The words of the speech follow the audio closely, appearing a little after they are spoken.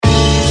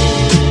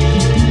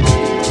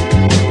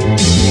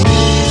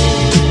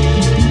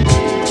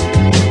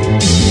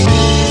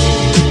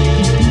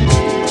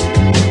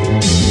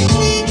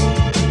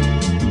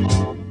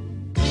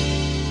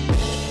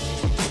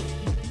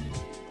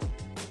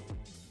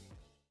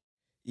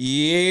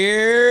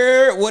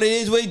Yeah, what it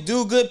is, we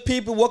do, good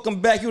people. Welcome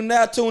back. You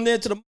now tuned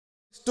in to the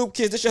Stoop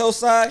Kids. This your host,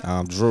 side.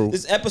 I'm Drew.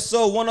 This is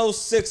episode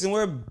 106, and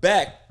we're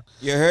back.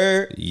 You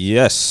heard?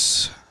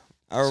 Yes.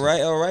 All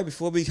right.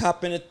 Before we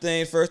hop into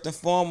things, first and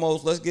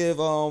foremost, let's give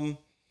a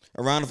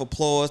round of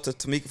applause to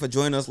Tamika for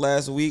joining us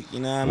last week.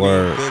 You know what I mean?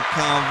 Word. Good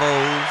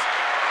convos.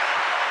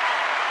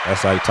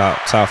 That's like top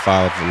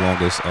five of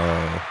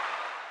the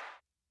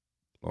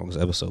longest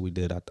episode we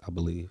did, I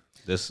believe.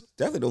 This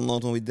Definitely the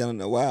longest one we done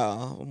in a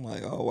while. I'm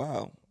like, oh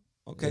wow.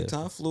 Okay, Yeah.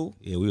 time flew.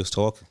 Yeah, we was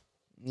talking.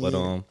 But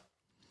Yeah.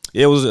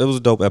 yeah, it was a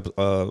dope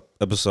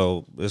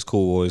episode. It's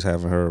cool always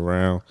having her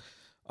around.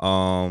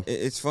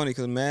 It's funny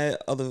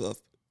because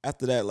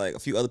after that, like a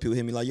few other people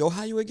hit me like, "Yo,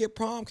 how you would get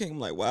prom king?" I'm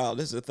like, "Wow,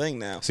 this is a thing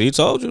now." See,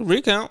 told you,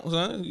 recount,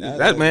 son. That-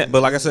 That man,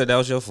 but like I said, that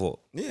was your fault.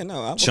 Yeah,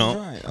 no, I was Chump.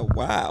 trying. Oh,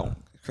 wow,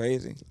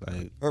 crazy.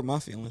 Like, Hurt my you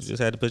feelings.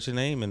 just had to put your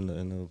name in the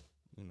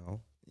you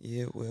know.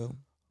 Yeah, well,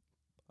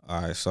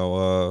 All right,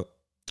 so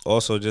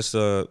also just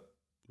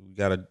we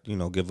gotta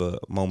give a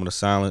moment of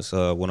silence.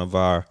 One of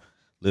our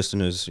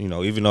listeners,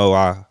 even though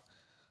I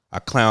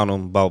clown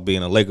him about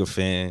being a Laker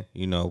fan,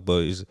 but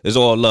it's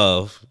all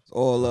love. it's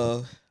all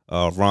love.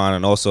 Ron,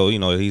 and also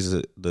he's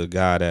the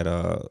guy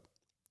that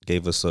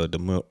gave us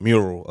the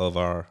mural of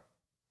our.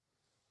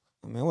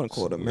 I mean, I wouldn't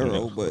call it a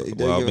mural, but he did.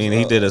 Well, I give mean, us,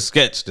 he did a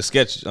sketch. The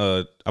sketch,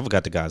 I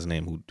forgot the guy's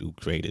name who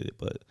created it,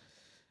 but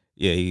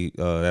yeah, he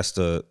that's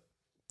the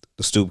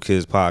Stoop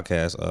Kids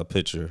podcast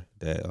picture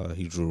that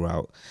he drew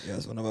out. Yeah,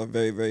 it's one of our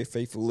very, very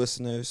faithful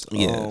listeners.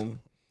 Yeah.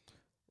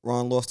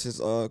 Ron lost his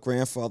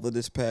grandfather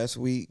this past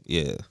week.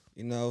 Yeah.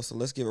 So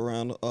let's give a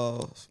round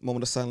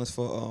moment of silence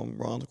for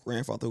Ron's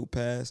grandfather who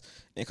passed,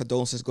 and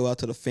condolences go out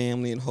to the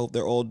family and hope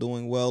they're all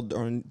doing well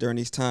during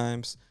these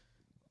times.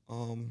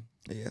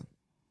 Yeah.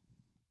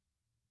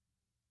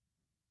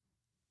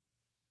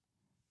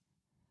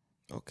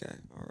 Okay,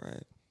 all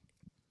right.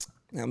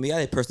 Now me, I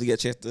didn't personally get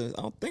a chance to.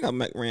 I don't think I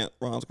met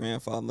Ron's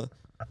grandfather,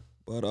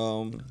 but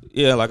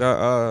Yeah, like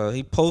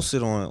he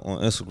posted on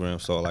Instagram,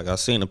 so like I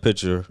seen a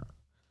picture.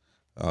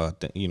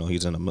 He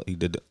was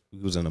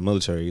in the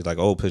military. He's like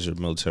old picture of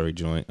military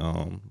joint.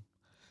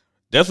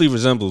 Definitely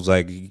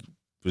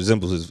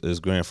resembles his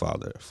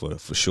grandfather for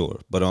sure.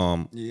 But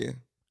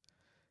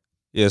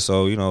yeah.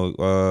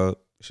 So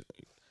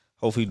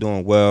hope he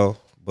doing well.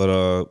 But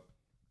I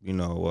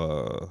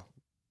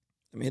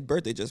mean, his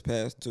birthday just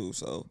passed too,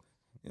 so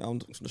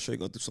I'm sure you're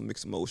going through some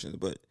mixed emotions,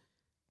 but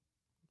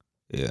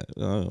yeah,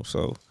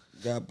 so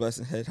God bless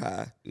and head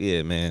high.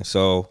 yeah, man.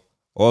 So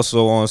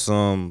also on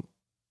some,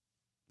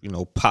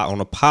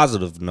 on a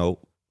positive note,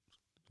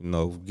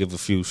 give a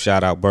few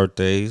shout out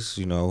birthdays,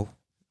 on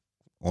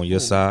your Ooh.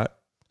 side.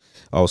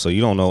 Also,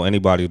 you don't know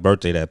anybody's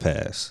birthday that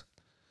passed.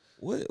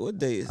 What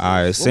day is it? All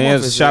right, What Sam.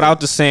 month is Shout it?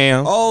 out to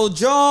Sam. Oh,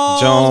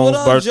 Jones. Jones' What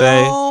up,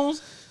 birthday.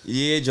 Jones?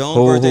 Yeah, Jones'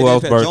 Who birthday.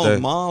 else birthday?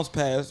 Jones' mom's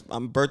passed.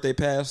 Birthday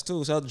passed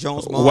too. Shout out to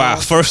Jones' mom. Wow!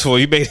 First of all,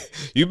 you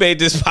made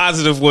this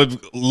positive one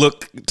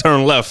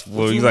turn left.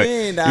 Well, What you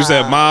mean, you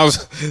said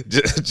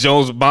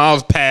Jones'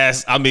 mom's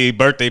passed. I mean,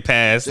 birthday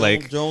passed.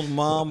 Jones'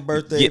 mom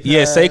birthday.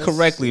 Yeah, say passed.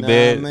 correctly, Nah,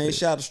 man.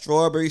 Shout out to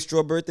Strawberry.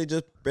 Strawberry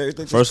just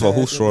First of all,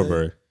 who's passed,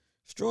 Strawberry? man.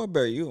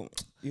 Strawberry, you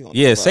don't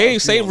Yeah, know say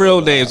vibes. You don't real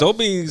know names. vibes. Don't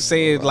be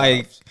saying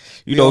like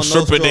You don't know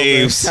stripper Strawberry.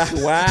 names.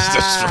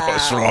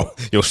 Wow.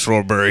 Yo,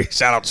 Strawberry.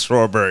 Shout out to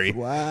Strawberry.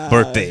 Wow,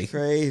 Birthday.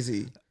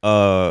 crazy.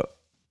 Yeah.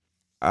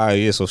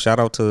 So shout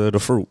out to the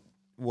fruit.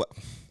 What?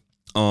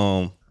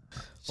 Um.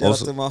 Shout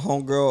Also- out to my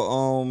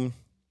homegirl,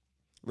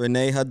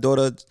 Renee. Her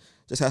daughter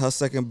just had her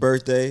second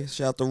birthday.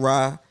 Shout out to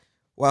Rye.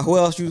 Wow, who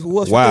else you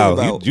thinking Wow,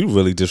 about? you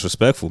really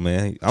disrespectful,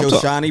 man. Joe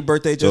Shiny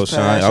birthday Joe just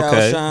passed. Shine. Shout out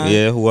Okay. Shine.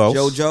 Yeah. Who else?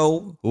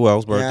 JoJo. Who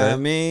else You know birthday? what I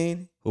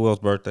mean? Who else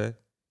birthday?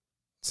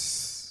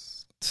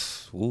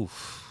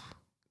 Oof.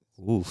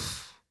 Who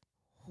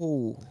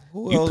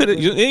You else? put it.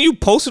 You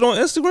posted on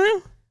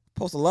Instagram.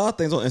 Post a lot of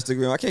things on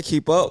Instagram. I can't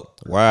keep up.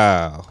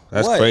 Wow,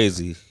 that's What?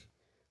 crazy.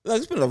 Look,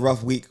 it's been a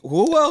rough week.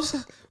 Who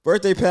else?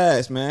 Birthday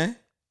passed, man.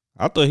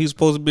 I thought he's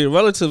supposed to be a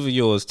relative of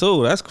yours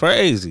too. That's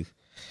crazy.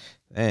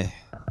 Man,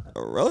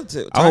 A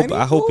relative. I Tiny?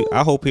 hope Who?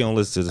 I hope he don't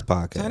listen to this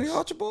podcast. Tiny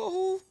Archibald.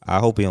 Who? I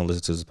hope he don't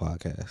listen to this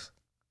podcast.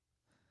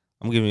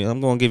 I'm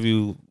going to give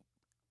you.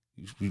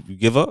 You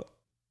give up,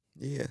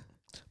 Yeah.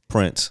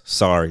 Prince.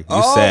 Sorry, you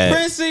Oh, sad.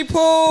 Princey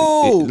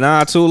Pooh.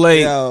 Nah, too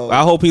late. Yo.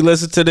 I hope he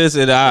listens to this,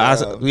 and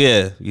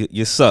Yo.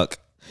 you suck.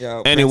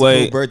 Yo, Anyway.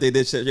 Prince Pooh birthday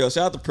this shit. Yo,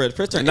 shout out to Prince.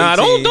 Prince turned Nah,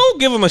 18. don't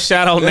give him a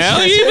shout out now.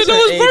 Prince You even know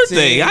his turned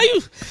birthday. 18. How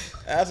you?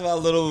 That's my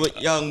little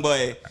young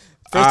boy.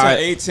 Prince All turned right.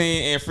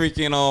 18 and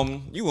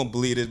freaking you won't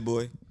believe this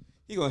boy.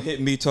 He gonna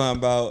hit me talking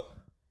about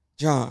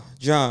John.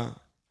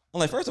 I'm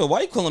like, first of all,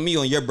 why you calling me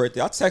on your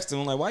birthday? I texted him,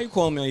 I'm like, why you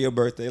calling me on your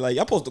birthday? Like,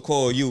 I'm supposed to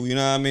call you, you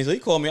know what I mean? So he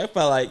called me. I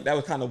felt like that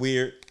was kind of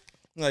weird.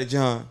 I'm like,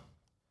 John.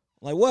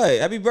 I'm like, what?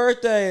 Happy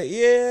birthday.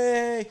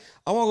 Yay.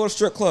 I want to go to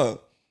strip club.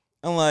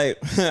 I'm like,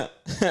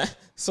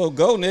 so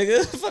go,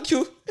 nigga.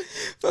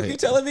 Fuck you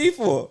telling me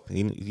for?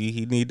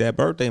 He need that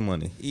birthday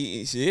money.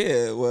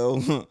 Yeah,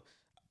 well,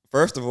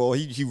 first of all,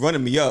 he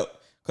running me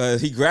up.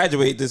 Cause he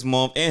graduated this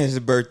month and his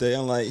birthday.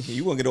 I'm like,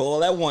 you gonna get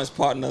all at once,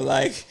 partner.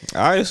 Like,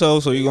 All right, so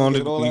you going to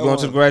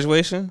the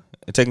graduation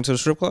and take him to the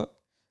strip club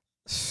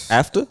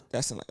after?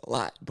 That's like a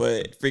lot,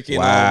 but freaking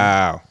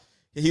Wow.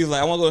 He was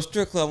like, I want to go to the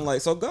strip club. I'm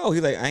like, so go.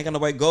 He's like, I ain't got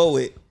nobody to go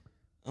with.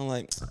 I'm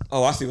like,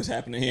 oh, I see what's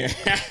happening here.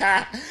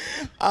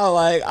 I'm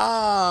like,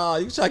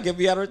 you trying to get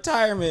me out of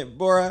retirement,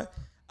 boy.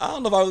 I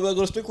don't know if I was gonna go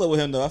to the strip club with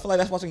him though. I feel like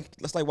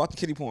that's like watching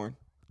kitty porn.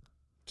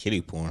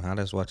 Kitty porn? How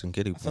that's watching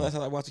kitty porn? I feel like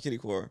that's like watching kitty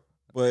porn.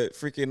 But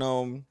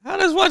freaking how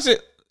that's watching?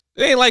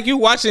 It ain't like you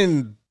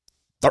watching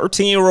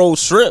 13-year-old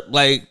strip.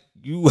 Like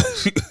you,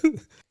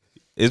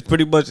 it's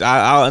pretty much.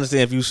 I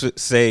understand if you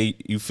say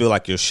you feel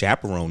like you're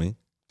chaperoning.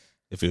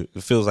 If it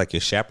feels like you're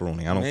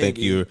chaperoning, I don't think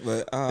you're.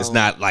 But, it's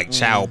not like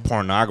child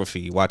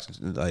pornography.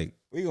 Watching like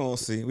we gonna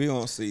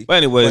see. But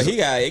anyways, he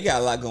got a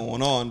lot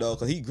going on though.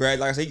 Cause he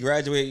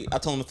graduated. I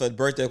told him for his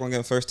birthday, I'm gonna get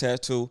his first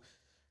tattoo.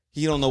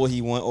 He don't know what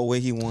he want or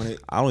where he wanted.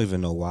 I don't even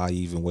know why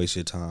you even waste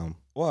your time.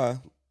 Why?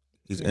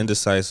 He's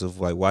indecisive.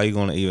 Like, why are you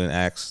gonna even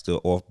ask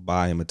to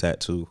buy him a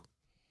tattoo?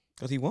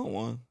 Cause he want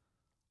one.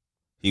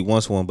 He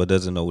wants one, but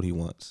doesn't know what he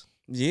wants.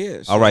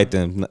 Yeah. All right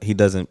then. He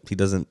doesn't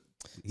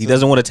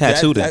want a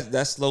tattoo.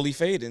 That's slowly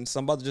fading.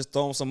 Somebody just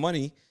throw him some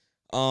money.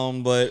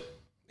 But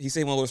he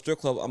said he want to go to a strip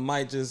club. I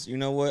might just, you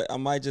know what? I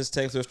might just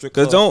take him to a strip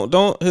club. Cause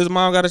don't his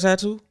mom got a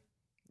tattoo?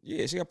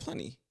 Yeah, she got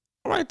plenty.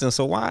 All right then.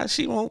 So why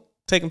she won't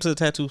take him to the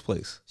tattoo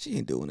place? She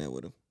ain't doing that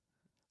with him.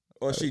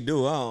 Or she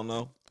do. I don't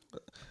know.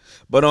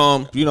 But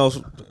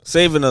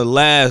saving the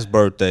last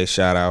birthday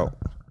shout out,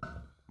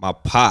 my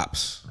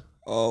pops.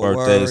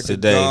 Birthday's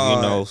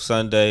today.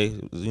 Sunday.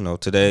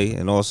 Today,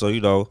 and also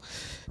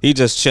he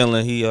just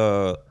chilling.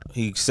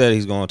 He said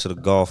he's going to the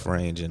golf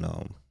range and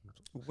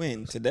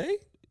When today?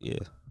 Yeah.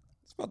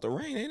 It's about to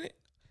rain, ain't it?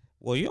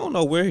 Well, you don't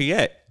know where he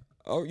at.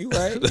 Oh, you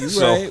right.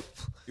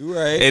 You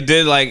right. It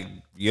did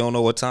you don't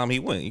know what time he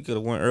went. He could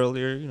have went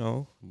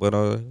earlier, But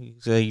he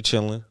said he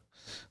chilling.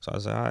 So I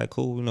said, all right,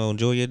 cool.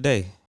 Enjoy your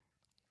day.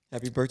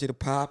 Happy birthday to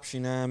Pops.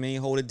 You know what I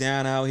mean? Hold it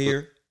down out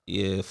here.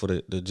 Yeah, for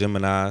the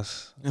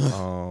Geminis.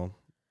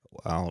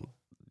 I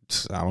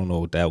don't know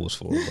what that was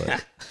for,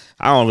 but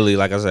I don't really,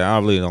 like I said, I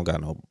really don't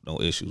got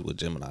no issues with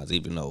Geminis,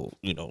 even though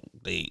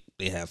they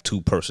have two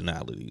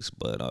personalities.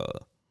 But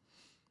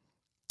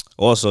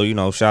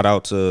also shout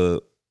out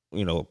to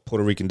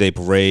Puerto Rican Day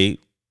Parade,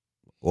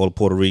 all the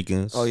Puerto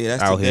Ricans. Oh yeah,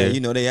 that's out here.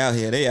 They out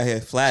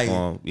here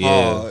flagging.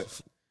 Yeah,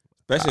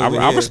 especially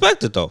I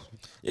respect it though.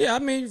 Yeah, I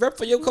mean, rep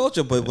for your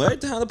culture, but every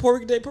time the Puerto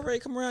Rican Day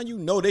Parade come around,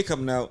 they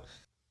coming out.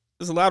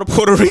 There's a lot of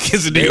Puerto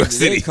Ricans in New York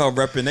City. They come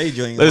repping they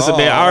joint. Listen,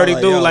 man, I already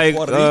do like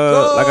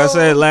I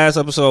said last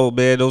episode,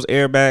 man. Those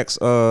Airmax,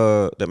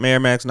 the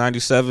Airmax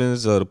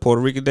 97s, the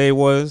Puerto Rican Day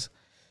was.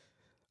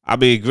 I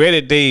mean,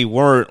 granted, they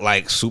weren't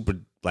super.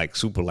 All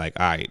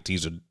right,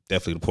 these are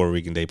definitely the Puerto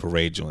Rican Day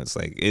Parade joints.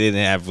 Like, it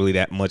didn't have really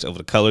that much of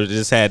the colors. It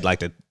just had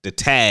like the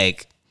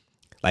tag,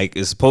 like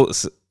it's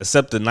supposed,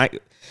 except the night.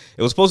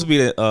 It was supposed to be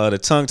the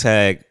tongue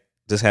tag.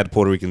 Just had the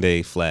Puerto Rican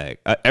Day flag.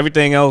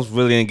 Everything else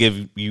really didn't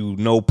give you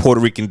no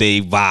Puerto Rican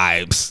Day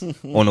vibes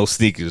on those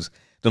sneakers.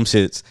 Them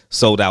shits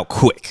sold out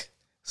quick.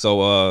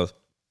 So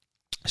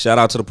shout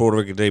out to the Puerto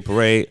Rican Day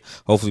Parade.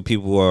 Hopefully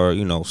people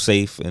are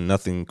safe and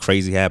nothing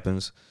crazy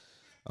happens.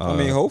 I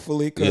mean,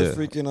 hopefully, because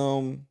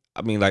freaking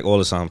I mean, like all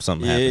the time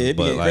something happens. Yeah, it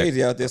be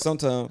crazy out there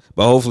sometimes.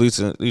 But hopefully,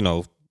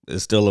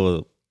 it's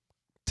still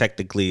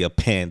technically a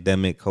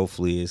pandemic.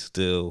 Hopefully,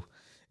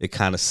 it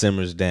kind of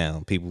simmers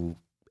down. People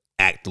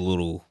act a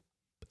little.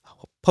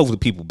 Hopefully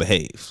people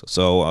behave.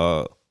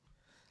 So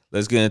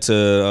let's get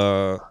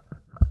into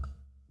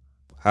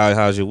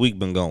how's your week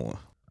been going?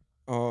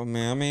 Oh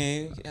man, I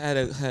mean, I had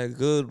a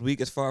good week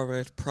as far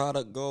as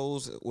product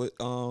goes with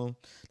the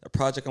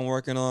project I'm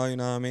working on. You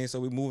know what I mean?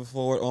 So we're moving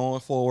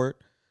forward.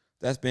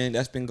 That's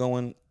been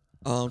going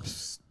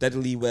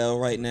steadily well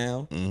right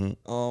now.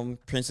 Mm-hmm.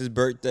 Prince's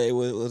birthday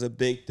was a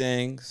big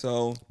thing.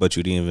 So, but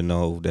you didn't even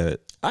know that.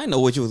 I know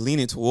what you were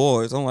leaning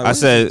towards. I'm like, I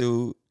said,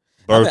 dude.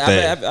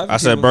 Birthday. I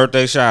said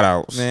birthday shout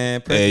outs.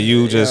 Man, and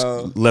you just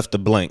left the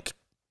blank.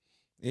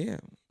 Yeah.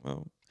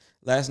 Well,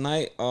 last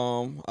night,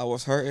 I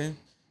was hurting.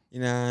 You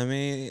know what I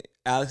mean?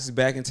 Alex is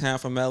back in town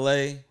from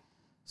LA.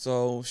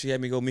 So she had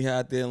me go meet her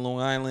out there in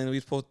Long Island.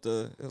 There's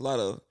a lot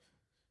of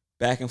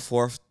back and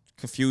forth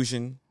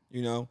confusion,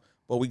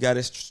 but we got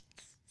it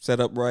set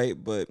up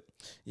right. But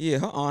yeah,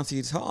 her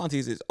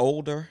aunties is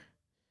older,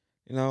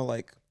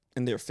 like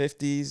in their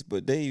 50s,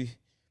 but they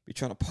be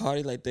trying to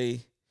party like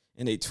they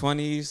in their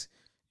 20s.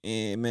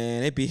 And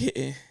man, it be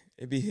hitting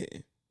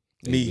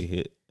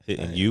me.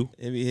 Hitting you?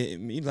 It be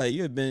hitting me. Like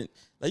you have been,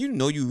 like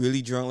you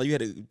really drunk. Like you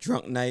had a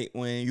drunk night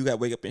when you got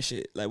wake up and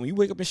shit. Like when you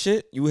wake up and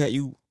shit, you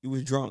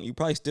was drunk. You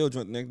probably still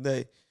drunk the next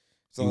day.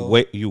 So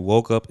you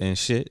woke up and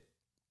shit.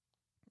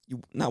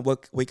 You not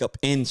wake up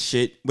and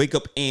shit. Wake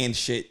up and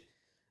shit.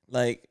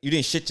 Like you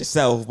didn't shit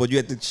yourself, but you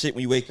had to shit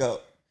when you wake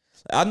up.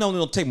 I know they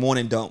don't take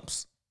morning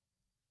dumps.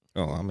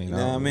 Oh, I mean, you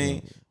know what I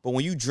mean. But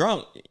when you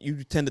drunk,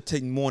 you tend to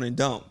take morning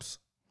dumps.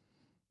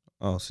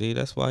 Oh, see,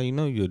 that's why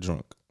you're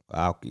drunk.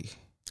 Alky.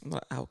 I'm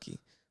not alky.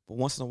 But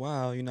once in a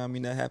while, you know what I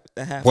mean, that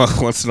happens. Well,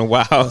 once in a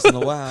while. Once in a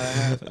while, that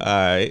happens. All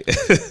right.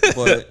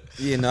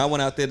 But I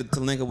went out there to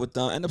link up with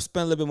them. Ended up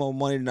spending a little bit more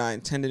money than I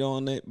intended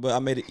on it, but I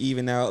made it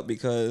even out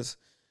because,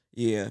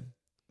 you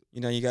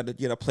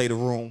gotta play the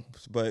room.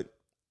 But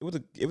it was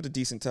a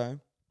decent time.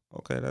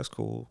 Okay, that's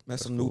cool. Met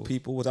some new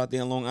people. Was out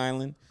there in Long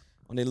Island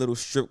on their little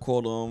strip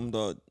called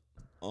the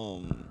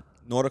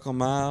Nautical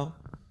Mile.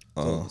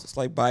 So it's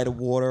like by the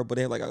water, but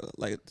they have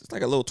it's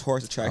like a little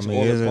tourist attraction.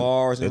 All the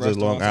bars and restaurants.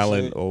 Long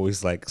Island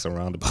always like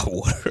surrounded by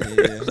water.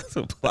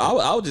 Yeah.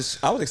 But I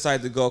was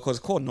excited to go because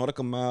it's called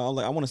Nautical Mile. I'm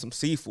like, I wanted some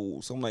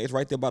seafood, so I'm like, it's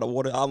right there by the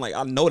water. I'm like,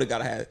 I know they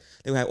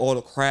would have all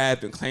the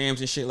crab and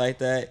clams and shit like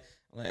that.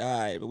 I'm like, all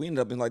right, but we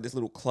ended up in like this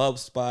little club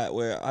spot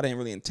where I didn't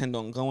really intend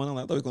on going. I'm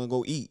like, I thought we were gonna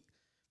go eat.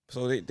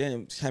 So they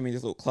then had me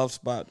this little club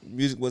spot.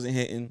 Music wasn't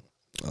hitting.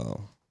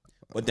 Oh.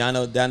 But down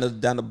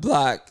the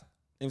block,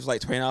 it was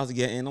like $20 to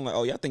get in. I'm like,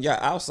 oh, y'all think y'all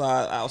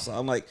outside.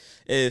 I'm like,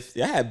 if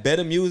y'all had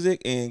better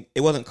music and it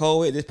wasn't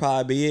COVID, this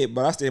probably be it.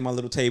 But I stayed at my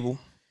little table,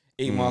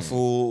 ate my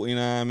food, you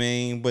know what I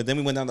mean? But then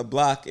we went down the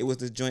block. It was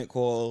this joint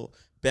called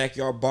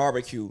Backyard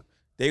Barbecue.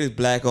 They was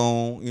black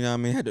owned, you know what I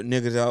mean? Had the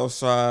niggas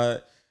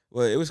outside.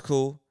 But it was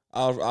cool.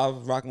 I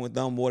was rocking with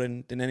them more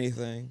than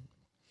anything.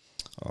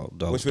 Oh,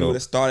 dope. Which we would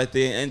have started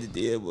there and ended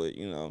there, but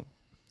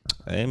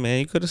Hey man,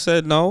 you could have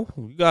said no.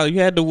 You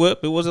had the whip.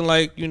 It wasn't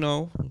like, It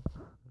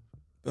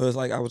was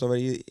like I was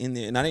already in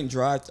there, and I didn't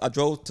drive. I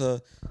drove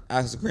to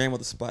Alex's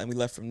grandmother's spot, and we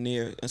left from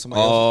there in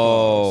somebody else's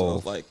car. So I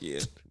was like, yeah.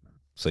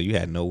 So you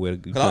had nowhere to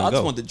go. I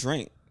just wanted to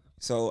drink.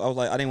 So I was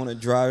like, I didn't want to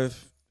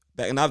drive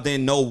back, and I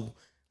didn't know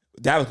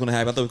that was going to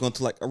happen. I thought we were going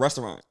to like a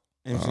restaurant.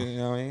 And you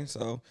know what I mean?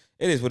 So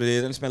it is what it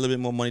is. I spent a little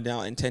bit more money than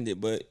I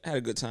intended, but had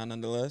a good time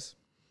nonetheless.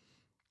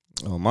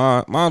 Oh,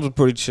 mine was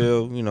pretty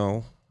chill.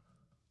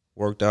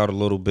 Worked out a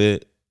little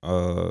bit.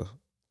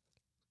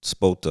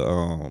 Spoke to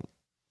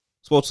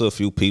a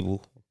few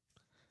people.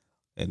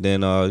 And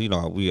then,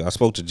 I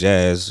spoke to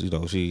Jazz.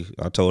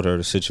 I told her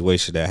the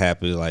situation that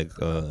happened. Like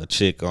a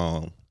chick,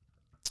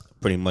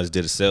 pretty much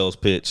did a sales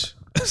pitch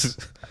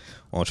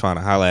on trying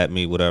to holler at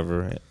me,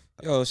 whatever.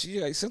 Yo,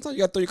 sometimes you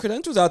got to throw your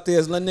credentials out there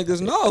and let niggas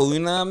know. You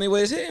know what I mean?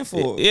 What it's hitting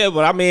for. Yeah,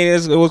 but I mean,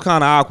 it was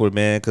kind of awkward,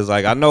 man. Because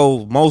like I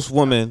know most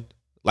women,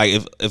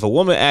 like if a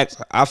woman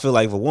asks, I feel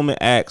like if a woman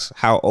asks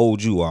how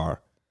old you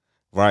are,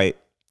 right?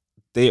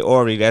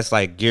 That's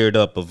like geared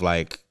up of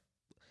like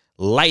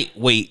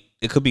lightweight.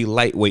 It could be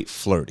lightweight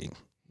flirting.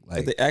 Like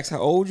if they ask how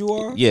old you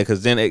are? Yeah,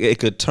 because then it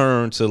could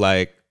turn to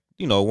like,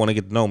 want to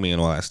get to know me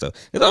and all that stuff.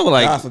 It's almost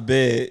like, God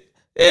forbid.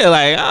 Yeah,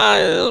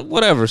 like,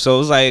 whatever. So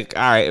it's like,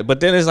 all right. But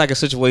then it's like a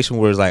situation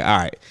where it's like, all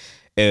right,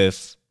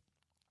 if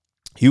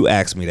you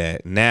ask me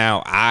that,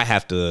 now I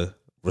have to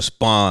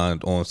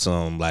respond on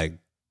some like,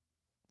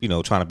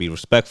 trying to be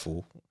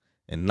respectful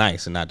and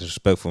nice and not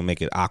disrespectful and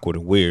make it awkward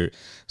and weird.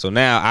 So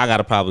now I got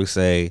to probably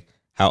say,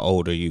 how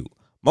old are you?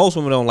 Most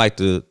women don't like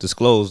to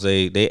disclose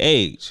they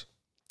age.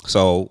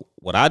 So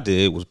what I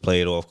did was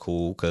play it off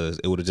cool because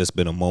it would have just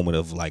been a moment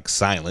of like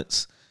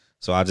silence.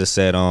 So I just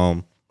said,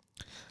 I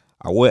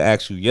would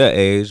ask you your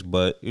age,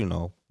 but,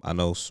 I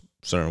know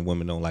certain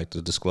women don't like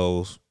to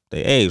disclose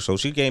their age. So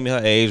she gave me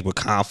her age with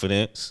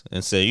confidence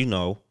and said,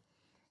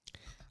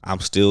 I'm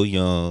still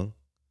young.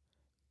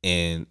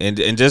 And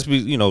just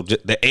be,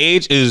 the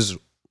age is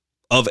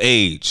of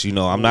age.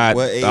 I'm not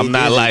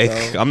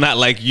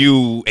like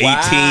you, 18,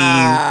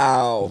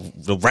 wow.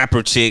 The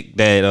rapper chick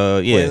that,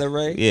 yeah. Wayla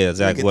Ray? Yeah,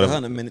 exactly. We'll get to her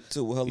in a minute,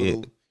 too, with her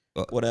little,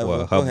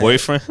 whatever. Her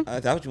boyfriend?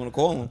 That's what you want to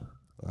call him.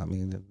 I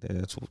mean,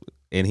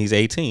 and he's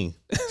 18.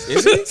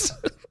 Is he?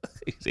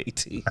 He's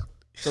 18.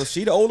 So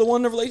she the older one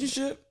in the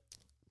relationship?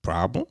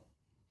 Problem?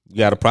 You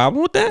got a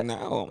problem with that?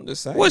 No, I'm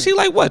just saying. Was she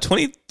like, what,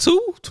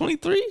 22,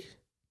 23?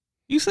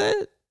 You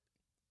said?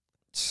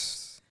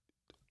 She's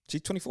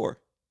 24.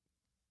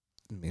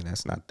 I mean,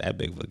 that's not that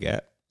big of a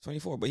gap.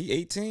 24, but he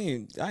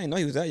 18. I didn't know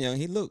he was that young.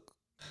 He looked.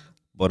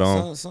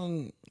 But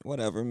son,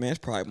 whatever, man. It's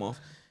Pride Month.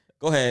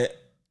 Go ahead.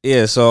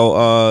 Yeah,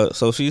 so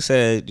she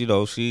said,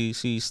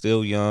 she's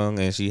still young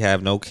and she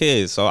have no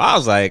kids. So I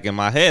was like, in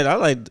my head,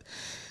 I ain't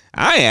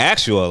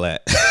asked you all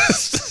that.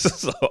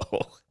 So,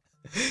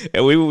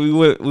 and we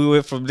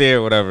went from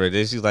there, whatever. And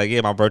then she's like,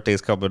 yeah, my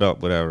birthday's coming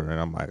up, whatever. And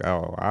I'm like,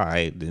 oh,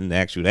 I didn't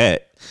ask you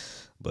that.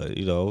 But,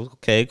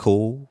 okay,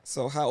 cool.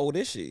 So how old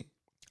is she?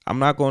 I'm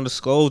not going to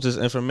disclose this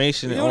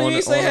information. You don't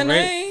even say her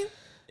name?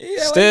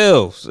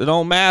 Still, it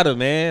don't matter,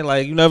 man.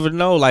 Like, you never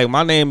know. Like,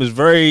 my name is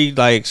very,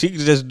 like, she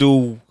could just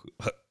do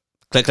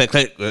click, click,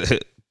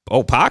 click.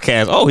 Oh,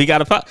 podcast. Oh, he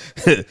got a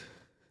podcast.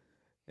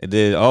 And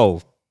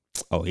then,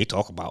 he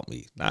talk about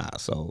me. Nah,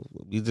 so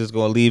we just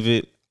going to leave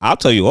it. I'll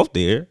tell you off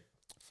there.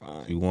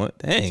 Fine. If you want.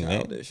 Dang,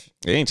 childish.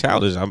 Man. It ain't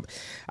childish.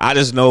 I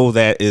just know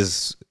that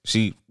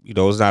she,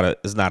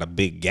 it's not a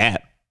big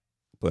gap.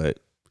 But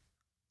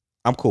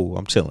I'm cool.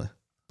 I'm chilling.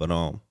 But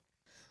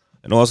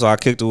and also I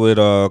kicked it with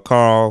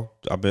Carl.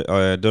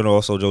 Then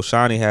also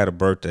Joshani had a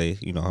birthday.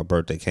 Her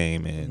birthday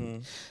came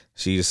and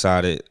she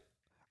decided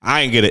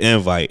I ain't get an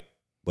invite,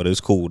 but it's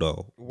cool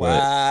though.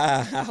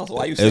 Wow.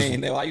 Why you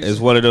saying that? It's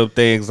one of them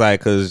things like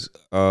because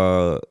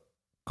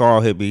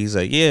Carl hit me. He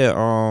said,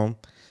 "Yeah,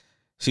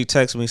 she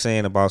texted me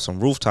saying about some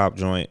rooftop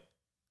joint,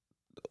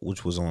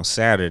 which was on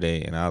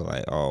Saturday." And I was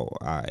like, "Oh, all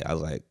right." I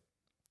was like,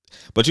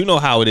 "But you know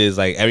how it is.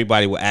 Like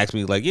everybody would ask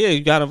me, like, yeah,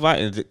 you got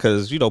invited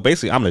because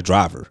basically I'm the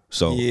driver.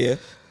 So, Yeah.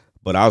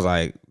 but I was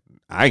like,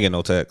 I ain't get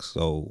no text,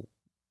 so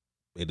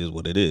it is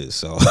what it is.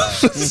 So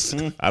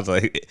I was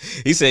like,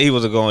 he said he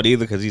wasn't going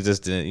either because he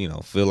just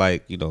didn't, feel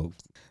like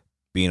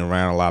being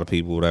around a lot of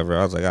people, whatever.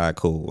 I was like, all right,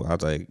 cool. I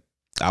was like,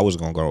 I was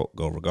gonna go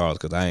regardless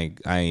because I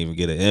ain't even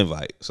get an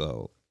invite.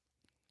 So,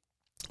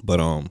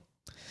 but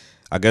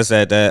I guess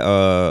that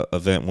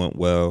event went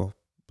well,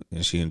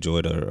 and she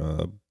enjoyed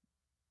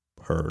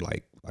her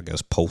like I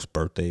guess post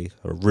birthday,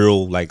 her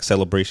real like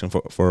celebration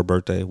for her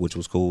birthday, which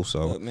was cool.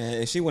 So, Look,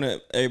 man, if she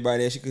wanted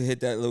everybody there, she could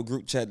hit that little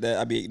group chat that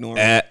I be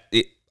ignoring.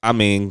 I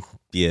mean,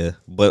 yeah,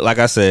 but like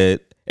I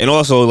said, and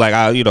also like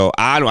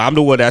I'm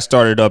the one that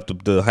started up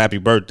the happy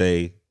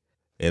birthday.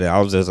 And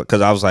I was just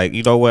because I was like,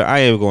 you know what,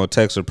 I ain't going to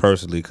text her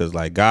personally because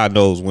like God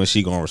knows when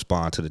she gonna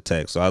respond to the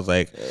text. So I was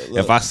like,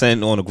 if I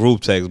send on a group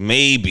text,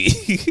 maybe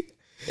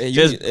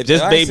just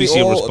maybe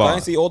she'll respond. If I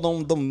didn't see all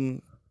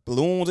them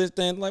balloons and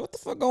things, like what the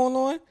fuck going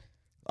on?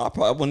 I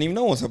probably wouldn't even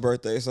know it's her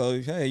birthday.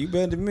 So hey, you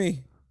better than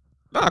me.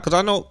 Nah, because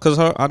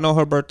I know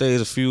her birthday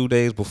is a few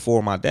days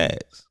before my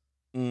dad's.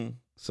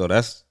 So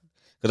that's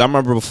because I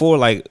remember before,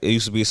 like it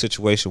used to be a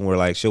situation where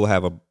like she'll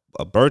have a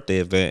birthday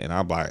event and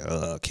I'm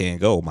like, can't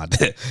go. My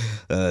dad,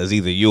 it's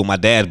either you or my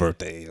dad's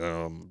birthday.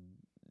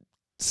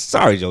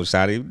 Sorry, Joe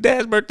Shotty.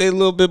 Dad's birthday is a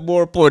little bit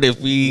more important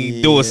if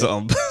we doing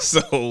something.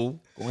 So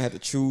gonna have to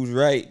choose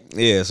right.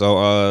 Yeah.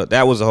 So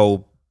that was a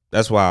whole.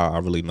 That's why I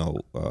really know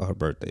her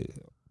birthday.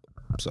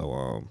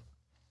 So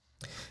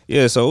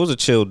yeah. So it was a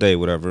chill day,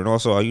 whatever. And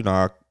also,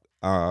 I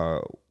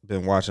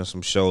been watching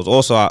some shows.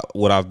 Also,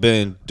 what I've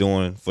been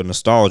doing for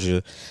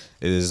nostalgia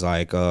is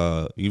like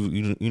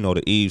you know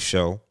the Eve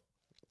show.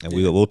 And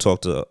we'll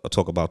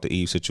talk about the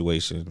Eve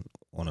situation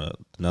on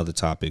another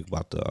topic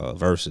about the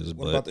verses.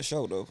 What about the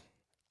show though?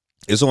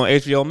 It's on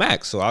HBO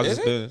Max, so I've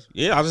just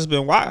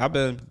been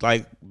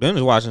like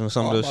binge watching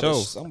some of the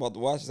shows. I'm about to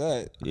watch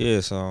that. Yeah,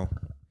 so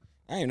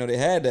I didn't know they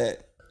had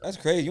that. That's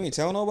crazy. You ain't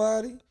tell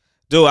nobody,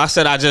 dude. I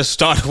said I just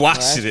started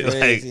watching it.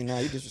 Crazy. Like, nah,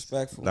 you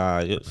disrespectful.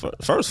 Nah,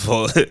 first of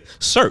all,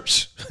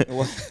 search,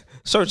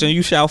 search, and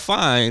you shall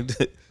find.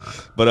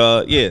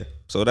 But yeah.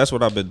 So that's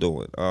what I've been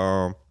doing.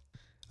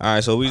 All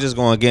right, so we just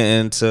gonna get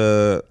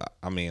into.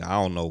 I mean,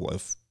 I don't know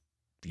if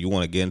you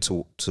want to get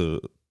into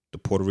the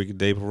Puerto Rican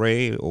Day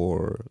Parade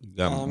or you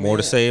got more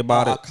to say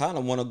about it. I kind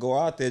of want to go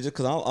out there just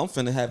because I'm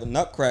finna have a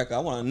nutcracker. I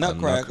want a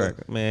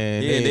nutcracker.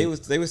 Man. Yeah, they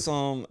was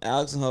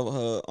Alex and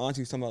her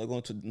auntie was talking about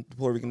going to the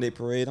Puerto Rican Day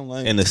Parade. I'm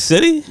like, in the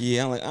city?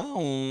 Yeah, I'm like, I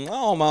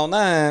don't know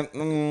that.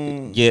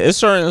 Yeah, it's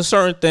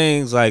certain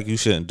things like you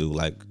shouldn't do.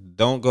 Like,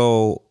 don't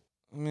go.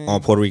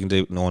 On Puerto Rican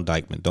Day, on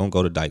Dykeman. Don't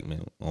go to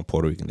Dykeman on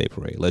Puerto Rican Day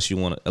Parade unless you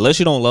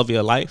don't love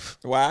your life.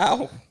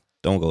 Wow.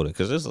 Don't go there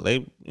because they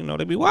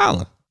be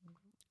wilding.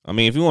 I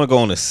mean, if you want to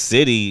go in the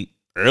city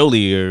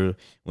earlier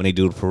when they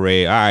do the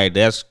parade, all right,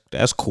 that's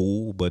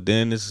cool. But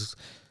then it's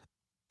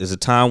a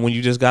time when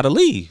you just gotta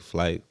leave.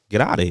 Like,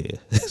 get out of here.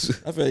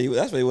 That's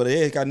really what it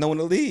is. Got no one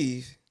to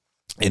leave.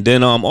 And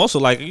then also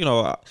like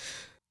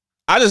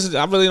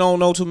I really don't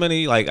know too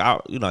many like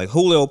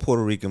Julio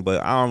Puerto Rican,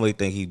 but I don't really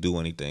think he do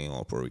anything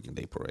on Puerto Rican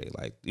Day Parade.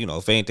 Like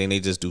if anything, they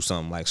just do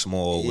something like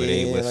small where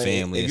they with like,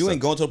 family. If you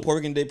ain't going to a Puerto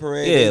Rican Day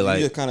Parade, you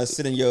just kind of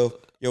sit in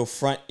your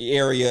front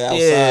area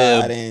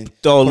outside and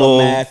throw a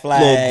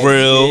little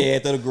grill. Yeah,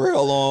 throw the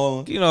grill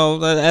on.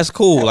 That's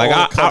cool. Have like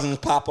all the cousins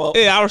pop up.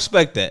 Yeah, I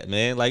respect that,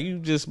 man. Like you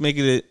just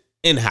making it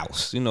in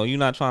house. You're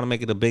not trying to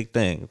make it a big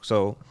thing.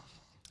 So.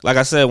 Like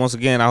I said, once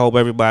again, I hope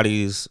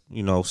everybody's,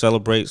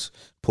 celebrates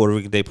Puerto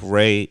Rican Day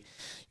Parade.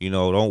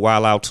 Don't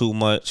wild out too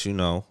much,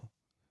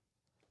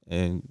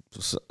 and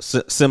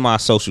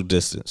semi-social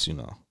distance,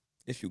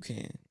 If you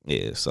can.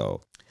 Yeah,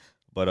 so.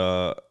 But,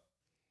 all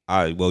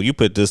right, well, you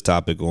put this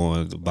topic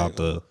on about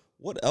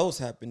What else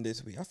happened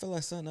this week? I feel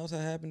like something else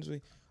had happened this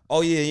week.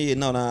 Oh, yeah.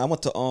 No. I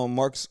went to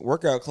Mark's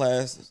workout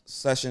class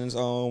sessions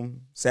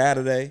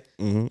Saturday.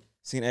 Mm-hmm.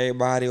 Seen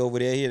everybody over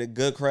there. He had a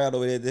good crowd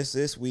over there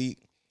this week.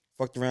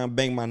 Fucked around,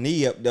 banged my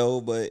knee up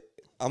though, but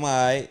I'm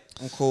alright.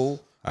 I'm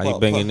cool. How you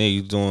banging knee?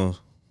 You doing?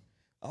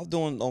 I was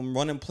doing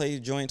running play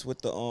joints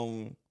with the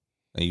And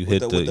you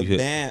hit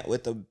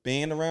the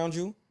band around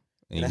you,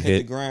 and I hit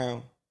the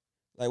ground.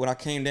 Like when I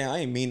came down, I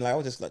didn't mean like I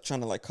was just like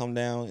trying to like come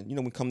down.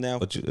 We come down.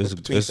 But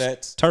between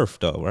sets. Turf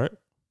though, right?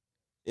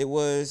 It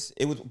was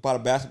by the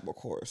basketball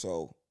court,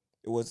 so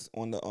it was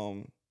on the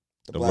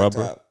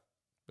rubber. top.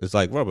 It's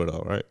like rubber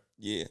though, right?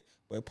 Yeah.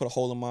 But it put a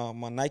hole in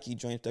my Nike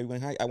joint. I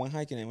went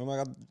hiking in. Remember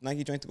I got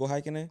Nike joint to go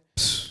hiking in?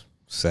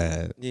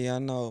 Sad. Yeah, I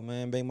know,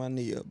 man. Bang my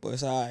knee up. But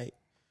it's all right.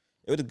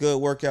 It was a good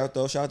workout,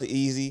 though. Shout out to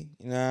Easy.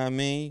 You know what I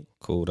mean?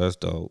 Cool. That's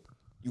dope.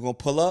 You going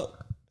to pull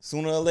up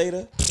sooner or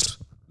later?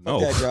 No.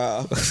 Fuck that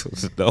job.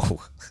 No.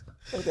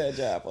 Fuck that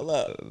job. Pull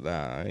up.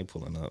 Nah, I ain't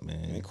pulling up,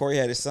 man. And Corey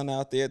had his son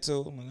out there,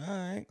 too. I'm like, all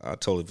right. I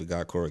totally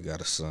forgot Corey got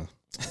a son.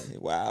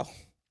 Wow.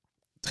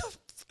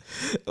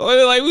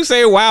 Like we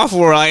say wow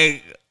for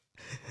like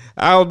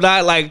I'm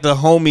not like the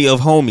homie of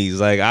homies.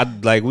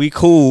 Like we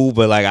cool,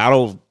 but like I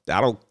don't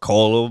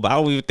call him. I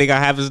don't even think I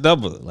have his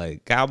number.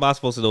 Like how am I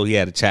supposed to know he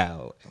had a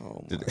child?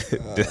 Oh Did,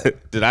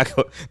 my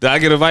God. did I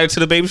get invited to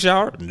the baby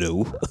shower?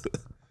 No.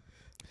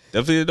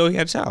 Definitely didn't know he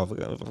had a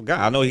child.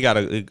 I know he got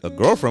a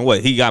girlfriend.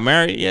 What, he got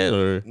married yet?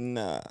 Or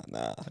Nah.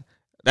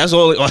 that's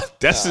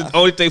the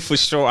only thing for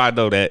sure I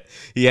know, that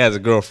he has a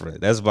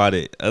girlfriend. That's about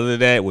it. Other than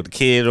that, with the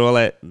kid and all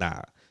that,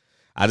 nah.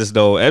 I just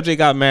know MJ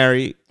got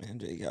married.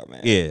 MJ got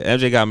married. Yeah,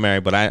 MJ got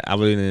married, but I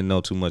really didn't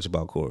know too much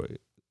about Corey.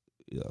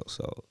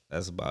 So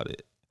that's about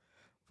it.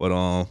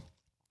 But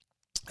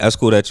that's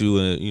cool that you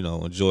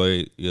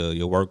enjoy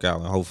your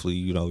workout, and hopefully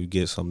you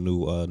get some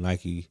new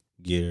Nike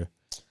gear.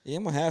 Yeah,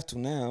 I'm gonna have to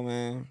now,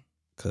 man.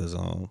 Cause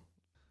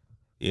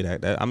yeah,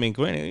 that I mean,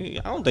 granted,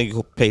 I don't think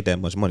you paid that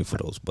much money for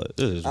those, but it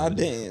is I what it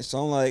is. didn't. So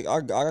I'm like,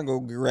 I gotta go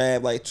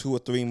grab like 2 or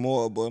 3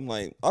 more, but I'm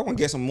like, I'm gonna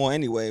get some more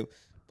anyway.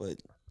 But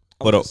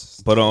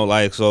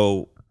Like,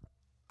 so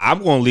I'm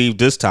gonna leave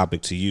this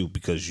topic to you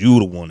because you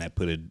the one that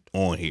put it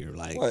on here.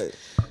 Like, what?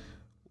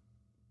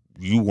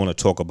 you want to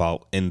talk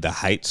about In the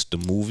Heights, the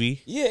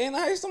movie? Yeah, and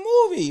I used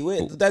the movie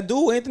with that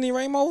dude Anthony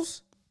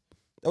Ramos.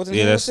 That was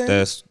his name,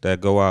 that's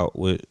that go out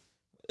with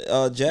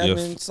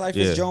Jasmine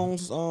Cyphers yeah.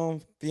 Jones'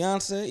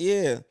 fiance.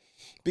 Yeah,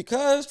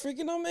 because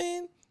freaking I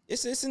mean,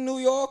 it's in New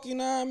York. You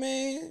know what I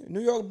mean?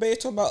 New York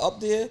based, talking about up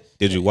there.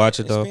 Did you watch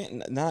it though?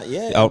 Not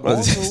yet.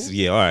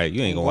 Yeah, all right.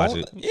 You ain't gonna watch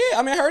it. Yeah,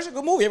 I mean, I heard it's a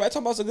good movie. Everybody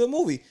talking about it's a good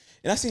movie,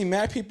 and I seen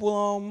mad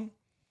people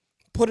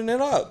putting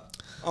it up.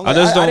 I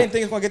didn't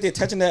think it's gonna get the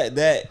attention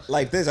that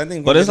like this. I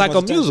think, but it's like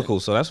a musical,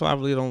 so that's why I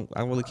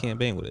really can't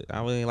bang with it.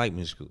 I really like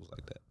musicals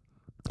like that.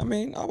 I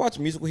mean, I watch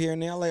a musical here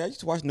and there. Like I used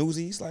to watch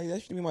Newsies. Like that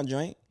used to be my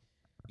joint.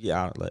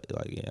 Yeah, I don't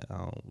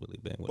really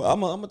bang with it. But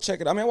I'm gonna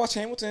check it. I mean, I watched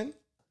Hamilton.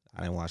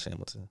 I didn't watch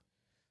Hamilton.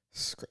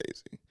 It's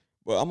crazy,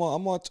 but I'm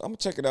gonna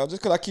check it out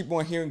just because I keep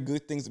on hearing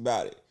good things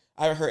about it.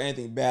 I haven't heard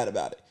anything bad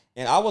about it,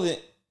 and I wasn't.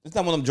 It's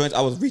not one of them joints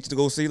I was reaching to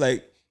go see.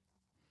 Like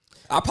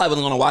I probably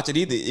wasn't gonna watch it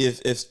either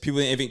if people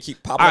didn't even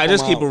keep popping. All right,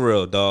 just keep it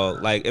real,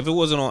 dog. Like if it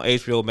wasn't on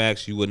HBO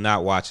Max, you would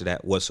not watch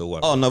that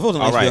whatsoever. Oh no, if it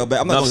wasn't on HBO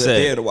Max, I'm not going to the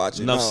theater to watch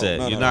it. Enough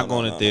said. You're not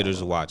going to theaters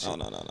to watch it.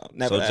 No.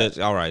 Never. So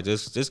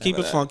just keep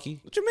it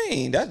funky. What you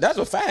mean? That's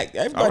a fact.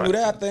 Everybody knew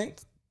that. I think.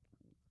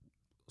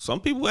 Some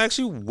people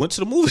actually went to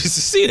the movies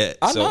to see that.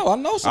 I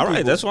know. Some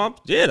people. That's why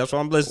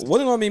I'm blessed.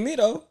 Wasn't gonna be me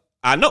though.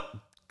 I know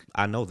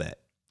that.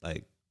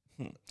 Like,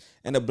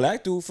 and the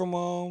black dude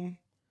from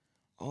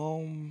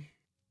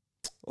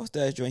what's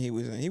that joint he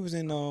was in? He was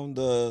in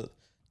the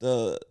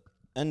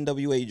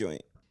NWA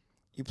joint.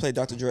 He played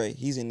Dr. Dre.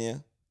 He's in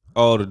there.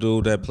 Oh, the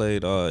dude that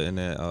played in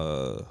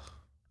that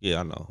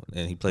yeah, I know.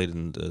 And he played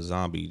in the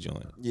zombie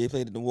joint. Yeah, he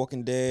played in The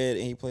Walking Dead,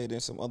 and he played in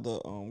some other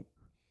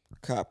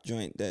cop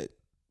joint that.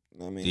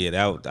 I mean,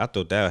 yeah, I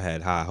thought that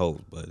had high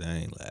hopes, but that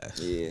ain't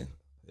last. Yeah,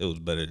 it was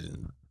better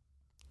than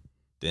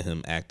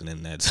him acting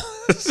in that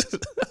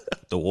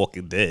The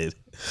Walking Dead.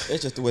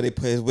 It's just the way they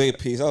put his wig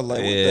piece. I was like,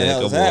 what the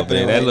hell is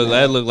happening? That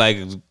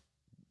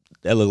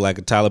looked like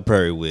a Tyler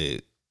Perry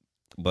wig.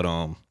 But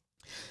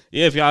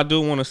yeah, if y'all do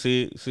want to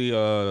see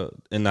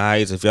In the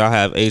Heights, if y'all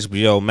have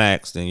HBO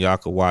Max, then y'all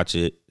could watch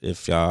it.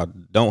 If y'all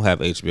don't have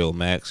HBO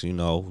Max,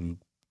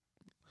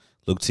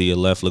 look to your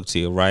left, look to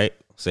your right.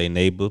 Say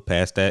neighbor,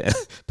 pass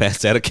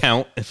that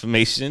account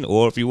information,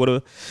 or if you want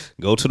to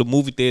go to the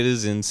movie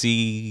theaters and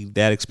see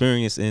that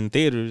experience in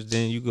theaters,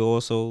 then you can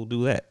also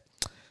do that.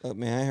 Look,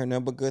 man, I ain't heard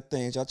nothing but good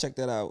things. Y'all check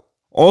that out.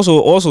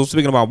 Also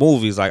speaking about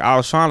movies, like I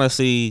was trying to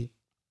see,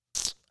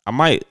 I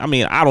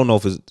don't know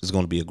if it's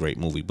going to be a great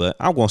movie, but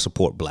I'm going to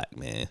support Black,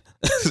 man.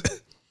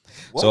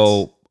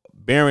 So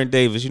Baron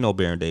Davis,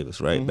 Baron Davis,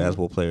 right? Mm-hmm.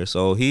 Basketball player.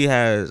 So he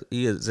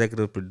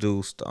executive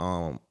produced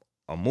a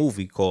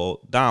movie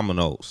called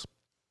Dominoes.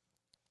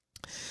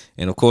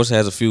 And of course, it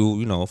has a few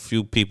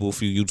people,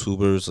 few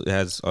YouTubers. It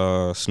has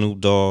Snoop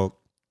Dogg,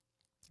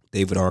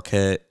 David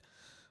Arquette,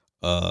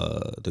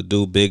 the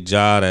dude Big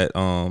Ja that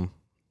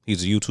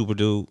he's a YouTuber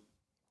dude.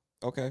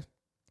 Okay.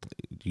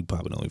 You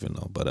probably don't even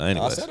know, but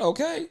anyway. I said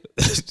okay.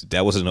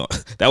 that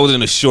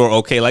wasn't a short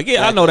okay. Like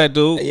yeah, I know that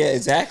dude. Yeah,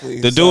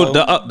 exactly. The dude,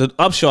 the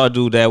Upshaw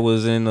dude that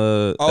was in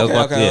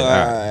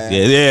Okay.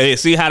 Yeah.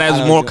 See how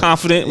that's more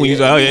confident when you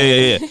say, oh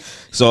yeah.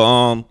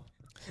 So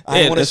I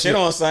didn't want to shit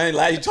on something.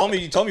 Like you told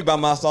me about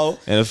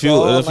myself. And a few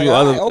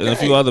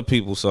other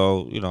people.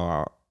 So,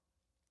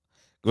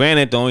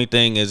 granted, the only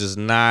thing is it's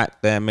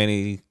not that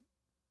many.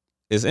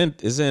 It's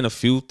in a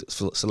few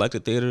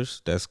selected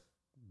theaters that's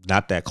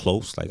not that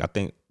close. Like I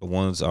think the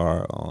ones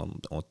are on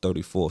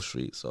 34th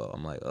Street. So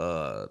I'm like,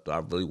 do I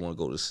really want to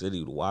go to the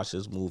city to watch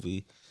this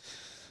movie?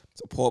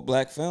 Support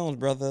Black films,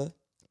 brother.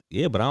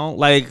 Yeah, but I don't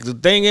like. The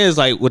thing is,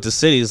 like with the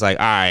city, it's like,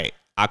 all right,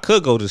 I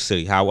could go to the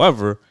city.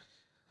 However,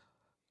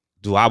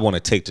 do I want to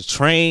take the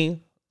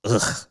train?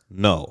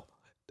 No.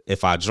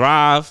 If I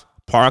drive,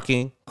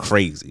 parking,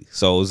 crazy.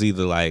 So it's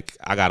either like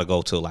I got to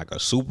go to like a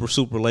super,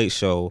 super late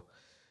show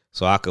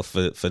so I could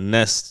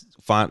finesse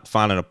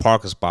finding a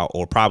parking spot,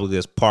 or probably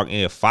just park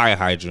in a fire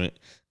hydrant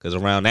because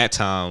around that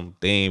time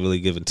they ain't really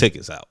giving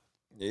tickets out.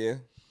 Yeah.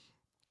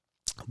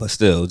 But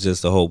still,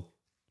 just the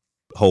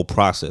whole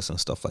process and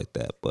stuff like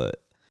that.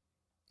 But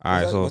all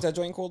right, so What's that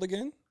joint called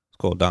again? it's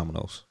called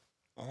Domino's.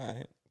 All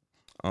right.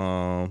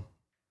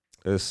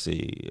 Let's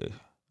see.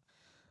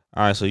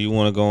 All right, so you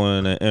want to go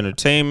in the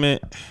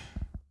entertainment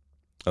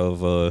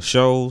of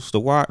shows to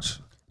watch?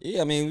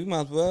 Yeah, I mean, we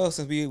might as well,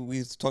 since we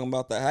was talking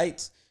about the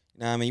heights.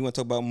 You know what I mean? You want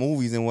to talk about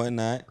movies and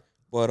whatnot.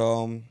 But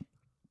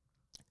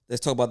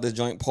let's talk about this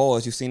joint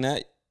Pause. You seen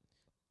that?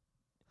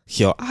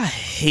 Yo, I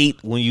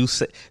hate when you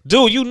say,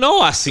 dude, you know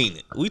I seen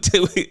it.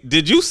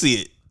 Did you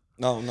see it?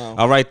 No.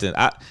 All right then.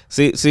 I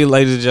see,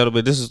 ladies and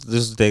gentlemen, this is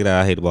the thing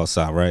that I hate about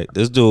Sai, right?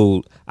 This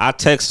dude, I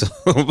text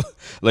him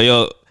like,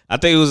 yo, I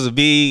think it was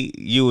me,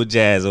 you, and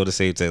Jazz on the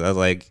same text. I was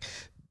like,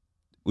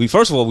 I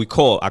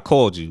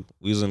called you.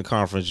 We was in the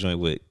conference joint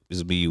with it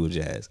was me, you, and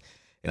Jazz.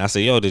 And I said,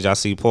 yo, did y'all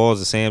see Pause,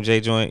 the Sam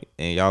J joint?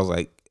 And y'all was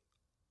like,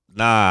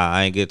 nah,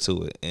 I ain't get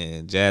to it.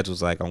 And Jazz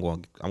was like, I'm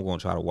going to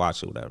try to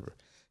watch it, whatever.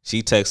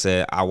 She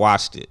texted, I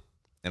watched it.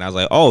 And I was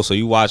like, oh, so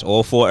you watched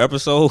all 4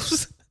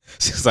 episodes?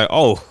 She was like,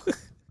 oh.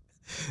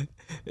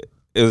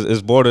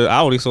 It's more than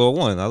I only saw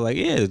 1. I was like,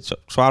 yeah,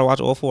 try to watch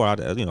all 4.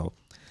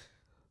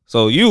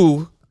 So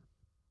you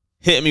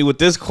hit me with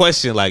this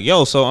question, like,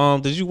 yo, so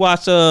did you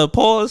watch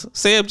Pause,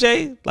 Sam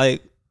J?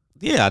 Like,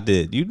 yeah, I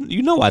did.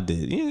 You know I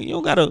did. You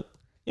don't gotta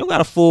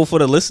fool for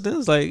the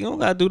listeners. Like, you don't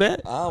gotta do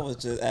that. I was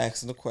just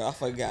asking the question. I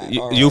forgot.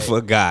 You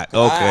forgot.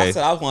 Okay. I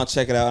said I was gonna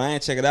check it out. I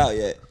ain't check it out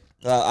yet.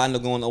 I ended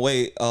up going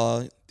away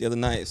the other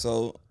night,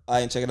 so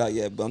I ain't check it out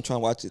yet. But I'm trying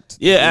to watch it.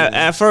 Yeah,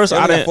 at first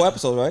I didn't. 4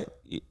 episodes, right?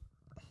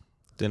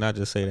 Didn't I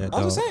just say that?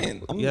 I'm just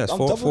saying. Yes, I'm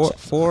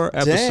 4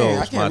 episodes. Dang,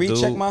 I can't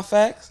recheck my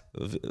facts.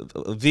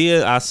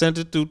 I sent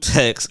it through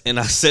text, and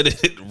I said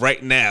it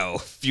right now a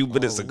few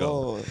minutes ago.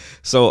 Lord.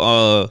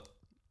 So,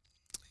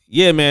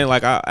 yeah, man.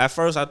 Like at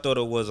first I thought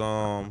it was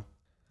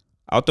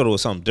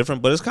something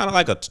different, but it's kind of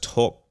like a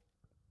talk.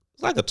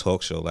 It's like a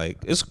talk show. Like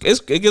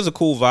it gives a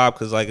cool vibe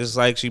because like it's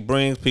like she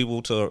brings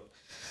people to.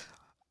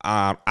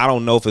 I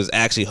don't know if it's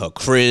actually her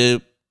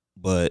crib,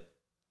 but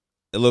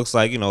it looks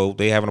like,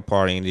 they having a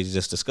party and they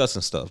just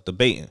discussing stuff,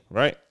 debating,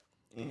 right?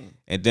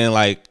 And then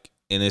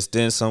it's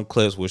then some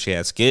clips where she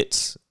has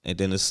skits, and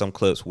then there's some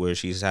clips where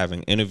she's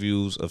having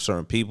interviews of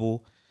certain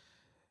people.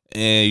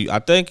 And I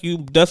think you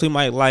definitely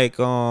might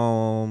like.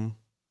 I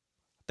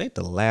think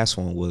the last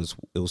one was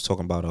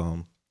talking about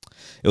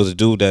it was a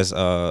dude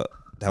that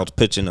was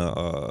pitching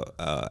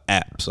a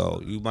app,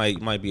 so you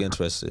might be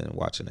interested in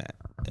watching that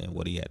and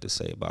what he had to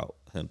say about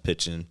him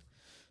pitching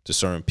to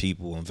certain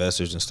people,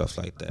 investors, and stuff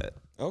like that.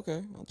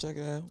 Okay, I'll check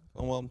it out.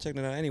 Well, I'm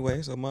checking it out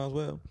anyway, so might as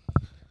well.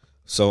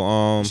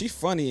 So she's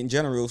funny in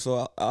general,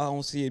 so I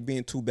don't see it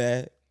being too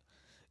bad.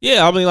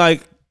 Yeah, I mean,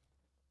 like,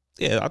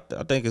 yeah,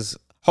 I think it's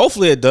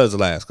hopefully it does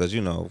last because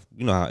you know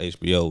how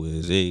HBO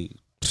is.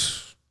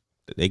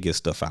 They get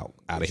stuff out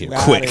of here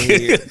quick.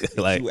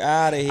 Like,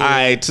 out of here. All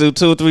right, 2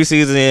 3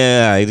 seasons.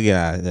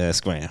 Yeah,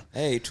 scram.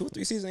 Hey, 2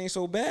 3 seasons ain't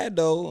so bad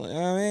though. You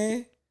know what I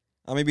mean?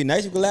 I mean, be nice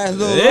if you could last a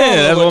little Yeah, longer,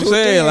 that's but what I'm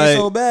saying. Like,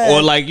 so bad.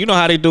 or like, you know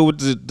how they do with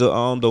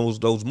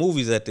those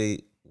movies that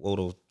the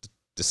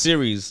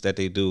series that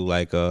they do.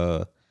 Like,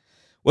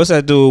 what's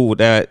that dude with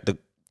that the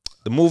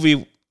movie?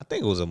 I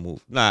think it was a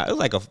movie. Nah, it was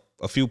like a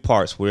few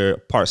part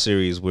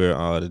series where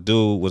the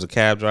dude was a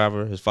cab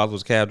driver. His father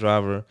was a cab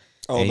driver.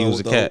 Oh, and he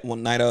was a cat.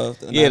 One night of.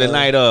 The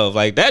night of.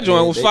 Like, that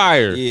joint was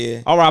fire.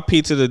 Yeah.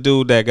 R.I.P. to the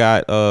dude that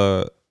got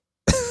that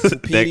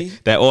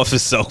off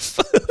himself.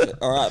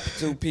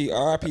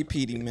 R.I.P.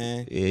 Petey,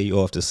 man. Yeah, he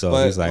off himself.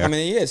 But, he's like, I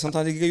mean, yeah,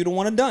 sometimes he give you the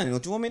one and done.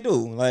 What you want me to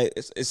do? Like,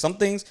 it's some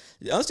things.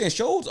 You understand,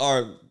 shows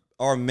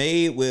are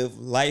made with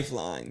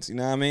lifelines. You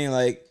know what I mean?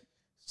 Like,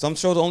 some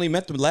shows only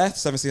meant the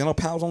last 7 seasons. I know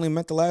Powers only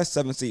meant the last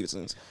 7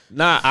 seasons.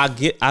 Nah, I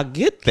get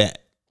that.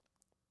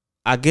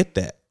 I get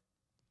that.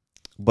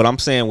 But I'm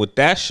saying with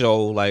that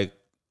show, like,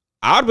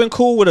 I'd have been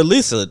cool with at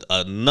least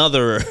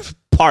another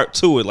part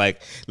to it. Like,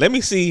 let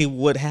me see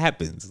what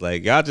happens.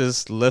 Like, y'all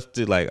just left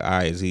it like, all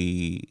right, is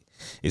he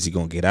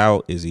gonna get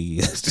out? Is he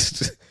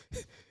is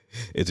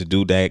the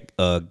dude that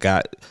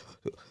got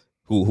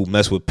who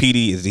messed with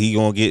Petey? Is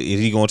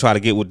he gonna try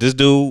to get with this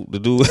dude? The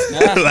dude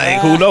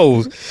like, who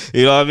knows?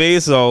 You know what I mean?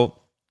 So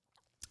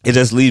it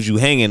just leaves you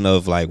hanging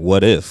of like,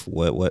 what if?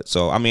 What?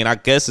 So I mean, I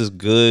guess it's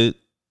good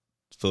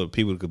for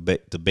people to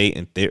debate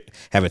and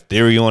have a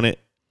theory on it.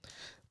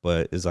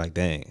 But it's like,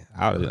 dang,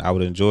 I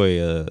would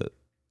enjoy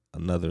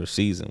another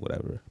season,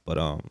 whatever.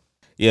 But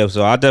yeah.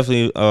 So I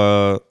definitely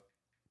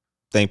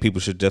think people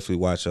should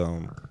definitely watch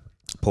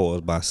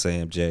Pause by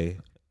Sam J.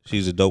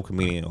 She's a dope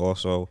comedian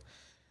also.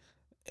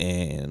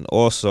 And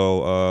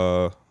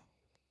also,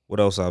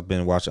 what else I've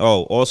been watching?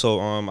 Oh,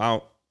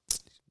 also,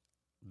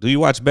 do you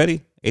watch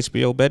Betty?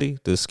 HBO Betty,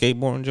 the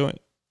skateboarding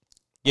joint?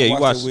 Yeah, you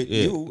watched it with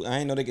you. I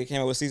didn't know they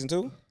came out with season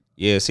 2.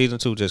 Yeah, season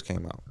 2 just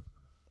came out.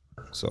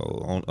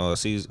 So on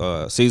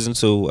season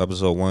 2,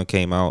 episode 1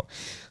 came out.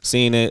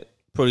 Seen it,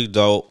 pretty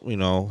dope. You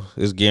know,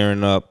 it's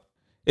gearing up.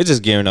 It's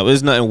just gearing up.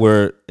 It's nothing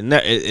where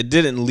it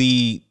didn't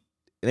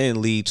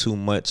lead too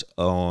much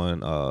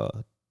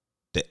on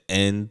the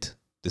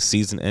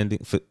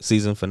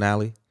season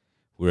finale,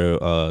 where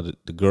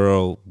the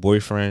girl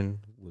boyfriend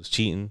was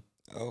cheating.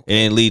 Okay. It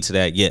didn't lead to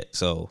that yet,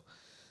 so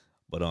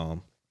but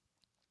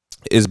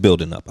it's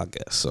building up, I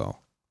guess. So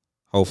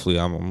hopefully,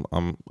 I'm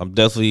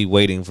definitely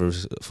waiting for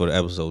the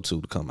episode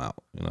 2 to come out.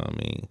 You know what I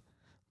mean?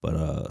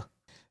 But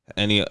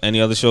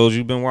any other shows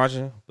you've been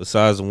watching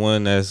besides the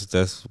one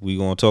that's we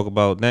gonna talk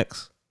about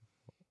next?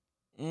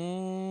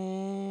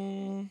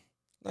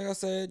 Like I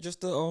said,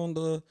 just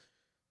the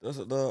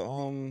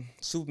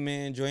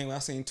Superman joint. I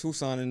seen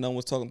Tucson and them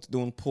was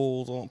doing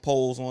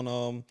polls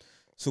on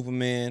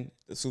Superman,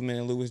 the Superman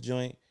and Lewis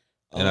joint.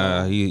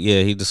 And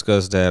he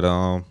discussed that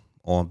on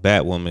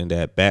Batwoman,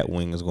 that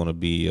Batwing is gonna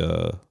be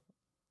a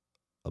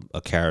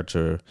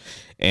character,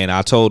 and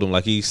I told him,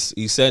 like, he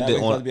said that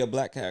supposed to be a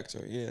black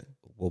character. Yeah.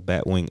 Well,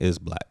 Batwing is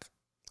black.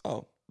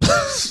 Oh.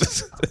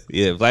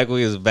 Yeah,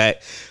 Blackwing is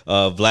black,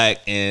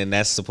 and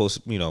that's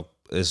supposed to,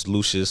 it's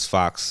Lucius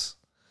Fox.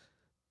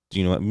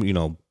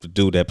 The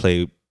dude that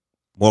played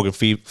Morgan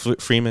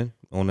Freeman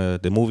on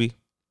the movie.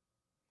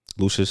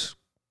 Lucius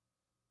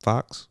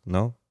Fox?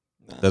 No?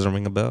 Nah. Doesn't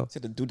ring a bell?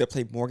 Said the dude that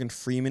played Morgan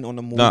Freeman on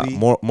the movie? Nah,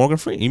 Morgan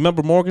Freeman. You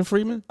remember Morgan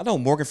Freeman? I know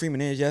who Morgan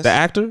Freeman is, yes. The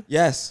actor?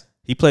 Yes.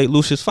 He played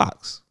Lucius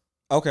Fox.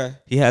 Okay.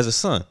 He has a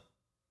son.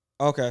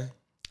 Okay.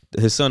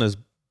 His son is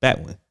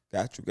Batwing.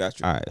 Got you.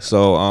 All right,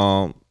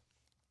 so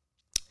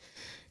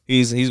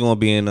he's gonna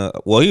be in he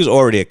was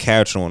already a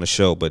character on the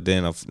show, but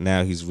then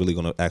now he's really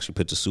gonna actually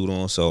put the suit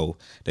on. So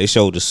they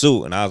showed the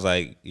suit, and I was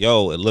like,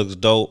 "Yo, it looks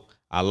dope.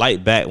 I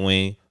like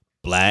Batwing,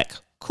 black,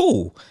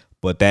 cool."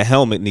 But that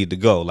helmet need to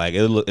go. Like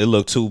it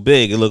looked too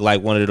big. It looked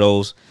like one of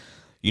those,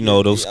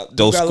 those got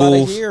schools. A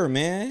lot of hair,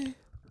 man.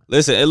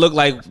 Listen, it looked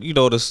like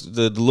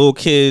the little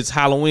kids'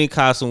 Halloween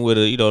costume with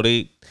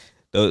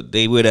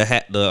they wear the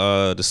hat,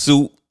 the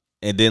suit.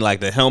 And then like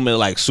the helmet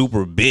like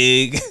super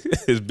big,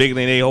 it's bigger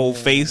than their whole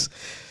face.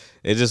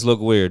 It just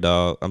looked weird,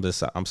 dog.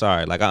 I'm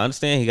sorry. Like I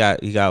understand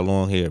he got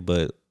long hair,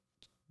 but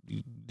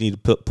you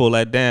need to pull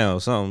that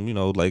down. Something,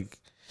 like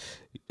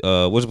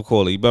what's it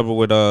called? You remember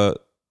with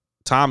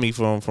Tommy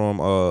from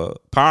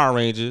Power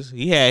Rangers?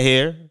 He had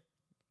hair.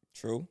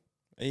 True.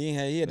 He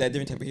had that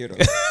different type of hair though.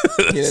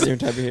 He had that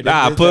different type of hair.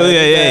 Nah,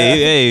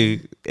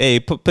 hey,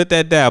 put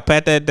that down,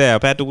 pat that down,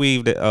 pat the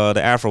weave, the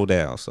afro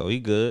down. So he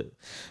good,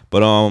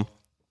 but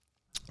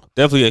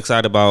definitely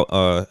excited about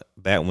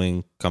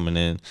Batwing coming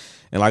in.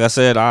 And like I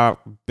said, I've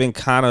been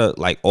kind of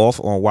like off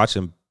on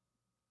watching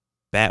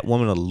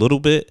Batwoman a little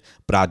bit,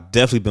 but I've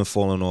definitely been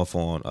falling off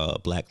on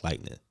Black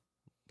Lightning.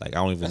 Like I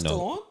don't even know.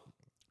 Still on?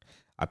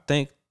 I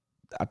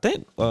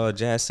think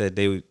Jazz said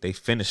they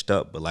finished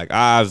up, but like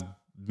I've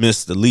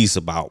missed at least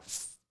about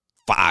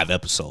 5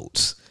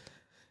 episodes.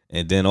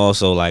 And then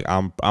also like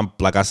I'm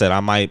like I said, I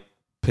might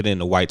put in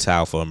the white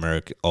towel for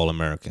All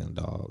American,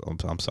 dog.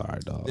 I'm sorry,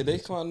 dog. Did they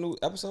come out a new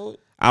episode?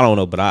 I don't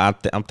know, but I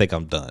think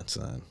I'm done,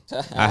 son.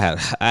 I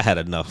had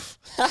enough.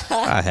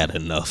 I had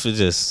enough. It's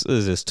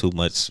just too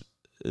much.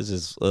 It's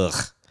just ugh.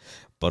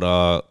 But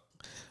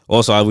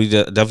also we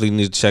definitely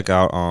need to check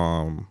out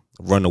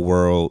Run the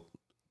World.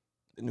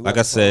 Like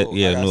I said,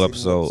 yeah, new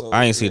episode.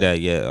 I ain't see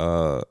that yet.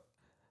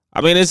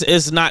 I mean,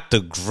 it's not the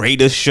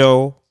greatest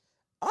show.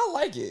 I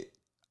like it.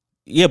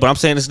 Yeah, but I'm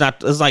saying it's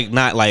not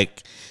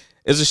like.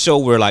 It's a show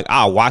where like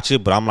I'll watch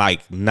it, but I'm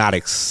like not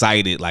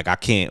excited. Like I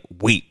can't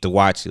wait to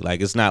watch it. Like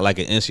it's not like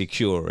an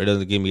Insecure. It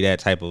doesn't give me that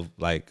type of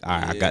like.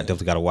 I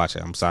definitely got to watch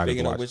it. I'm sorry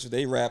to watch. Which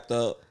they wrapped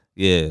up.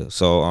 Yeah.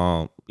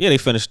 So they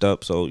finished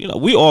up. So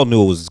we all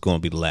knew it was going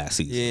to be the last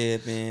season. Yeah,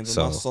 man. But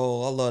my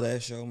soul, I love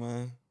that show,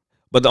 man.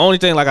 But the only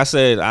thing, like I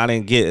said, I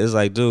didn't get is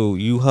like,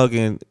 dude, you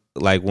hugging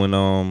like when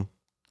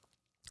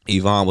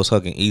Yvonne was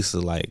hugging Issa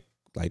like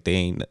they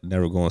ain't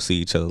never gonna see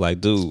each other.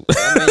 Like, dude.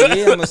 I mean,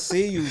 yeah, I'm gonna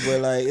see you,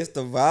 but like it's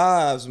the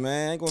vibes,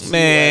 man. I ain't gonna see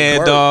you at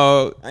work.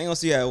 Dog. I ain't gonna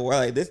see you at work.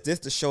 Like this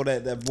the show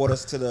that brought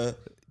us to the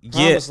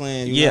promised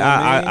land. You know what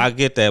I mean? I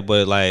get that,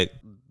 but like,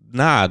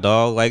 nah,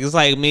 dog. Like it's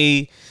like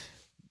me,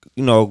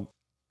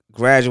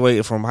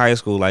 graduating from high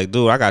school. Like,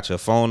 dude, I got your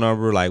phone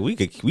number. Like,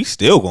 we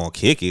still gonna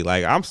kick it.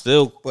 Like, I'm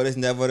still. But it's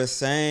never the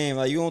same.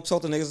 Like, you don't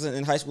talk to niggas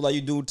in high school like you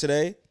do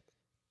today.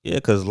 Yeah,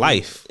 cause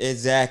life.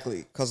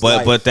 Exactly.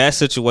 But that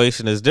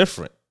situation is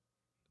different.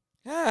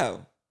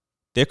 How?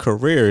 Their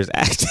career is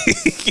acting.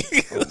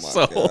 Oh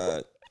my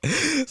God.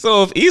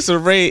 So if Issa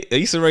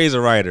Rae's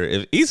a writer,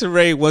 if Issa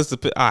Rae was to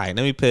put, all right,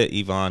 let me put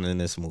Yvonne in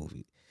this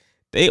movie.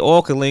 They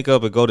all can link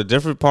up and go to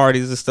different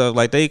parties and stuff.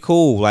 Like they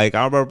cool. Like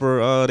I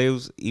remember,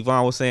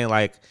 Yvonne was saying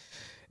like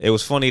it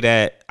was funny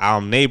that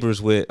I'm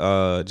neighbors with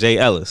Jay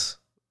Ellis.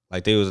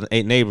 Like they was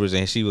 8 neighbors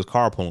and she was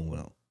carpooling with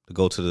him to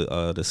go to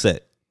the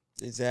set.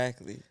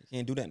 Exactly. You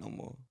can't do that no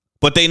more.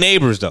 But they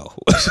neighbors though.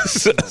 Oh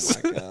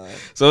my God.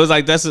 So it's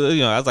like I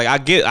was like I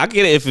get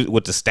it if it,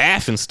 with the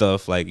staff and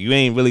stuff. Like you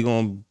ain't really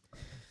gonna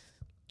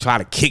try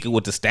to kick it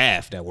with the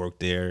staff that work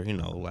there.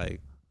 Like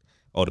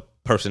or the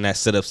person that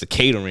set up the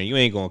catering. You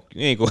ain't gonna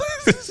you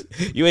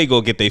ain't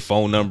gonna get their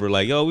phone number.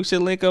 Like yo, we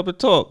should link up and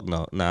talk.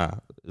 No, nah.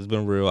 It's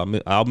been real.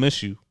 I'll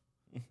miss you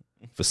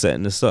for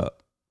setting this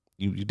up.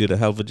 You did a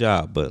hell of a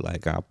job, but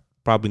like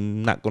probably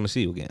not going to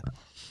see you again.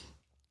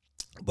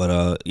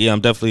 But yeah,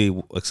 I'm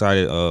definitely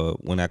excited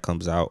when that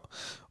comes out.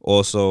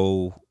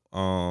 Also,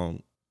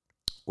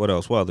 what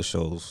else? What other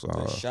shows?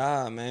 The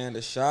Shy, man.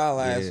 The Shy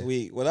last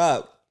week. What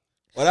up?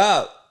 What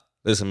up?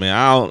 Listen, man,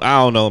 I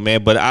don't know,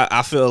 man, but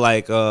I feel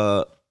like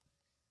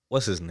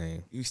what's his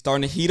name? You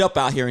starting to heat up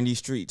out here in these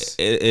streets.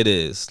 It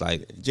is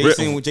like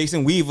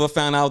Jason Weaver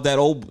found out that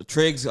old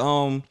Triggs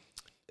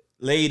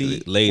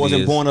lady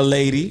wasn't born a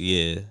lady.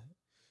 Yeah.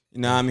 You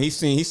know what I mean?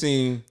 He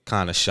seemed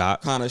kind of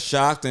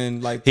shocked.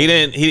 And like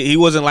he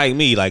wasn't like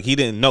me. Like he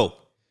didn't know.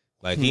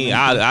 Like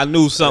I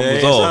knew something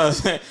was off.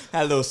 Had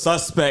a little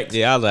suspect.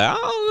 Yeah, I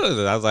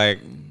was like,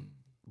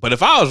 but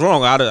if I was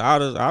wrong,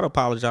 I'd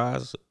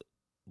apologize.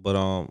 But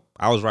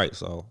I was right.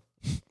 So,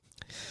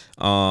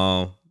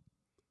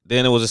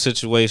 then there was a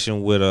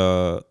situation with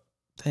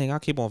dang, I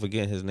keep on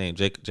forgetting his name.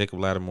 Jacob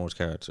Lattimore's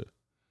character.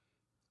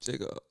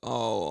 Jacob.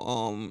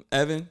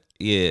 Evan.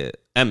 Yeah,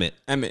 Emmett.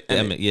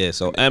 Yeah,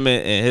 so Emmett.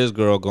 Emmett and his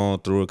girl going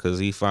through it because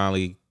he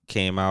finally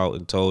came out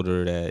and told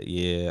her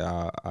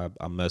that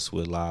I messed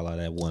with Lala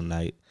that one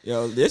night.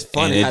 Yo, it's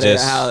funny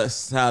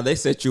how they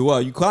set you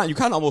up. You kind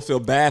of almost feel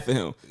bad for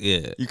him.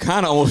 Yeah, you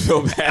kind of almost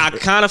feel bad. I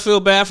kind of feel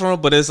bad for him,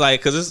 but it's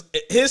like because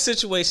his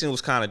situation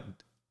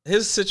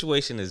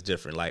is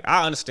different. Like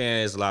I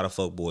understand there's a lot of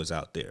fuck boys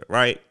out there,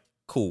 right?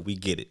 Cool, we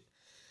get it.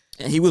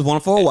 And he was one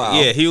for a while.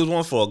 Yeah, he was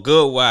one for a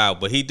good while,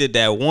 but he did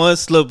that one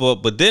slip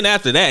up. But then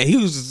after that, he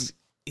was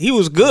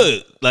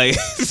good. Like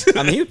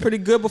I mean, he was pretty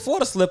good before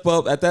the slip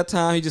up. At that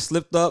time, he just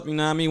slipped up. You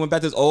know what I mean? Went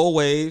back to his old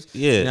ways.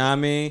 Yeah. You know what I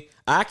mean?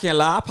 I can't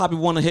lie. I probably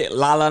want to hit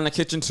Lala in the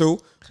kitchen too,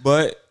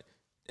 but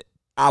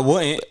I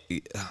wouldn't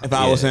if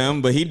I was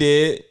him. But he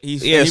did. He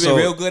been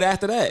real good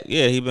after that.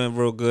 Yeah, he been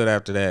real good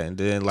after that. And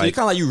then like,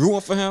 so kind of like you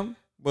rooting for him,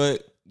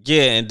 but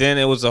yeah. And then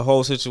it was a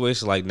whole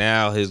situation like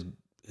now his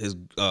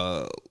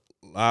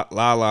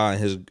Lala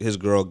and his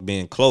girl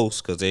being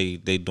close because they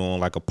doing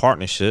like a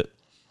partnership.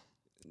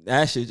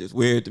 That shit just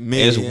weird to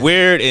me. It's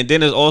weird, and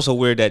then it's also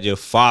weird that your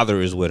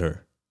father is with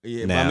her.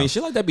 Yeah, but I mean,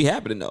 shit like that be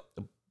happening though.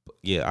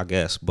 Yeah, I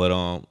guess,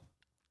 but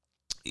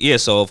yeah.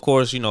 So of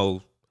course, you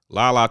know,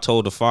 Lala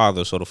told the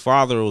father, so the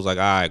father was like,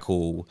 "All right,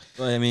 cool."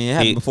 Well, I mean, it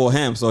happened before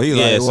him, so he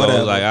like, so whatever. it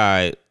was like, "All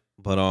right,"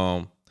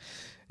 but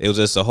it was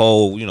just a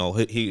whole, you know,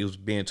 he was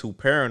being too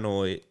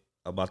paranoid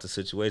about the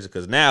situation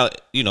because now,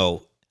 you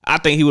know. I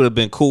think he would have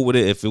been cool with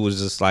it if it was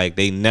just like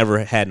they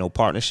never had no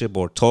partnership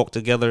or talk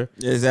together.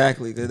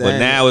 Exactly. But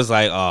now it's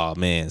like, oh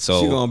man,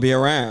 so she's gonna be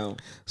around.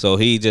 So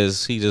he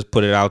just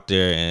put it out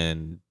there,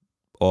 and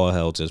all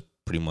hell just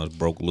pretty much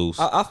broke loose.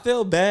 I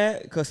feel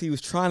bad because he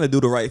was trying to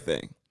do the right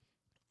thing.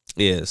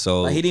 Yeah.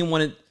 So like he didn't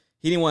want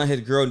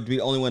his girl to be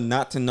the only one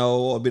not to know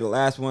or be the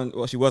last one.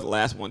 Well, she was the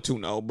last one to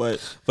know,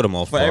 but for the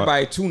most part,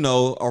 everybody to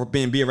know or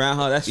be around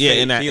her. That's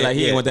fake. And he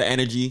didn't want the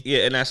energy.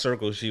 Yeah, in that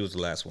circle, she was the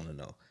last one to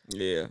know.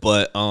 Yeah.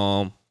 But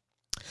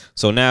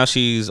so now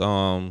she's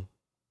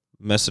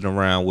messing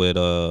around with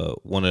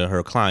one of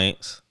her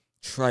clients.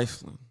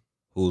 Trifling.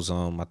 Who's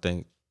I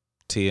think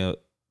Tia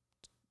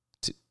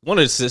one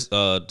of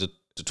the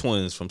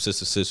twins from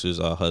Sister Sister's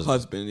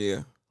husband.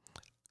 Yeah.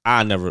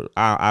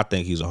 I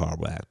think he's a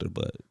horrible actor,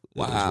 but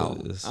wow. I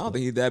don't think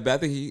he's that bad. I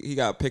think they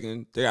got pick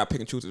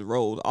and choose his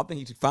roles. I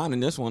think he's fine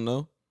in this one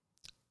though.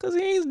 Cause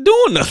he ain't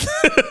doing nothing.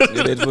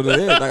 It is what it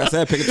is. Like I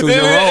said, pick and choose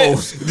your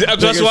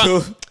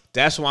roles.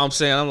 That's why I'm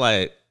saying I'm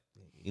like,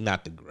 he's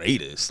not the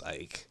greatest.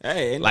 Like,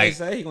 hey, like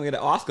say he gonna get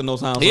an Oscar no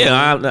time. Yeah,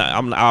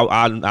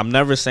 I'm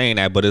never saying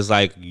that, but it's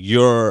like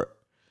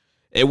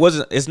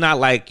it's not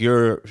like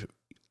you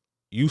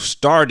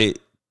started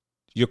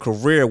your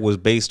career was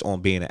based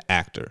on being an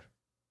actor,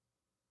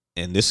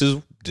 and this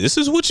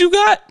is what you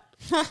got.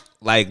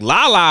 Like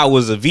Lala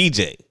was a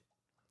VJ,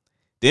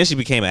 then she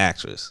became an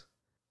actress.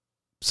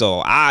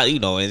 So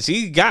and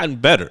she's gotten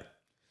better.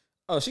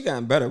 Oh, she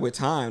gotten better with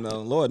time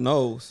though. Lord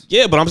knows.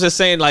 Yeah, but I'm just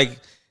saying like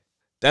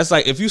that's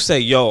like if you say,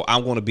 "Yo,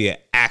 I'm going to be an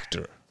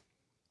actor,"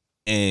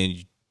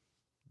 and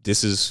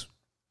that's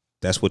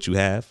what you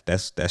have.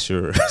 That's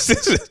your.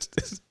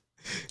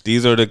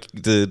 These are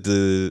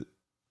the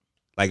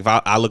like if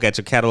I look at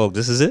your catalog,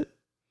 this is it.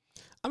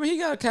 I mean, he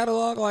got a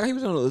catalog. Like he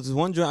was on this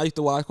one joint I used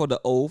to watch called The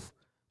Oath.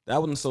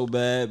 That wasn't so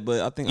bad,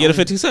 but I think the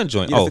 50 Cent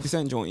joint. Yeah, 50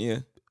 Cent joint. Yeah.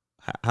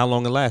 How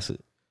long it lasted?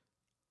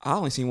 I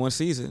only seen one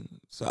season,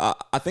 so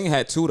I think it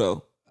had two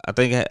though. I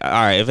think all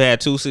right. If it had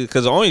two seasons,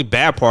 because the only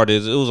bad part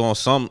is it was on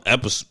some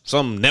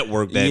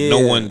network that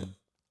no one.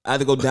 I had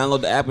to go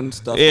download the app and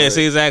stuff. Yeah,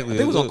 see exactly. I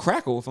think it was on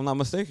Crackle, if I'm not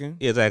mistaken.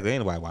 Yeah, exactly.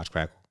 Ain't nobody watch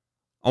Crackle.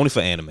 Only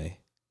for anime.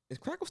 Is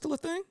Crackle still a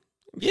thing?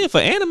 Yeah, for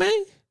anime.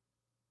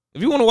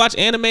 If you want to watch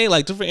anime,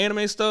 like different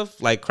anime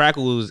stuff, like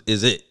Crackle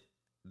is it.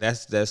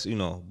 That's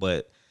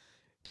But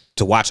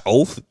to watch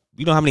Oath,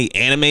 you know how many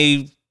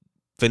anime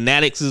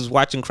fanatics is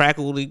watching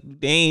Crackle? They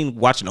ain't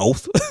watching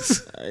Oath.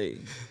 Hey.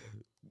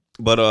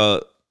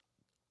 But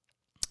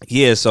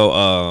yeah.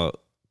 So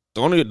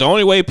the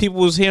only way people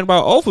was hearing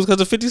about Oath was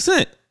because of 50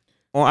 Cent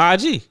on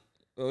IG.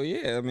 Oh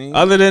yeah, I mean.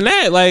 Other than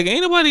that, like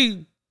ain't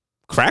nobody.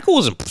 Crackle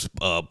wasn't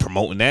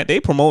promoting that. They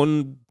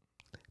promoting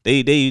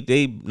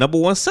they number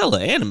one seller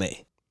anime.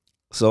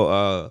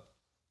 So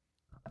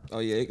Oh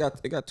yeah, it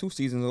got 2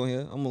 seasons on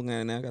here. I'm looking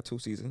at it now. It got 2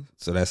 seasons.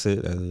 so that's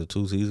it. That's the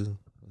 2 seasons.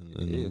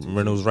 Yeah, 2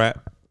 Remember those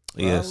rap?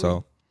 Yeah. Probably.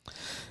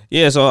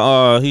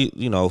 So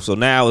he so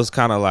now it's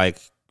kind of like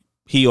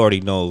he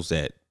already knows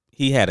that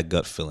he had a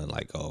gut feeling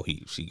like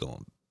she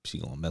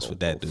gonna mess with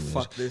that dude.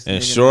 Fuck this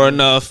And nigga, sure man.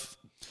 enough,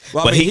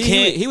 Well, but I mean, he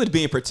can't. He was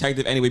being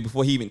protective anyway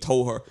before he even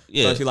told her.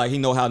 Yeah. So he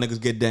know how niggas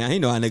get down. He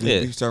know how niggas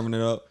Yeah. be serving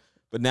it up.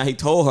 But now he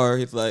told her.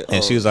 He's like,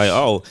 And she was like,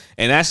 oh,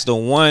 and that's the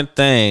one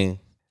thing,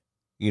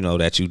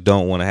 that you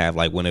don't want to have,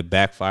 like when it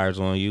backfires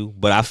on you.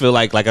 But I feel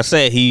like I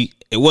said,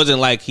 it wasn't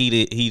like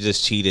he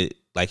just cheated.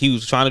 Like he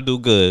was trying to do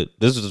good.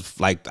 This was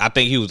like, I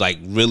think he was like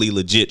really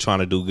legit trying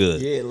to do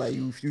good. yeah, like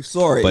you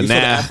saw it. But you saw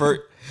the now,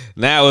 effort.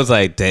 now it's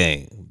like,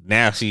 dang,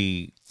 now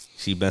she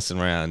messing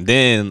around.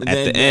 Then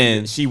at the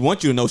end, she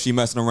wants you to know she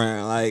messing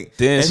around. Like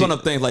Then it's she- one of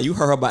the things. Like you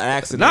hurt her by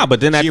accident. nah, but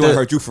then she would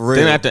hurt you for real.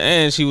 Then at the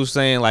end, she was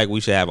saying like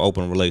we should have an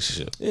open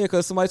relationship. yeah,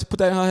 because somebody put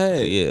that in her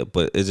head. Yeah,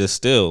 but it's just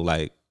still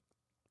like.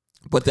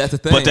 But that's the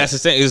thing. But that's the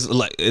thing is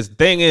like the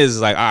thing is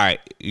like, all right,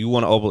 you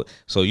want to open,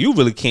 so you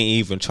really can't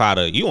even try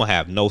to. You don't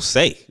have no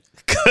say,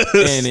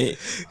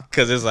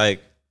 because it's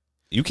like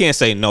you can't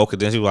say no, because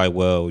then she's like,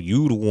 well,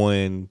 you the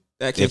one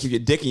that can't keep your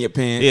dick in your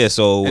pants. Yeah,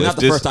 so and if not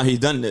the first time he's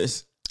done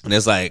this. And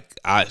it's like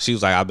she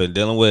was like, I've been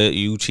dealing with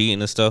you cheating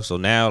and stuff, so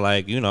now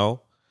like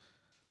I'll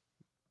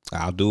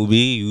do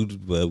me,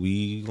 but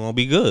we gonna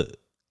be good.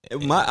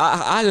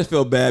 I just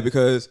feel bad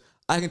because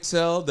I can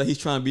tell that he's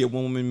trying to be a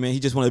woman, man. He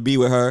just want to be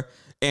with her.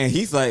 And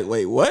he's like,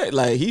 wait, what?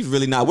 Like, he's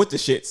really not with the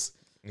shits.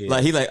 Yeah.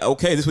 Like, he like,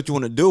 okay, this is what you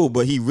want to do,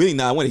 but he really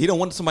not with it. He don't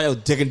want somebody else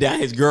digging down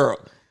his girl,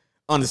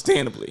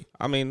 understandably.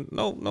 I mean,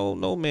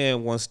 no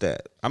man wants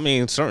that. I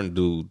mean, certain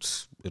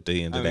dudes, if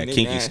they into that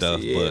kinky nasty, stuff,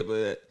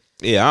 but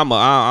yeah,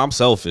 I'm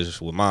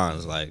selfish with mine.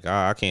 It's like,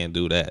 I can't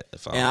do that.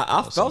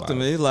 I felt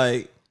him. It's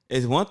like,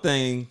 it's one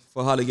thing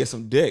for her to get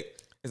some dick.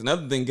 It's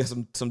another thing to get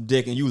some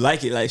dick and you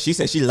like it. Like, she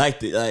said she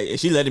liked it. Like,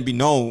 she let it be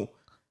known.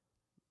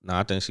 No,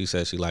 I think she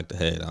said she liked the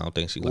head. I don't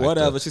think she liked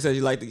whatever. She said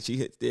she liked it. She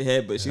hit the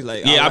head, but she's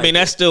like, yeah. I mean,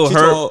 that still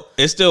hurt.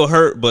 It still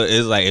hurt, but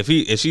it's like if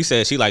she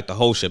said she liked the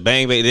whole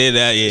shebang, they did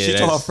that. Yeah, she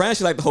told her friend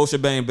she liked the whole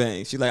shebang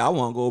bang. She's like, I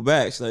want to go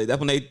back. She's like, that's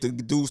when the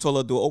dudes told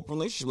her to do an open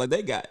relationship like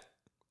they got.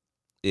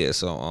 Yeah.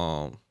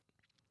 So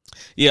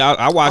yeah,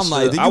 I watched. I'm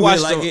like, did you I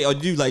watched really like it, or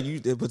did you like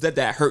you? Was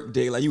that hurt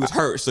day? Like you was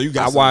hurt, so you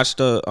got. I watched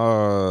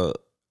the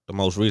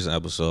most recent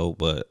episode,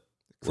 but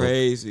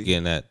crazy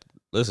getting that.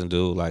 Listen,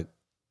 dude, like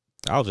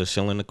I was just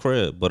chilling in the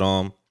crib, but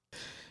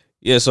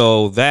yeah,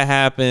 so that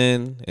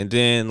happened, and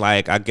then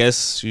like I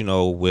guess with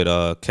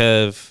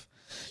Kev,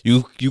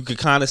 you could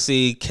kind of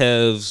see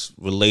Kev's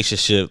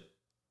relationship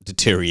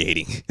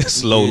deteriorating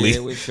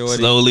slowly,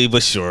 slowly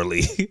but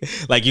surely.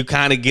 Like you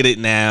kind of get it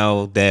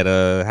now that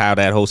how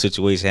that whole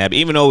situation happened,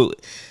 even though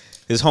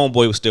his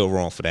homeboy was still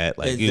wrong for that.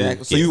 Like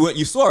exactly. So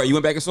you saw it. You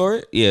went back and saw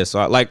it. Yeah.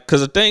 So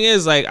because the thing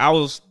is, like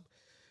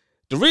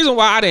the reason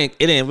why it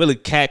didn't really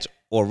catch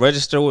or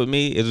register with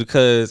me is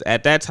because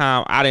at that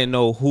time I didn't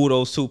know who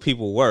those two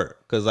people were.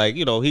 Cause like,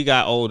 he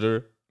got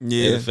older in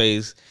the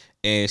face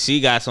and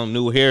she got some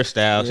new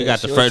hairstyle. She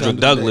got the Frederick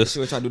Douglass. She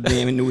was trying to do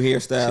damn new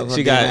hairstyle.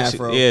 She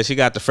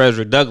got the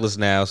Frederick Douglass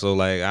now. So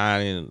like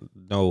I didn't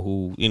know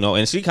who,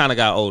 and she kind of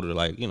got older,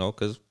 like,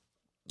 cause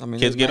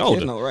kids get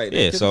older. Right.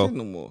 Yeah. So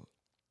no more.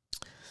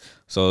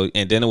 So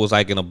and then it was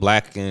like in a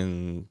black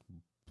and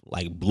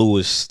like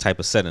bluish type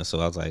of setting. So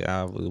I was like,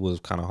 it was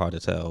kind of hard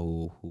to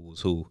tell who was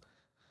who.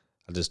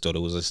 I just thought it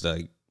was just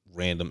like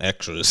random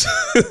extras.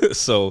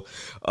 So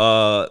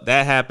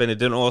that happened. And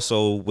then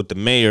also with the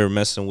mayor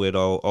messing with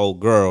old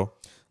girl,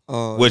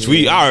 which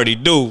we already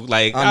do.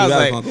 Like I was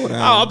like,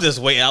 I'm just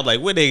waiting. I'm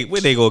like, when they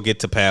gonna get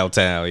to Pound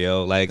Town,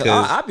 yo? Like,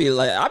 I be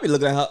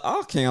looking at her.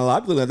 I can't lie. I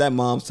be looking at that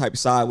mom's type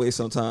sideways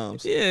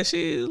sometimes. Yeah,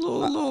 she a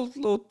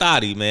little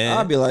thotty, man.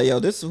 I be like, yo,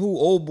 this is who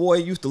old boy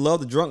used to love,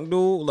 the drunk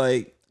dude.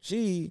 Like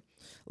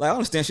I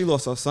understand she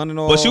lost her son and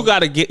all. But you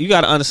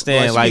gotta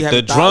understand, like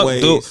the drunk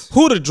dude,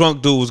 who the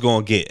drunk dude was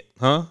gonna get,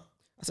 huh?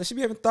 I said she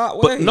be having thought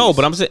ways. But no,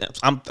 but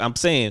I'm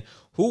saying,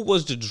 who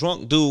was the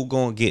drunk dude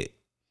gonna get?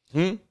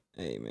 Hey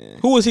man,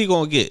 who was he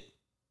gonna get?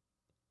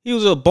 He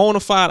was a bona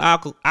fide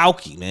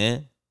alky,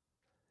 man.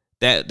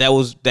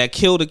 That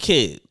killed a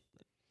kid. He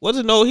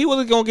wasn't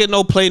gonna get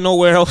no play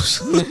nowhere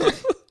else.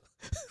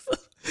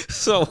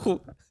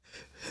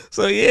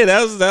 So yeah,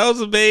 that was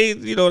the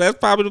main, that's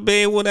probably the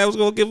main one that was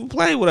gonna give him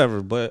play,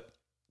 whatever. But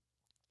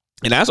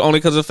and that's only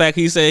because of the fact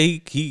he said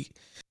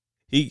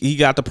he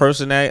got the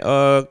person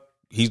that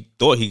he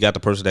thought he got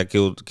the person that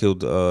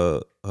killed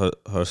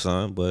her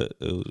son, but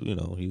it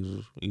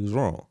was, he was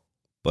wrong.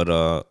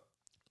 But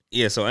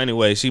yeah. So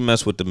anyway, she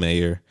messed with the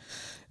mayor,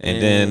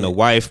 and then the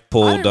wife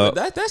pulled up.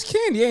 That's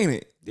Candy, ain't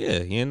it? Yeah,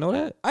 you didn't know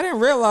that? I didn't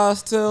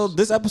realize till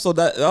this episode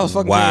that was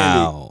fucking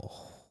Candy.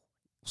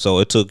 So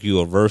it took you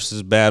a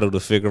versus battle to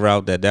figure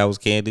out that was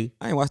Candy?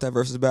 I ain't watched that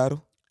versus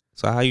battle.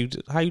 So how you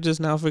just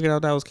now figured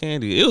out that was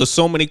Candy? It was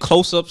so many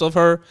close-ups of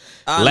her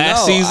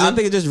last season. I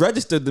think it just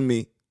registered to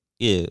me.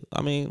 Yeah,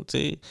 I mean,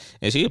 see,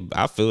 and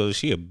I feel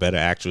she a better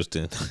actress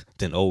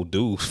than old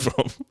dude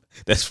from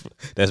that's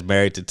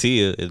married to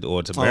Tia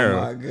or Tamara.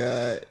 Oh my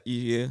god,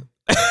 yeah.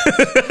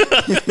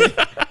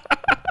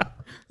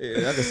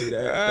 Yeah, I can see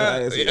that. I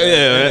can see that.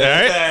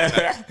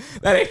 Yeah, right?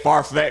 That ain't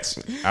far fetched.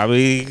 I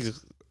mean,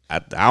 I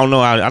don't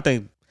know. I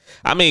think,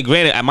 I mean,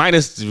 granted,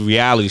 minus the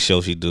reality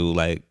show she do,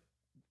 like,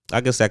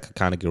 I guess that could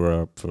kind of get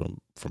her up from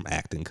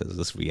acting because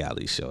this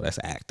reality show, that's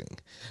acting.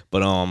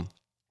 But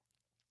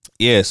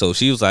yeah. So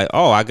she was like,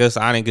 "Oh, I guess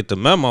I didn't get the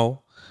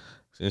memo,"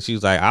 and she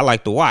was like, "I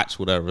like to watch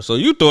whatever." So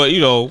you thought,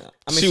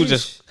 I mean,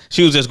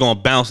 she was just gonna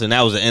bounce, and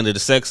that was the end of the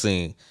sex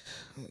scene.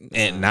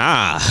 And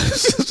nah.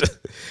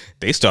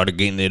 They started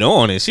getting it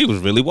on, and she was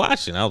really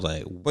watching. I was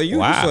like, but you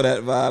wow. saw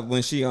that vibe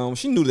when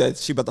she knew that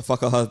she about to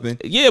fuck her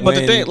husband. Yeah, but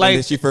the thing,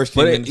 like, she first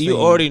came in, you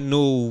already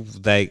knew,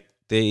 like,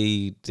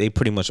 they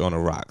pretty much on the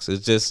rocks.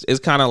 It's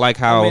kind of like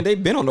how, I mean,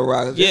 they've been on the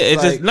rocks. Yeah,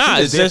 it's like, just not.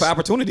 It's just there for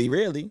opportunity,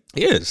 really.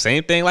 Yeah,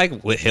 same thing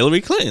like with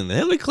Hillary Clinton.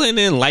 Hillary Clinton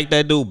didn't like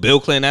that dude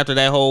Bill Clinton after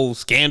that whole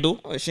scandal.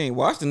 Oh, she ain't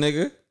watched the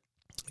nigga.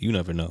 You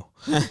never know.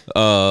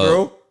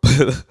 True.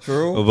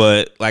 True.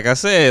 But like I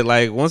said,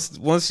 like once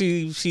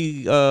she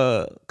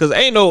because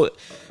ain't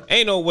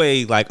no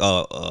way like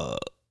a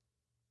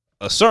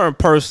certain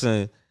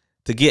person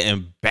to get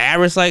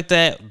embarrassed like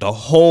that. The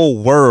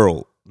whole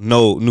world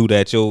knew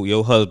that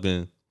your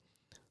husband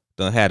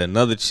done had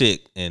another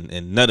chick and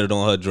nutted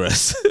on her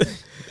dress.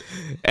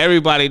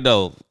 Everybody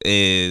know.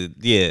 And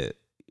yeah,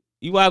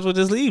 you watch what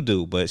this leave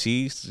do, but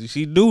she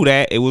knew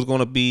that it was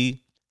gonna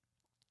be.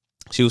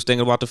 She was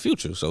thinking about the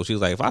future, so she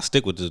was like, if I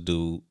stick with this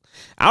dude,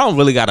 I don't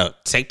really gotta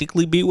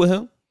technically be with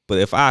him. But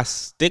if I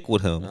stick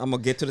with him, I'm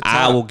gonna get to the top.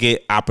 I will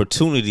get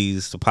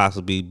opportunities to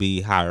possibly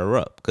be higher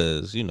up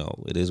because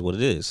it is what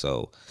it is.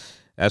 So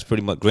that's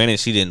pretty much.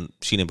 Granted, she didn't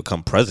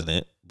become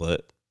president,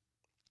 but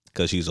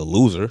because she's a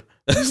loser,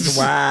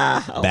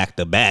 wow, back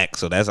to back.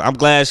 So I'm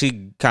glad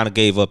she kind of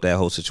gave up that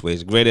whole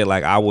situation. Granted,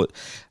 like I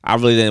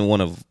really didn't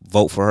want to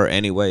vote for her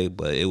anyway,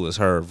 but it was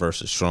her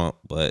versus Trump.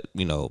 But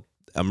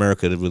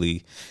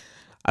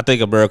I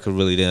think America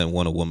really didn't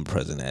want a woman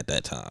president at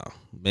that time.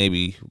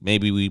 Maybe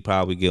we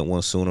probably get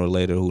one sooner or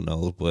later. Who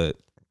knows? But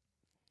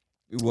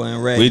we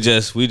weren't ready. We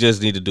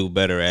just need to do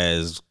better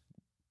as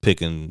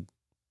picking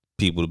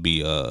people to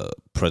be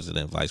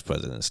president, vice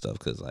president, and stuff.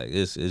 Because like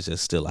it's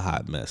just still a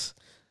hot mess.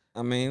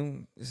 I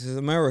mean, this is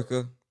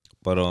America.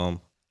 But and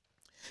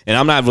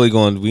I'm not really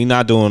going. We're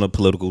not doing a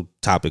political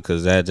topic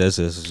because that's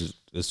just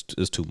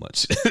it's too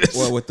much.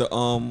 Well, with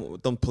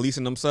them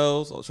policing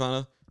themselves or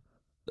trying to.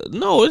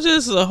 No, it's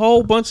just a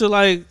whole bunch of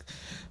like.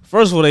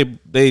 First of all,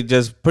 they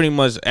just pretty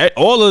much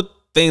all the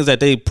things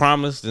that they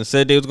promised and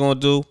said they was gonna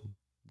do,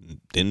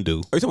 didn't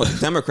do. Are you talking about the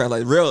Democrats,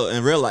 like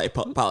real life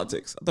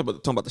politics? I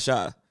thought talking about the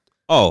Chi.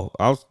 Oh,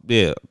 I was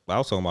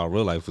talking about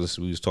real life.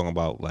 We was talking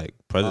about like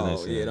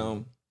presidents. Oh yeah,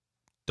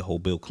 the whole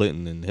Bill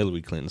Clinton and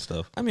Hillary Clinton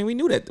stuff. I mean, we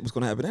knew that was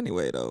gonna happen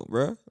anyway, though,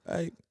 bro.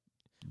 Like,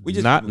 we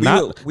just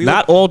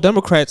not all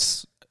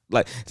Democrats.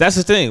 Like that's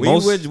the thing.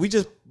 We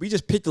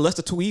just picked the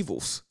lesser two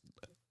evils.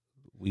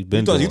 We've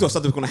been. You thought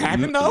something was gonna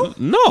happen though?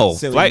 No,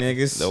 silly like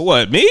niggas.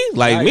 What me?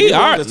 Like right, me?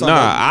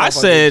 I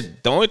said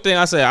the only thing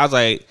I said. I was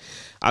like,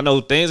 I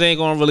know things ain't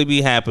gonna really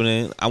be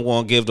happening. I'm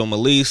gonna give them at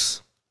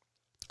least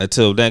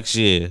until next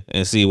year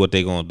and see what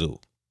they gonna do.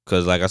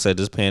 Because like I said,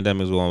 this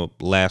pandemic is gonna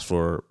last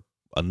for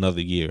another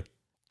year.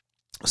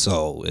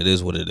 So it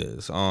is what it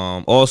is.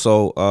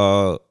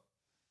 Also,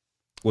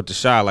 with the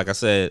Chi, like I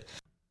said,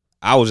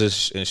 I was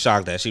just in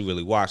shock that she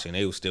really watching.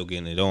 They was still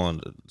getting it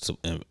on,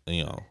 and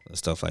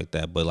stuff like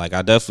that. But like,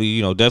 I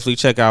definitely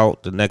check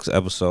out the next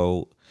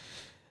episode.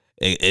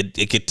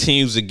 It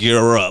continues to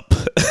gear up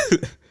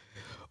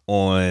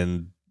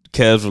on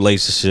Kev's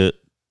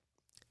relationship,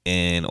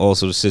 and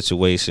also the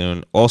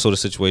situation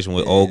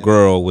with old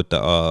girl with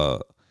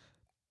the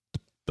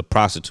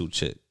prostitute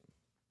chick.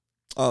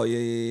 Oh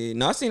yeah.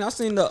 No, I seen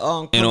the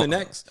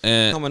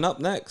coming up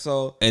next.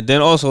 So and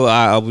then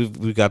also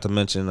we got to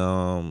mention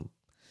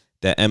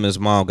that Emma's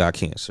mom got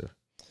cancer.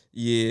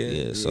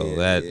 Yeah. So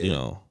that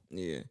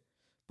Yeah.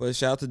 But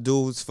shout out to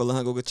dudes for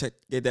letting her go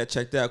get that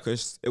checked out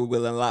because it would be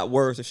a lot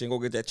worse if she didn't go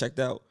get that checked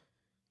out.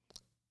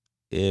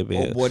 Yeah,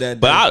 man. Oh boy,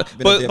 but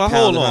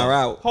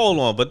hold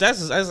on. But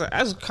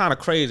that's kind of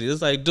crazy.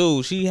 It's like,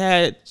 dude, she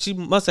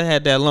must have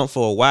had that lump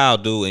for a while,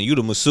 dude, and you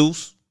the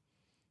masseuse.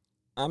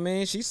 I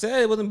mean, she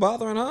said it wasn't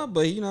bothering her,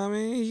 but you know what I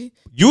mean.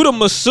 You the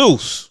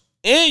masseuse,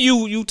 and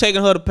you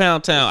taking her to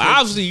Pound Town.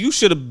 Obviously, you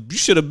should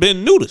have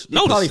been noticed. He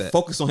probably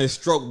focused on his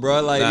stroke,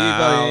 bro. Like he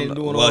probably ain't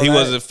doing all that. Well, he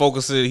wasn't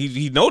focusing.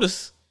 He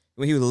noticed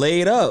when he was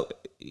laid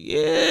up.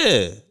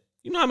 Yeah,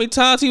 you know how many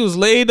times he was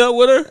laid up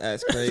with her.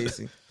 That's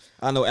crazy.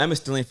 I know Emma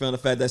still ain't feeling the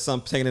fact that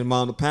son taking his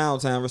mom to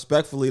Pound Town.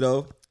 Respectfully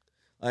though,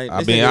 like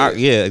I mean,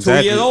 exactly.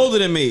 2 years older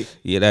than me.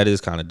 Yeah, that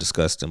is kind of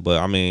disgusting.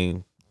 But I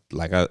mean,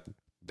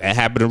 that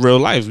happened in real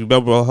life. You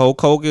remember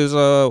Hulk Hogan's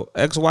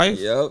ex-wife?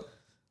 Yep.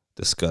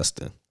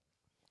 Disgusting.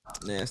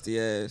 Nasty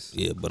ass.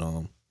 Yeah, but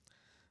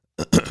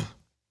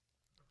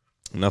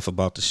enough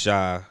about the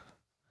Chi.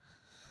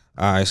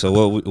 All right, so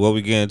what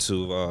we get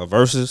into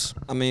verses?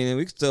 I mean,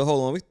 we can still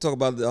hold on. We can talk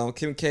about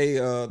Kim K,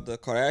 the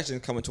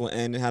Kardashians coming to an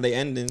end and how they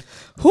ending.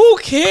 Who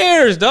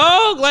cares,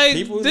 dog? Like,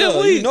 People,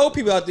 then you know,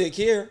 people out there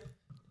care.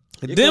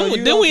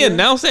 Then we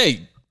announce that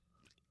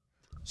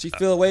she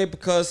feel away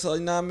because you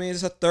know what I mean.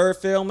 It's her third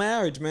failed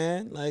marriage,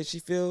 man. Like she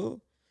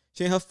ain't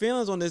her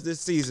feelings on this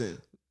season.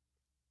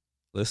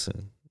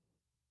 Listen,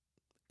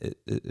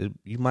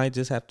 you might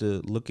just have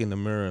to look in the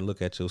mirror and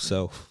look at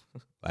yourself.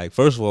 Like,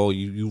 first of all,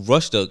 you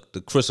rushed the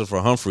Christopher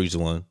Humphries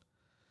one.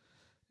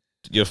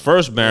 Your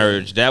first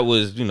marriage, that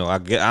was, you know,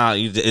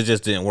 it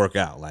just didn't work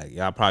out. Like,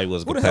 y'all probably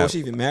was. Who the hell was she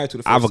even married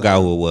to? I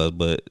forgot who it was,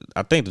 but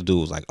I think the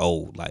dude was like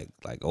old, like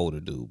older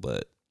dude.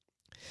 But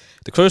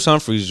the Chris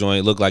Humphries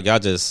joint looked like y'all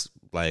just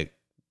like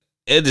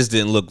it just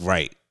didn't look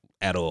right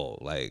at all.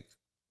 Like,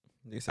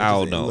 I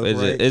don't know.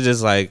 It's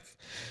just like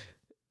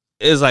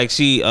it's like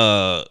she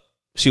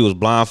was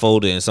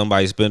blindfolded and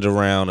somebody spun her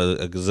around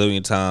a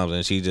gazillion times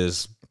and she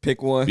just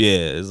pick one.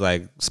 Yeah, it's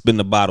like spin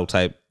the bottle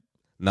type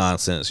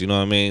nonsense. You know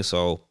what I mean?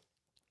 So,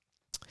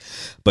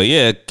 but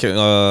yeah,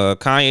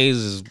 Kanye's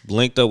is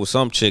linked up with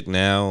some chick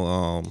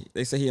now.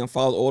 They say he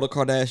unfollowed all the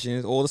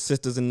Kardashians, all the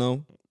sisters in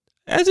them.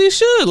 As he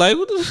should. Like,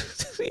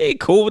 he ain't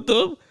cool with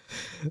them.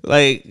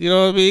 Like, you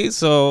know what I mean?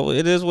 So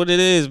it is what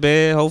it is,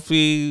 man.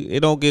 Hopefully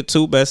it don't get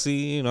too messy,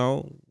 you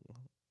know.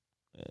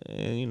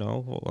 And, you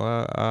know,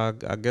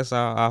 I guess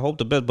I hope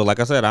the best. But like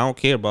I said, I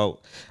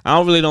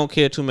don't really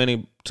care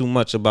too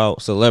much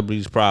about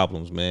celebrities'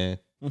 problems, man.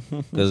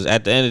 Because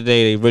at the end of the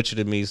day, they richer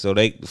than me, so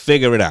they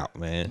figure it out,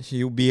 man.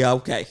 You'll be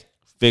okay.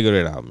 Figure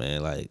it out,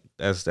 man. Like,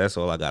 that's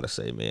all I gotta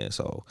say, man.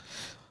 So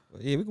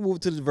yeah, we can move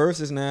to the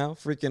verses now.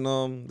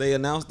 Freaking they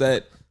announced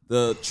that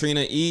the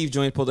Trina Eve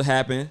joint supposed to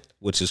happen,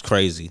 which is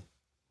crazy.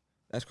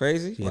 That's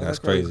crazy. Yeah, that's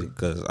crazy.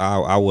 Because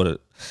I would have.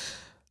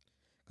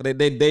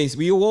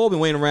 We all been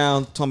waiting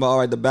around talking about, all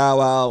right, the Bow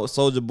Wow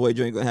Soulja Boy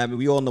joint gonna happen.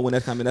 We all know when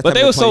that's coming. But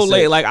they were so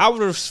late. Like, I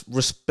would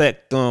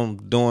respect them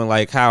doing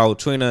like how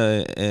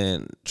Trina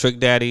and Trick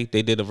Daddy,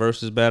 they did a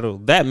versus battle.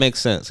 That makes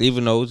sense,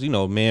 even though it's, you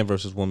know, man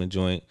versus woman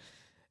joint,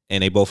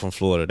 and they both from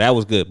Florida. That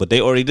was good. But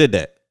they already did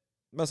that.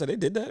 I said they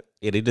did that.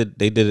 Yeah, they did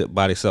it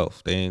by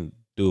themselves. They didn't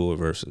do it with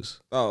versus.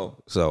 Oh,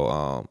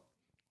 so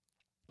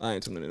I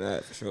ain't tuning into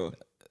that for sure.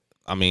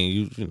 I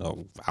mean, you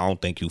know, I don't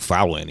think you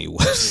follow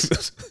anyone.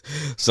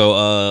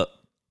 So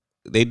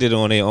they did it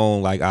on their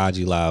own like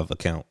IG Live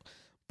account.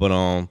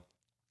 But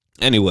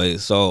anyway,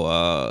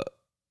 so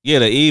yeah,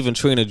 the Eve and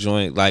Trina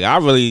joint, like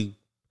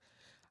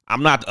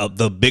I'm not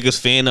the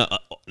biggest fan of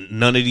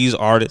none of these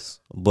artists,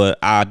 but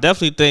I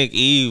definitely think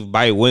Eve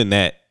might win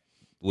that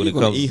when it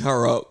comes. Eat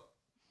her up.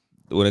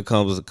 When it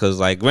comes, because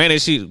like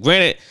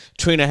granted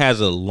Trina has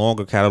a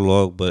longer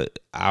catalog, but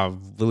I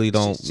really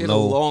don't she know.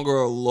 A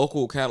longer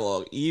local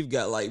catalog. Eve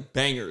got like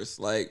bangers,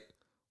 like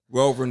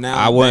world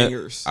renowned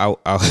bangers. I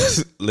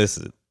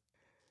listen.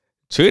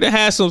 Trina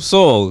has some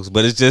songs,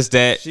 but it's just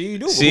that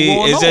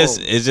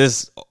it's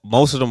just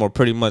most of them are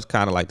pretty much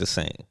kind of like the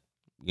same.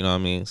 You know what I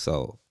mean?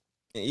 So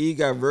and Eve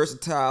got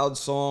versatile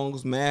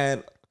songs,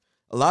 mad.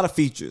 A lot of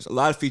features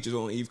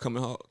on Eve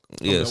coming home.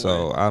 Yeah,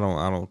 so I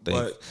don't think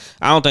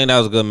that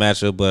was a good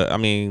matchup, but I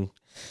mean,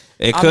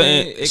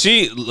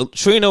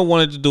 Trina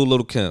wanted to do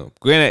Little Kim.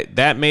 Granted,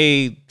 that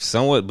made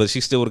somewhat, but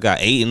she still would have got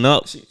 8 and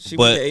up. She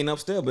would have 8 and up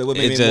still, but it would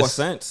have made more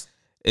sense.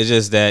 It's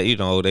just that, you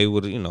know, they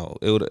would, you know,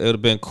 it would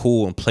have been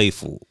cool and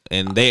playful,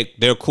 and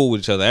they're cool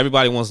with each other.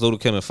 Everybody wants Little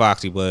Kim and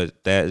Foxy,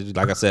 but that,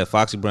 like I said,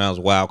 Foxy Brown's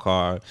wild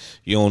card.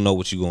 You don't know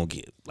what you're gonna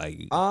get.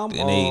 Like,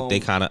 and they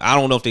kind of, I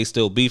don't know if they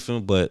still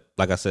beefing, but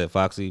like I said,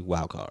 Foxy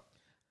wild card.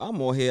 I'm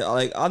more here.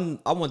 Like I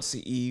want to see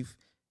Eve.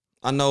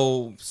 I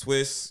know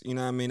Swiss. You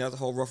know what I mean? That's a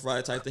whole Rough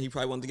Rider type thing. He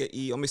probably wanted to get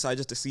Eve. I'm excited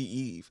just to see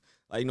Eve.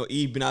 Like, you know,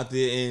 Eve been out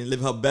there and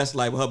living her best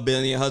life with her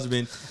billionaire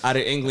husband out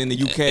of England,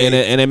 the UK,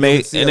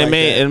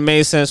 it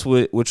made sense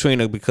with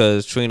Trina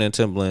because Trina and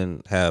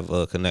Timbaland have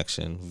a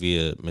connection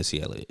via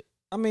Missy Elliott.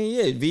 I mean,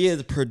 yeah, via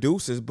the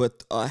producers,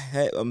 but a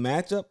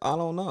matchup, I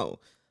don't know.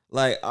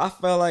 Like, I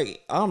felt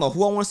like I don't know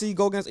who I want to see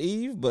go against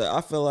Eve, but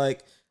I feel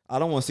like I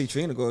don't want to see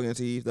Trina go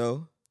against Eve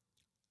though.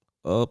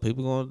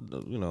 People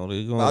going, you know,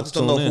 they're going. I just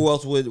don't know who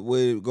else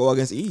would go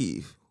against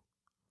Eve.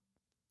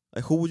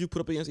 Like, who would you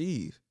put up against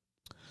Eve?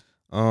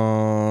 If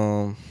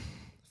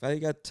you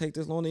got to take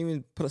this long to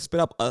even spit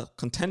up a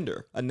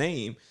contender, a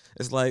name,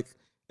 it's like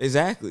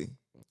exactly.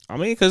 I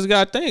mean, because you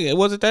got to think, it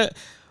wasn't that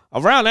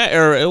around that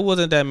era. It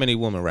wasn't that many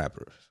women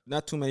rappers.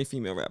 Not too many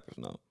female rappers,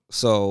 no.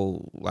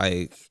 So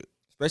like,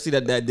 especially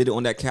that did it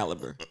on that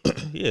caliber.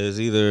 Yeah, it's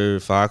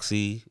either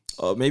Foxy.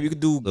 Maybe you could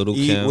do Little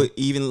Eve Kim. with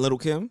even Little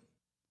Kim.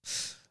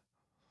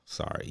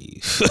 Sorry,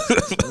 Eve.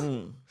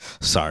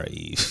 Sorry,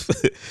 Eve.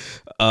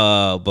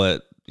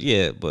 But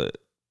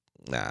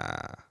nah.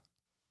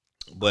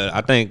 But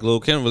I think Lil'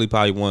 Kim really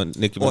probably won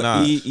Nicki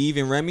Minaj. Or Eve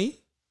and Remy.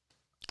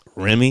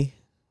 Remy?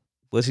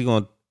 What's he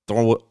gonna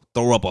throw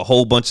up a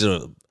whole bunch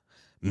of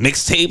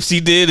mixtapes he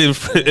did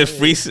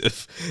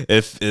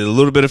if a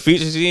little bit of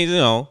features, you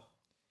know?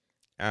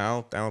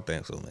 I don't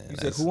think so, man. You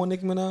said who won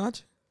Nicki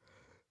Minaj?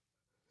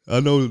 I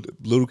know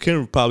Little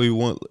Kim probably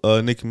want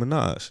Nicki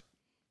Minaj.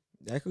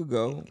 That could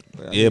go.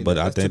 But But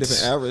I that's two think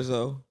different eras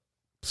though.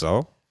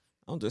 so.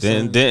 I'm just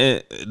Then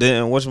saying.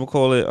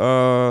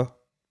 whatchamacallit,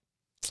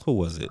 who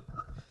was it?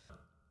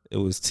 It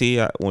was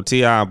T.I. when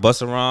T.I. and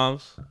Busta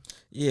Rhymes.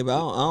 Yeah, but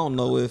I don't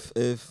know if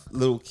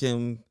Little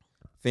Kim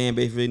fan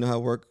base really know how to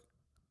work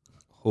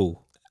Who?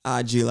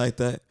 IG like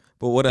that.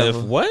 But whatever.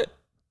 If what?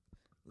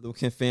 Little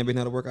Kim fan base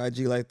know how to work IG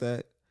like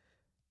that.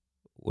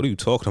 What are you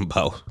talking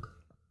about?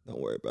 Don't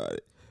worry about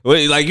it.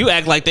 Wait, like you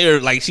act like they're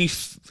like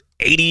she's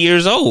 80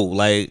 years old.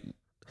 Like,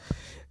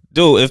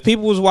 dude, if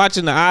people was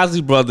watching the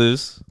Ozzy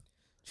Brothers,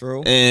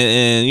 True.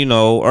 and you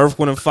know Earth,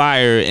 Wind and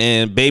Fire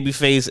and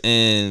Babyface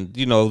and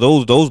you know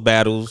those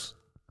battles,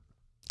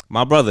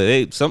 my brother,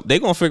 they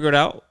gonna figure it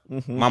out.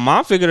 Mm-hmm. My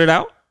mom figured it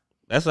out.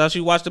 That's how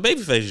she watched the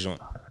Babyface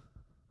joint.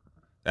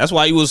 That's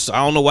why I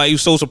don't know why you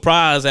so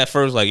surprised at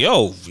first, like,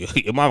 yo,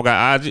 your mom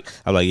got IG.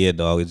 I'm like, yeah,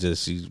 dog, it's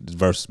just she's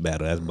versus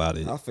battle. That's about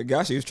it. I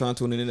forgot she was trying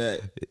to tune into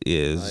that.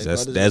 Yeah, Like,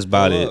 that's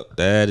about it.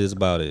 That is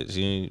about it.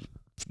 She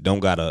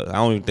don't got I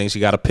don't even think she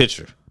got a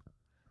picture.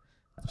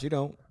 She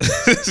don't.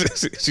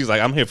 She's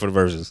like, I'm here for the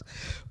verses.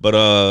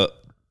 But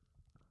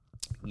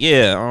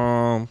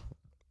yeah,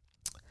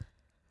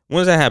 when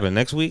does that happen?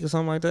 Next week or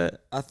something like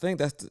that? I think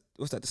that's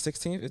what's that, the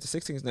 16th? If the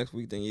 16th is next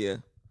week, then yeah.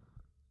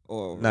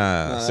 Or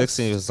Nah,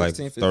 16th is like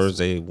 16th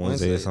Thursday,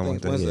 Wednesday or something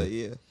like that. Wednesday,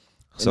 Yeah. yeah.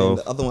 And So then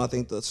the other one, I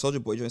think the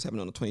Soulja Boy joint's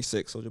happening on the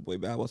 26th. Soulja Boy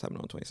Bad Boy's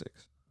happening on the 26th.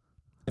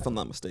 If I'm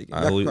not mistaken.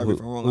 all right, Y'all can correct me if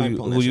I'm wrong. I ain't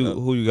pulling that shit up.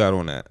 who you got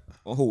on that?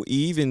 Or who?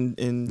 Eve and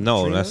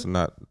No, Trina? that's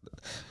not.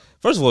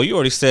 First of all, you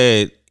already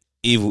said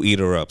Eve will eat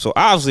her up. So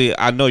obviously,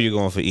 I know you're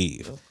going for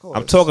Eve. Of course.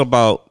 I'm talking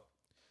about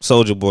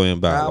Soulja Boy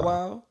and Bow Bow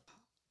Wow. Wow.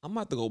 I'm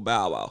about to go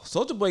Bow Wow.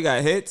 Soulja Boy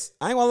got hits.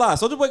 I ain't gonna lie.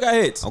 Soulja Boy got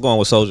hits. I'm going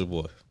with Soulja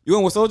Boy. You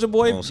going with Soulja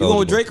Boy? I'm You going going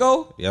with Soulja Boy.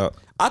 Draco? Yep.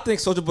 I think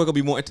Soulja Boy gonna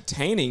be more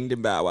entertaining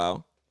than Bow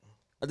Wow.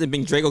 I think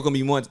Big Draco gonna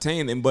be more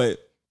entertaining, but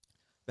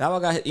Bow Wow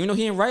got hit. Even though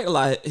he didn't write a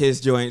lot of his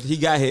joints, he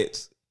got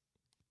hits.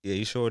 Yeah,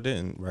 he sure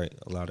didn't write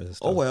a lot of his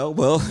stuff. Oh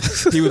well,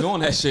 he was on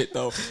that shit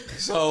though.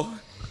 So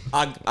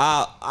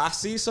I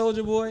see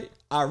Soulja Boy.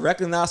 I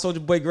recognize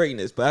Soulja Boy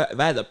greatness, but if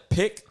I had to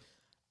pick,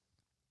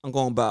 I'm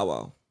going Bow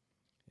Wow.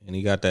 And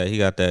he got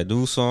that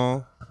new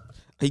song.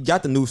 He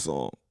got the new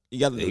song. He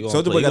got the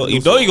Soulja Boy You got the new know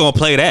song. you gonna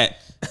play that.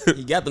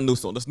 He got the new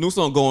song. This new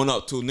song going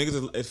up too.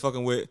 Niggas is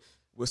fucking with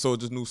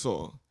Soulja's new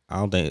song. I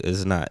don't think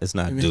it's not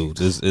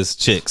dudes. It's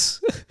chicks.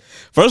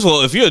 First of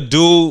all, if you're a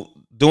dude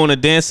doing a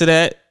dance to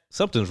that,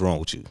 something's wrong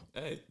with you.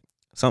 Hey,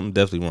 Something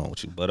definitely wrong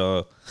with you. But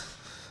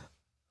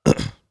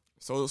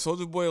so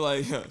Soulja Boy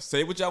like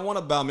say what y'all want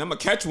about me. I'm gonna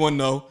catch one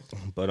though.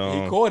 But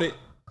He caught it.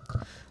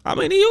 I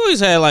mean, he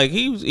always had like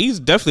he's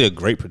definitely a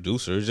great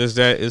producer. It's just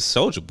that it's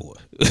Soulja Boy.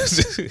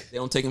 They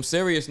don't take him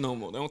serious no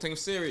more. They don't take him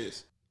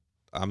serious.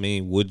 I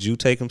mean, would you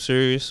take him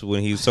serious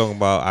when he was talking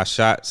about I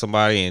shot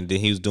somebody and then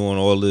he was doing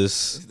all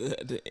this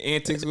The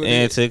antics with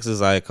antics? Is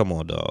like, come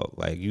on, dog.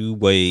 Like you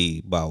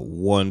weigh about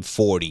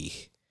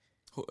 140.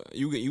 it.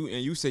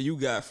 You say you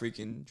got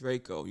freaking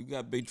Draco. You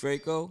got Big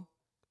Draco.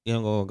 You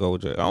don't gonna go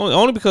with Drake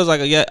only because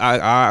like yeah,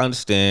 I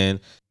understand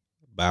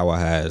Bow Wow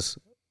has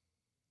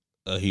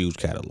a huge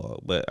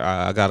catalog, but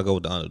I gotta go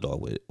with the underdog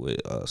with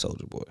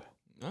Soulja Boy.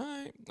 All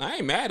right, I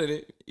ain't mad at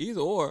it either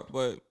or,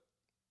 but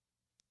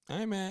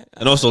I ain't mad.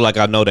 And also, like,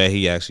 I know that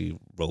he actually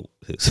wrote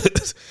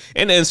his.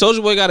 And then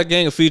Soulja Boy got a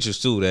gang of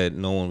features too that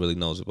no one really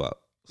knows about.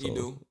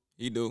 So,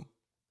 He do.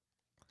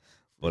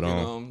 But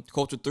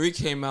Culture 3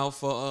 came out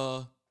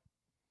for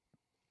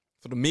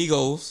the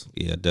Migos.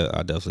 yeah,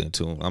 I definitely in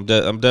tune.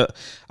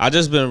 I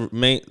just been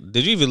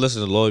Did you even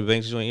listen to Lloyd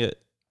Banks joint yet?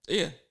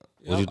 Yeah.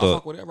 What you I thought?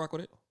 rock with it. I rock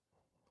with it.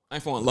 I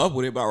ain't fall in love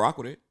with it, but I rock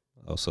with it.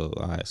 Oh, so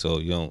all right. So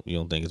you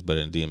don't think it's better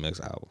than DMX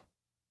album?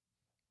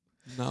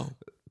 No.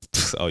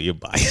 Oh, you're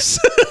biased.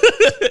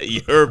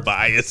 You're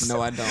biased.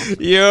 No, I don't.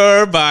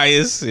 You're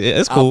biased. Yeah,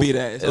 it's cool. I'll be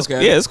that. It's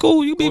okay. Yeah, it's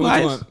cool. You be What we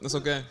biased. doing? That's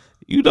okay.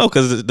 You know,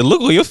 because the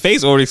look on your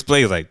face already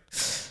explains. Like,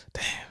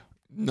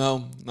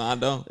 No, I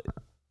don't.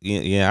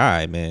 yeah, all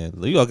right, man.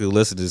 You all can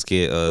listen to this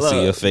kid.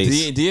 See your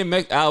face.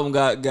 DMX album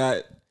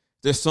got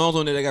there's songs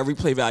on there that got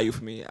replay value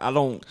for me. I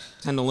don't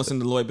tend to listen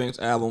to Lloyd Banks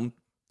album.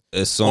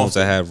 It's songs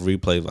that have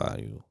replay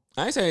value.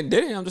 I ain't saying it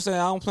didn't. I'm just saying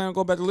I don't plan to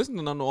go back to listen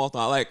to none of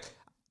the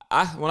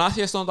when I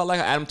hear songs I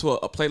like, I add them to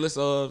a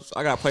playlist.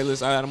 I got a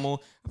playlist I add them on.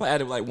 I probably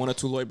added like 1 or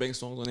 2 Lloyd Banks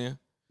songs on there.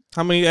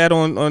 How many you add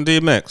on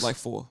DMX? Like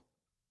 4.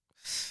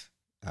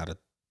 Out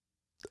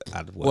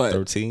of what?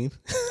 13?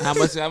 How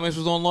much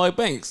was on Lloyd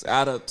Banks?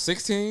 Out of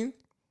 16?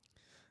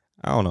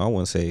 I don't know. I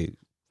wouldn't say.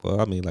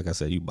 Well, I mean, like I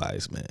said, you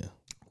biased, man.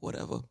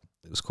 Whatever.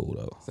 It was cool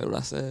though. Said what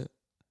I said.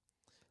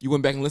 You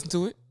went back and listened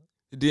to it?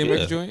 The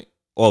DMX joint?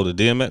 Oh, the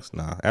DMX?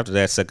 Nah. After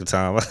that second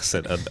time, I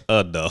said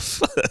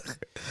enough.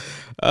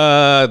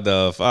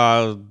 Enough.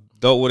 I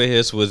don't want to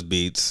hear Swiss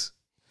Beats.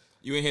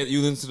 You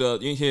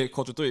ain't hear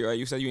Culture 3, right?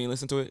 You said you ain't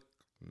listen to it?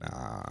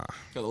 Nah.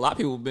 Because a lot of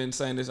people have been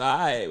saying this.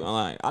 I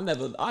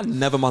never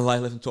in my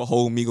life listened to a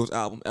whole Migos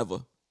album ever.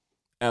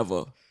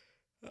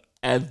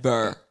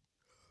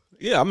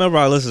 Yeah, I remember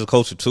I listened to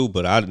Culture too,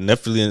 but I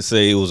definitely didn't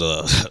say it was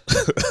a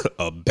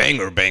a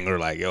banger.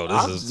 Like, yo, this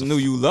I is. just knew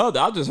you loved it.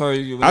 I just heard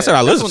you. I said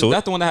I listened one, to it.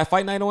 That's the one that had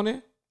Fight Night on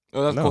it?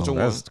 Or that's No, Culture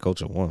that's One?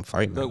 Culture One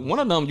Fight Night. One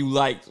of them you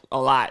liked a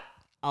lot.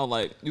 I was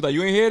like, you like,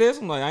 you ain't hear this?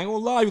 I'm like, I ain't gonna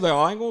lie. You like,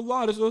 oh, I ain't gonna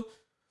lie. This is.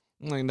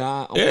 I'm like,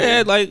 nah. Okay.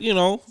 Yeah, like, you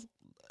know,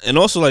 and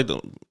also like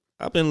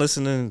I've been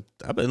listening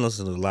to a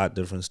lot of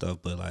different stuff,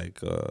 but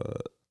like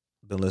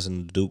been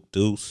listening to Duke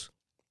Deuce.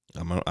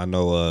 I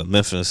know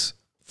Memphis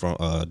from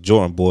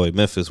Jordan Boy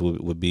Memphis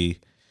would be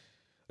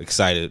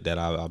excited that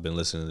I've been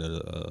listening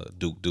to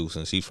Duke Deuce,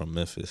 since he's from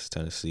Memphis,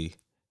 Tennessee.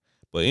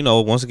 But you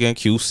know, once again,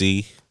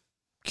 QC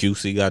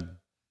got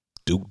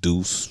Duke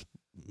Deuce,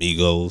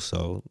 Migos.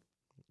 So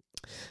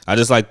I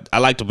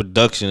like the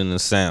production and the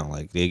sound.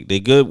 Like they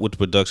good with the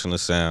production and the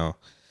sound.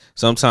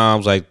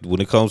 Sometimes like when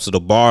it comes to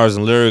the bars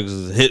and lyrics,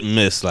 it's hit and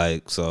miss.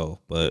 Like so,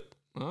 but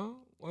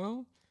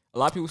well, a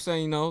lot of people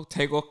say, you know,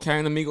 take off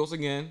carrying the Migos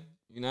again.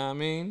 You know what I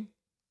mean?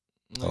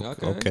 I'm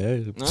like,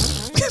 okay. All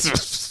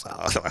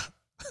right.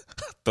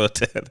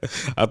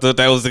 I thought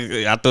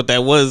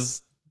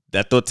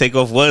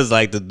Takeoff was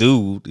like the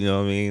dude, you know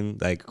what I mean?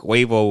 Like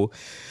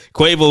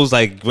Quavo's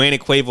like,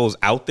 granted Quavo's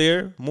out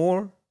there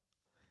more,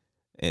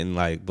 and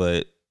like,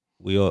 but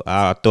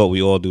I thought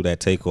we all do that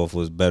Takeoff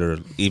was better,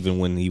 even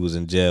when he was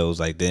in jail. It was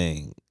like,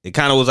 dang, it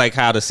kind of was like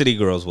how the City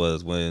Girls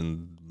was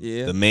when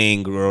the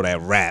main girl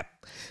that rap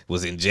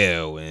was in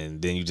jail,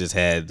 and then you just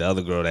had the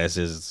other girl that's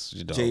just,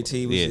 you know,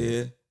 JT was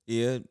there.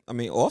 Yeah, I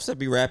mean, Offset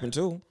be rapping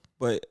too,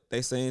 but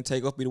they saying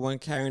Takeoff be the one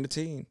carrying the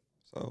team.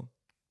 So,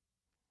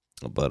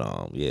 but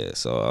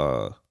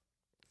so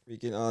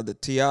freaking the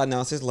T.I.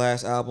 announced his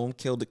last album,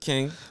 Kill the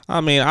King.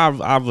 I mean,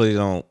 I really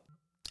don't.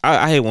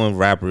 I hate when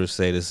rappers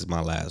say this is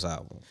my last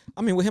album.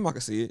 I mean, with him, I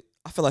can see it.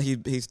 I feel like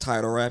he's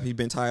tired of rap. He's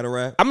been tired of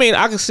rap. I mean,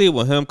 I can see it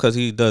with him because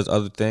he does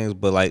other things,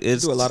 but like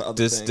it's do a lot of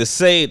other things. To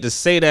say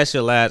that's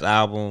your last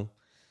album.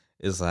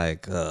 It's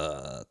like,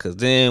 cause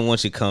then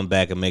once you come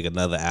back and make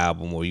another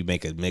album or you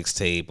make a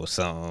mixtape or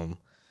something,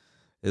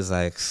 it's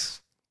like,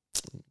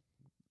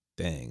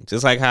 dang.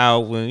 Just like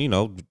how when, you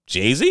know,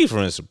 Jay-Z, for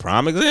instance,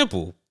 prime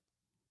example,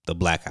 the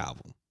Black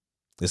Album.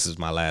 This is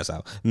my last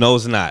album. No,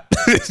 it's not.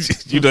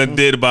 You done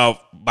did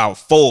about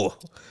four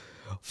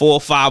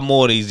or five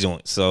more of these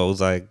joints. So it's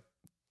like,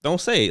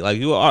 don't say it. Like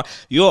you're an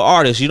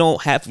artist. You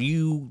don't have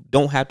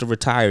to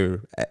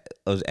retire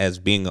as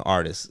being an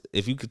artist.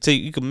 If you could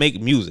you can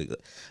make music.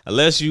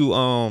 Unless you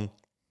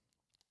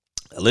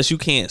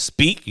can't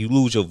speak, you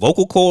lose your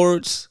vocal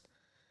cords.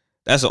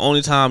 That's the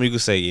only time you can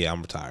say, yeah,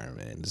 I'm retiring,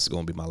 man. This is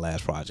gonna be my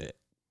last project.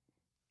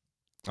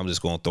 I'm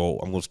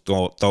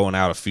throwing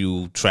out a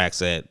few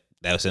tracks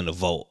that's in the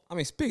vault. I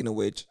mean, speaking of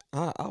which,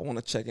 I want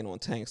to check in on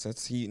Tank,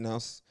 since he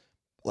announced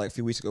like a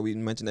few weeks ago we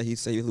mentioned that he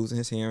said he was losing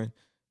his hearing.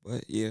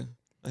 But yeah,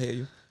 I hear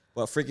you.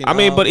 But freaking, I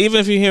mean, but even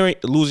if you're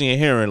losing your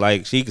hearing,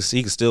 like he can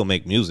still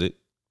make music.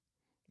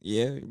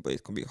 Yeah, but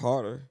it's gonna be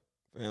harder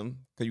for him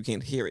because you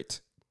can't hear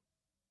it.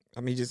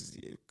 I mean, just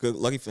good,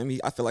 lucky for him.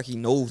 I feel like he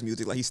knows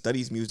music, like he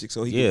studies music,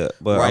 so he can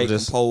write,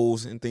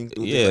 compose, and things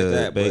like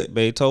that. But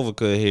Beethoven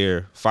could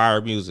hear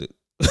fire music.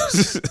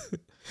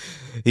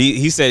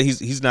 he said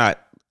he's not.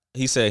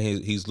 He said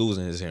he's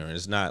losing his hearing.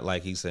 It's not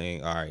like he's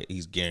saying, all right,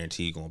 he's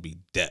guaranteed gonna be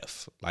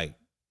deaf. Like,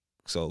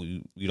 so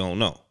you don't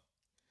know.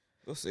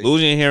 We'll see.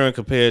 Losing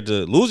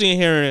your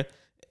hearing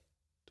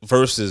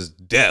versus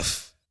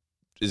deaf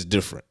is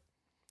different.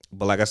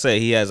 But like I said,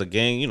 he has a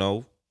gang, you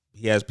know,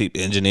 he has people,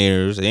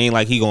 engineers. It ain't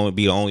like he gonna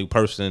be the only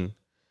person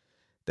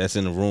that's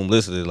in the room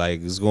listening.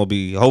 Like, it's gonna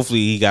be, hopefully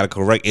he got a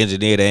correct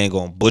engineer that ain't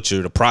gonna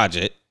butcher the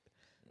project.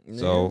 Yeah.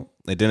 So,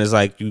 and then it's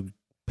like you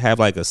have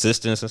like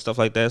assistants and stuff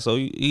like that. So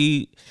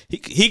he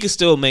can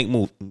still make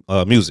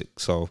music.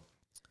 So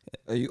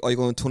are you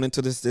going to tune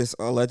into this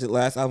alleged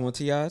last album of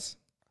T.I.'s?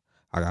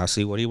 I gotta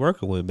see what he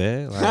working with,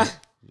 man. Like,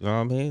 you know what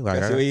I mean?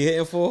 Like, see what he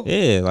hitting for?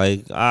 Yeah,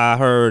 like I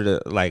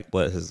heard like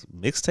what his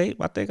mixtape.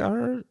 I think I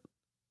heard.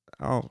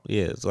 Oh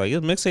yeah, it's like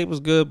his mixtape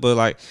was good, but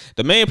like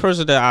the main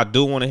person that I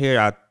do want to hear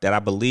that I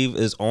believe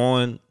is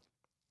on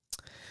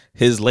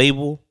his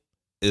label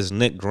is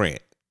Nick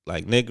Grant.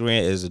 Like Nick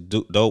Grant is a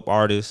dope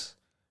artist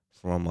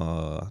from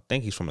I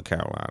think he's from the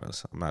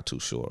Carolinas. I'm not too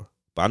sure,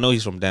 but I know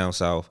he's from down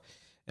south.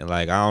 And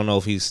like I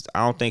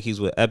don't think he's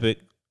with Epic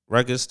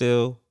Records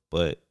still,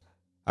 but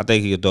I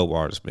think he's a dope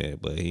artist, man.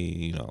 But he,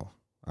 you know,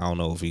 I don't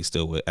know if he's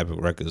still with Epic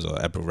Records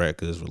or Epic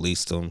Records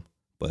released him,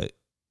 but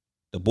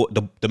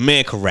the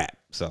man can rap.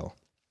 So,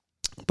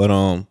 but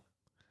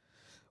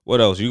what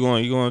else? You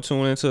going to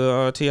tune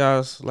into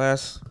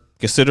T.I.'s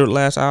considered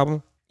last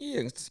album?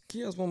 Yeah,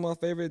 T.I.'s one of my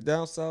favorite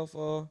down south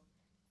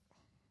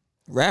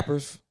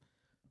rappers.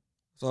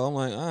 So I'm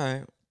like, all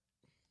right,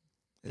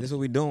 this is what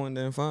we doing,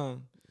 then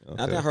fine.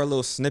 Okay. I think I heard a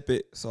little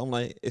snippet, so I'm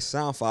like, it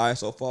sound fire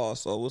so far,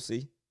 so we'll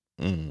see.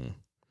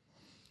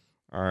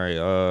 All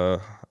right,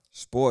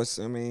 sports.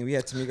 I mean, we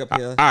had to meet up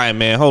here. All right,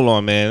 man. Hold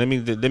on, man.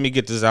 Let me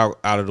get this out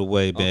of the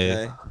way, man.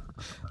 Okay.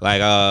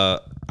 Like,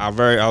 I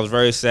was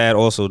very sad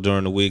also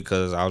during the week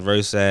because I was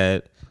very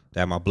sad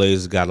that my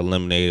Blazers got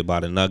eliminated by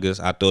the Nuggets.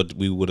 I thought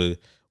we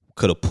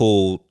could have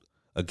pulled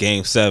a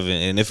game 7.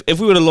 And if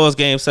we would have lost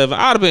game 7,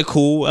 I'd have been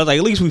cool. I was like,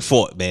 at least we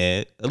fought,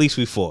 man. At least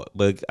we fought.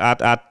 But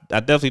I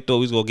definitely thought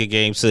we was gonna get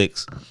game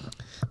 6.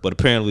 But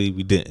apparently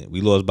we didn't.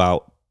 We lost by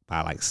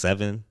like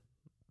 7.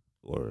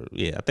 Or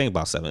I think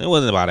about 7. It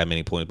wasn't about that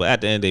many points, but at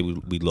the end of the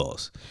day, we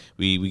lost.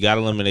 We got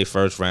eliminated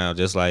first round,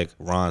 just like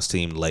Ron's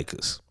team, the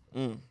Lakers.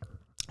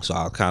 So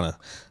I was kind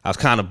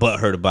of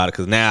butthurt about it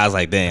because now I was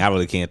like, dang, I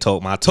really can't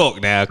talk my talk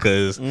now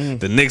because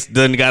the Knicks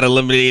done got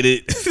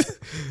eliminated,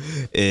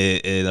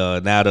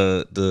 and now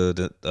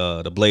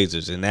the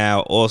Blazers, and now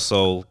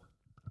also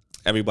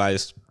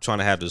everybody's trying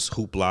to have this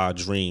hoopla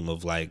dream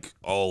of like,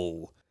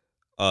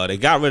 they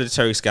got rid of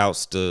Terry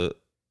Stouts,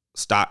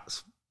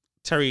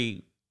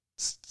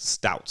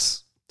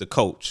 the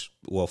coach,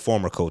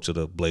 former coach of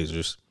the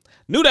Blazers.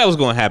 Knew that was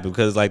going to happen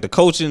because like the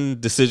coaching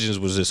decisions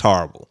was just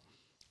horrible.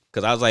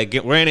 Because I was like,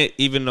 granted,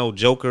 even though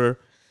Joker,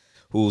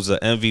 who's an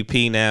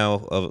MVP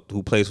now,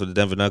 who plays for the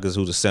Denver Nuggets,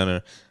 who's a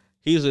center,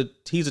 he's a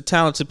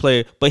talented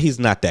player, but he's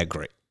not that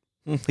great.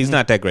 He's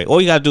not that great. All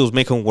you got to do is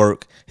make him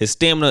work. His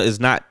stamina is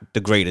not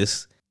the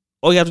greatest.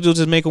 All you have to do is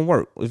just make him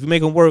work. If you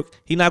make him work,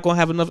 he's not going to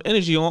have enough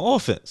energy on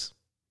offense.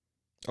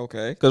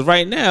 Okay. Because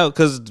right now,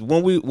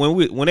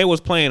 when they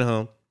was playing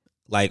him,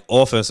 like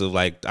offensive,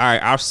 like all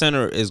right, our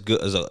center is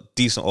good, is a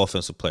decent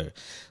offensive player.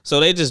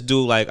 So they just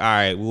do like, all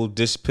right, we'll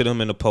just put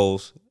him in the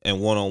post and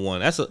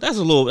 1-on-1.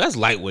 That's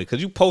lightweight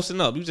because you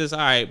posting up. You just all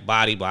right,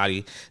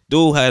 body.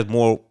 Dude has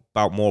more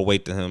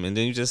weight than him, and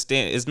then you just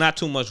stand. It's not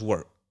too much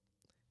work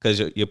because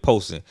you're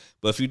posting.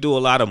 But if you do a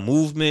lot of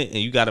movement and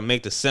you got to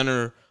make the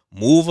center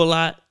move a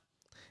lot,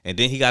 and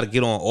then he got to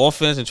get on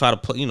offense and try to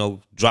put,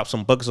 drop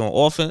some buckets on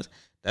offense.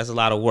 That's a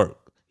lot of work.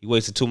 You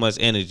wasted too much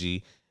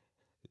energy.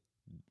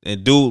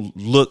 And dude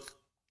look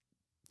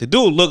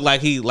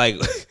like he's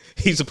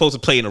supposed to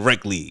play in a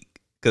rec league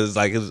because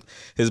like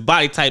his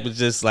body type is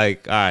just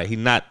like, all right, he's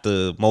not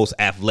the most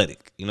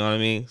athletic. You know what I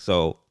mean?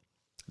 So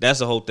that's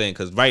the whole thing.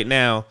 Because right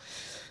now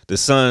the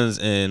Suns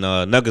and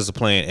Nuggets are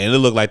playing, and it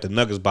look like the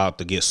Nuggets about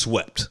to get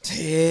swept.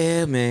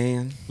 Yeah,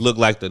 man. Look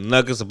like the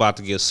Nuggets about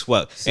to get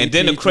swept. CP3, and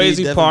then the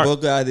crazy Devin part,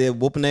 Booker out there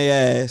whooping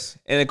their ass.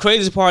 And the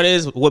crazy part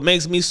is, what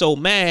makes me so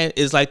mad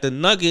is like the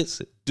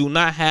Nuggets do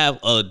not have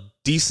a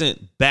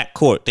decent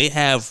backcourt. They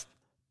have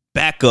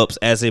backups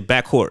as a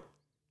backcourt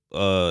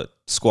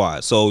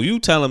squad. So you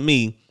telling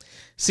me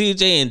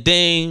CJ and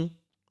Dame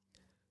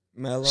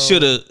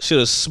should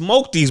have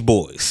smoked these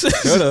boys?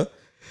 Shoulda.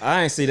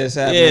 I ain't see this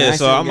happening. Yeah,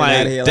 so I'm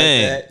like,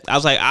 dang. Like I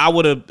was like,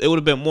 it would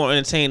have been more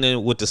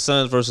entertaining with the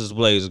Suns versus the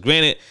Blazers.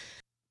 Granted,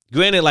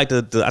 like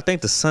I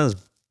think Suns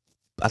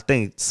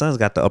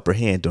got the upper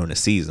hand during the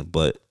season,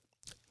 but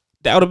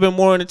that would have been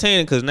more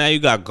entertaining because now you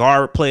got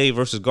guard play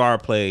versus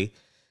guard play.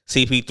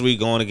 CP3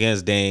 going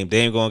against Dame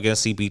going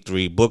against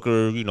CP3.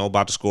 Booker,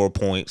 about to score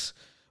points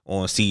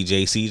on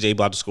CJ. CJ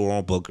about to score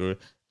on Booker.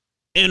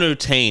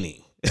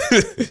 Entertaining.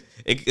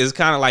 It's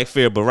kind of like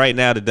fair, but right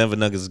now the Denver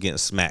Nuggets is getting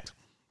smacked.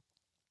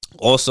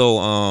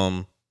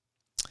 Also,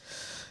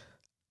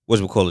 what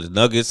we call it? The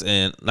Nuggets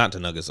and not the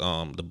Nuggets.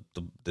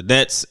 The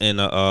Nets and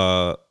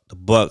the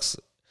Bucks.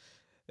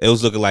 It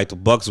was looking like the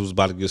Bucks was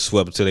about to get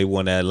swept until they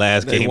won that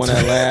last game. They won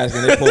that last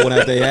game. They pulled one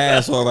out their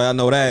ass off. I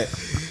know that.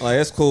 Like,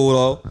 it's cool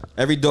though.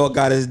 Every dog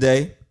got his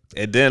day.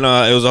 And then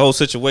it was a whole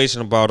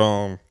situation about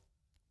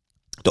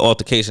the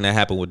altercation that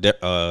happened with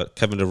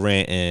Kevin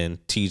Durant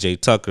and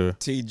PJ Tucker.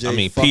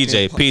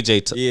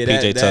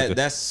 PJ Tucker.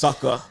 That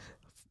sucker.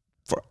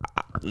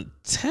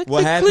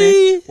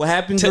 Technically, what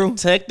happened, Drew?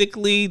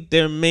 Technically,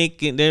 they're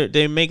making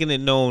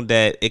it known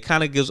that it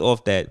kind of gives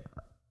off that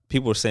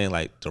people are saying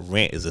like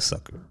Durant is a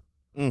sucker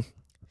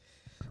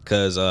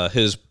because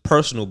his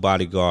personal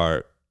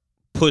bodyguard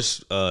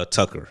pushed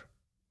Tucker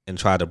and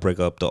tried to break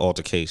up the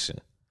altercation.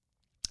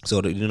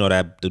 So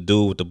that the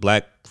dude with the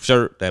black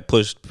shirt that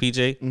pushed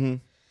PJ. Mm-hmm.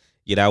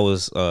 Yeah, that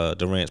was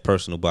Durant's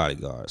personal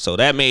bodyguard. So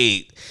that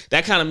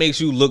kind of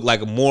makes you look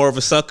like more of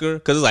a sucker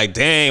because it's like,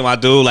 dang, my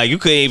dude, like you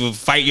couldn't even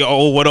fight your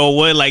own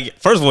 1-on-1. Like,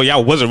 first of all,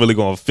 y'all wasn't really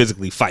going to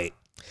physically fight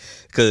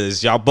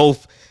because y'all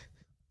both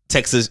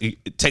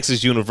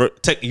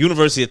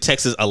University of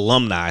Texas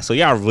alumni. So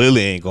y'all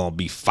really ain't going to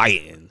be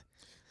fighting.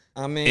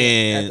 I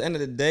mean, at the end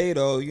of the day,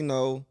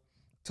 though,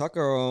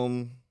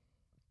 Tucker.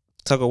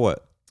 Tucker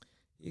what?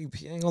 He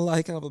ain't gonna lie,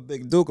 he kind of a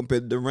big dude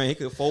compared to Durant. He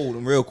could fold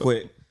him real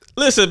quick.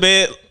 Listen,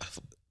 man,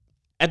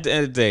 at the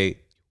end of the day,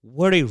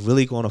 were they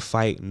really going to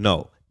fight?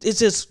 No. It's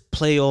just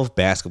playoff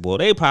basketball.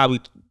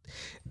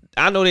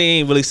 I know they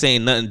ain't really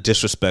saying nothing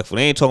disrespectful.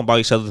 They ain't talking about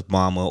each other's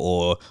mama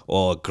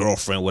or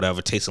girlfriend,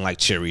 whatever, tasting like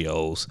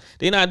Cheerios.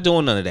 They're not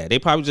doing none of that. They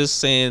probably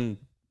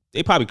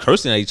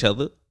cursing at each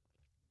other.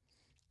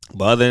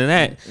 But other than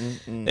that,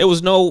 there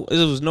was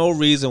no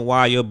reason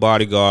why your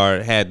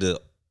bodyguard had to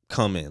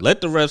come in.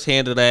 Let the refs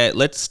handle that.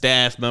 Let the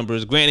staff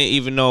members. Granted,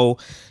 even though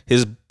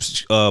his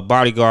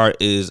bodyguard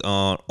is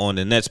on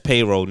the Nets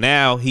payroll,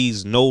 now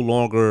he's no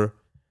longer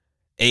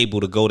able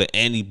to go to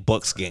any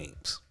Bucks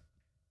games.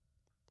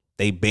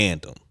 They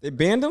banned him. They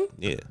banned him?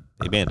 Yeah,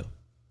 they banned him.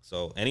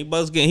 So any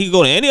Bucks game, he can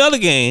go to any other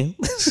game,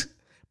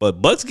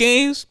 but Bucks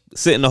games,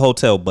 sit in the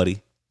hotel,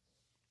 buddy.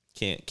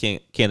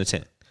 can't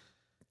attend.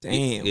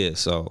 Damn. Yeah,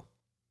 so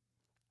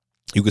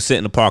you can sit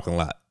in the parking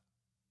lot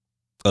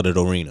of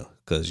the arena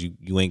because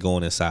you ain't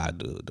going inside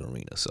the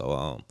arena.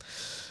 So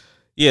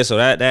yeah, so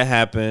that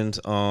happened.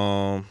 Do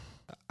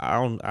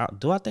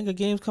I think a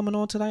game's coming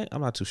on tonight?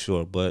 I'm not too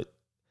sure, but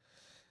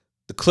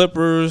the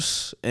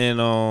Clippers and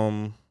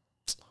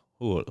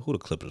who the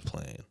Clippers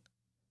playing?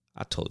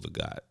 I totally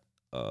forgot.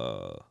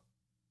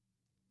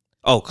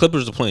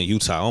 Clippers are playing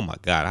Utah. Oh my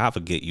God, I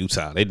forget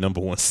Utah. They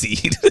number 1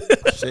 seed.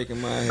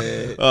 Shaking my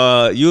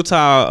head.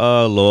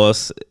 Utah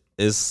lost.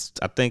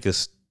 I think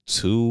it's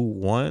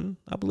 2-1,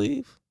 I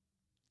believe.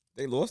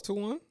 They lost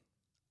 2-1?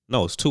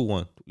 No, it's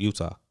 2-1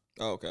 Utah.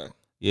 Oh, okay.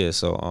 Yeah,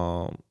 so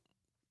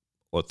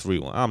or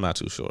 3-1. I'm not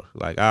too sure.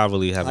 Like I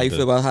really haven't. How you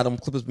feel about how them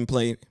Clippers been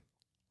playing?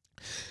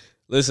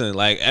 Listen,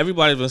 like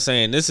everybody's been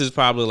saying, this is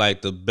probably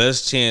like the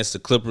best chance the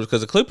Clippers,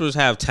 because the Clippers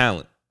have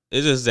talent.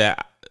 It's just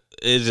that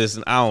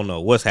I don't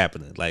know what's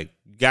happening. Like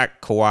you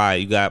got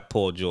Kawhi, you got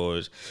Paul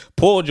George.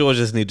 Paul George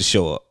just need to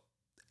show up.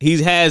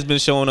 He has been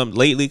showing up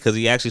lately because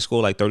he actually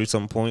scored like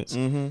 30-something points.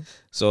 Mm-hmm.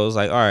 So it's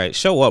like, all right,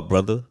 show up,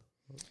 brother.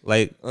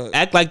 Like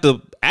act like the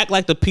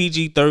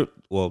PG-13.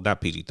 Well,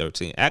 not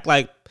PG-13. Act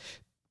like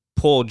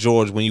Paul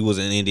George when you was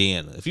in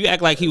Indiana. If you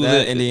act like he was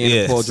in Indiana,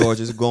 yes. Paul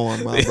George is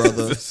gone, my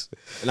brother.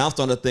 And I'm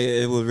starting to think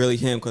it was really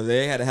him because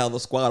they had a hell of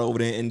a squad over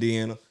there in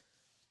Indiana.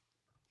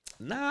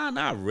 Nah,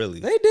 not really.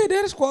 They did. They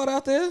had a squad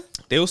out there.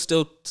 They were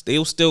still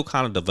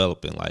kind of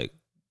developing, like,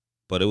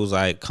 but it was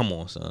like, come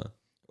on, son.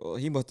 Well,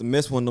 he must have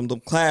missed one of them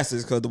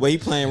classes because the way he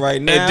playing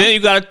right now. And then you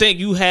got to think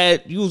he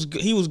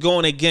was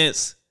going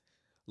against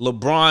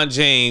LeBron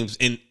James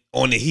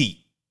on the Heat.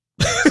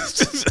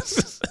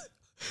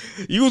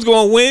 You was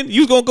going to win?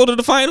 You was going to go to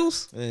the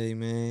finals? Hey,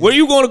 man. Where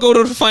you going to go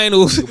to the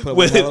finals?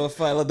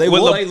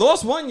 They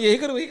lost one year. He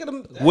could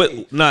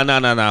have.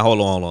 Nah. Hold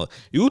on.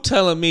 You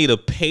telling me the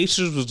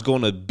Pacers was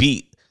going to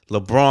beat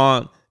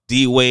LeBron,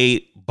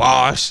 D-Wade,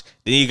 Bosh,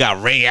 then you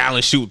got Ray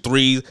Allen shoot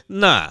threes?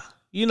 Nah,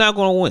 you're not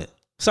going to win.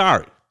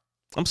 Sorry.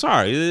 I'm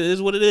sorry. It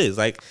is what it is.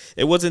 Like,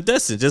 it wasn't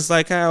destined. Just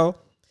like how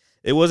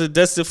it wasn't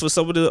destined for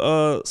some of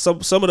the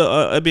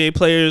NBA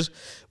players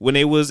when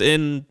they was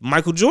in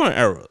Michael Jordan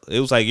era. It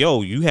was like,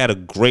 yo, you had a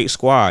great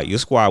squad. Your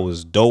squad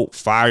was dope,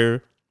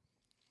 fire.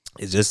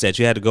 It's just that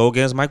you had to go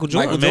against Michael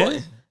Jordan,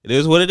 man. It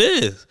is what it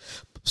is.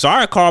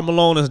 Sorry, Karl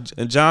Malone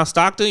and John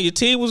Stockton. Your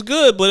team was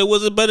good, but it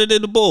wasn't better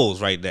than the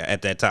Bulls right there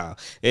at that time.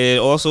 And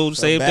also,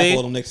 same thing.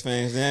 All them Knicks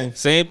fans, then.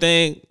 Same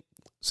thing.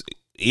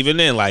 Even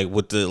then, like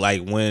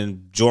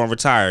when Jordan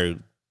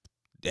retired,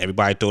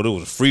 everybody thought it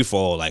was a free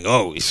fall. Like,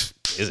 oh, it's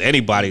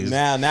anybody's.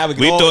 Now we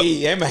can all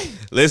eat. Yeah, man.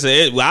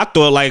 Listen, I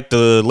thought like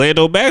the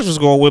Orlando Magic was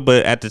going to win,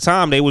 but at the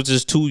time they was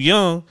just too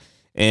young,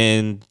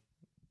 and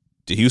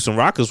the Houston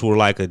Rockets were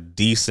like a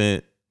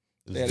decent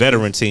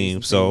veteran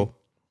team, so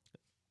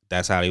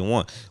that's how they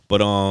won.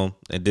 But and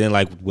then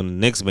like when the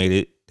Knicks made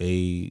it,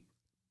 they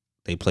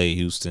played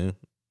Houston,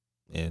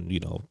 and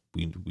you know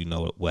we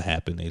know what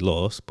happened. They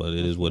lost, but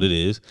it is what it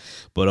is.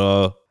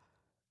 But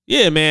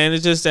yeah, man,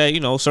 it's just that, you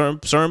know,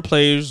 certain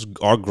players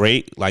are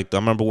great. Like I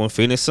remember when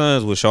Phoenix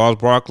Suns with Charles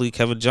Barkley,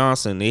 Kevin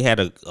Johnson, they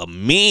had a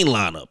mean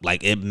lineup.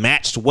 Like it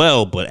matched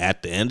well, but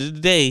at the end of the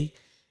day,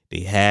 they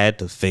had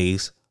to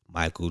face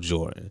Michael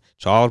Jordan.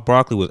 Charles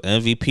Barkley was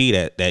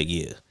MVP that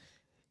year,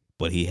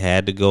 but he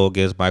had to go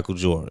against Michael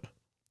Jordan.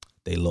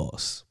 They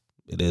lost.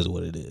 It is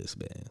what it is,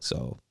 man.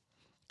 So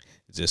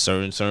it's just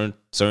certain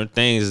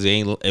things.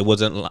 It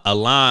wasn't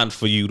aligned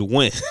for you to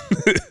win.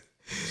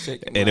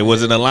 And it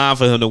wasn't a line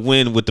for him to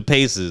win with the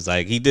Pacers.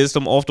 Like he did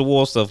some off the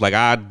wall stuff. Like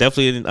I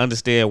definitely didn't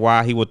understand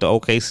why he went to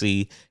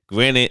OKC.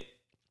 Granted,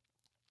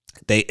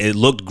 it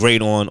looked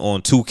great on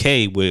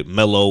 2K with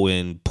Melo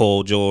and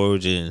Paul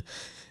George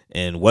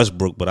and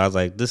Westbrook, but I was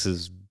like,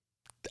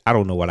 I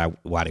don't know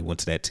why they went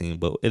to that team,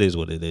 but it is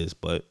what it is.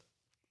 But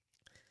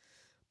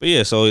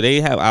yeah, so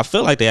I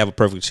feel like they have a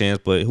perfect chance,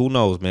 but who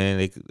knows,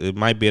 man? It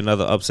might be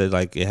another upset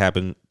like that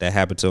happened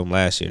to them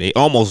last year. They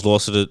almost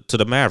lost to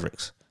the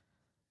Mavericks.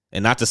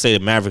 And not to say the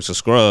Mavericks are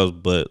scrubs,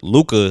 but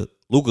Luka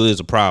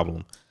is a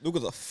problem.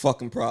 Luka's a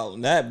fucking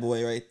problem. That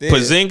boy right there.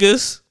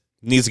 Porzingis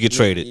needs to get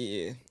traded.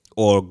 Yeah.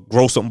 Or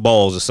grow some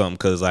balls or something,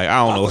 because like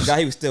I don't know. I forgot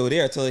he was still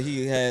there until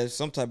he had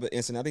some type of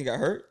incident. I think he got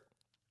hurt.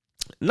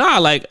 Nah,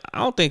 like I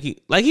don't think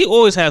he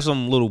always has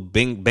some little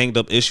banged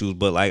up issues,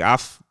 but like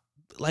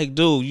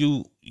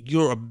dude,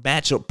 you're a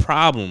matchup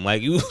problem.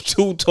 Like you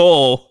too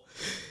tall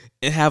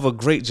and have a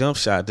great jump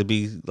shot to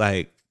be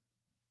like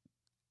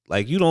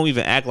you don't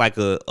even act like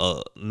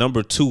a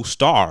number 2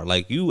 star.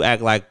 Like you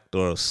act like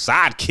the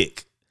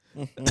sidekick.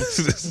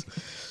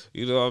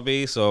 You know what I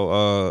mean?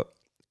 So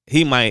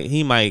he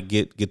might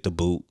get the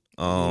boot.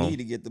 You need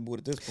to get the boot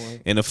at this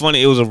point. And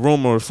it was a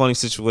rumor, funny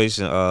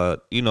situation.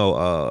 Not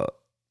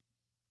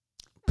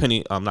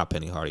Penny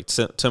Hardaway,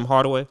 Tim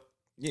Hardaway.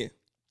 Yeah.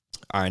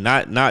 All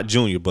right, not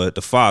Junior, but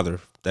the father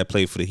that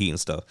played for the Heat and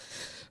stuff.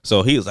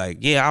 So he was like,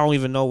 yeah, I don't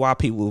even know why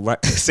people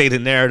say the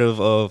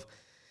narrative of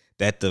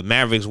that the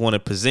Mavericks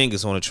wanted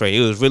Porzingis on a trade. It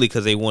was really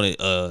because they wanted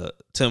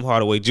Tim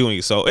Hardaway Jr.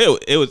 So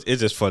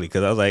it's just funny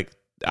because I was like,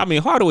 I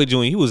mean, Hardaway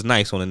Jr. he was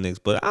nice on the Knicks,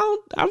 but I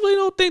really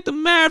don't think the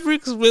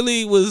Mavericks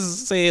really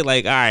was saying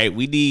like, all right,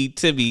 we need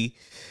Timmy.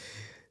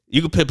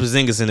 You can put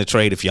Porzingis in the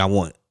trade if y'all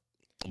want,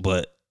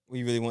 but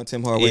we really want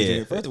Tim Hardaway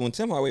Yeah. Jr. First, when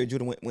Tim Hardaway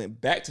Jr.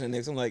 went back to the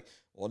Knicks, I'm like,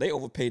 well, they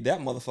overpaid that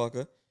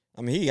motherfucker.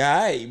 I mean, he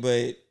all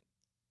right,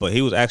 but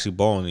he was actually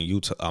balling in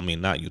Utah. I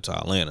mean, not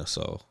Utah, Atlanta.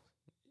 So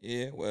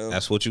yeah, well,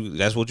 that's what you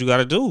got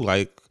to do.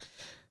 Like,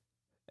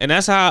 and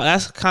that's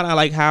kind of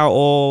like how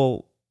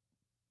all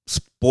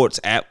sports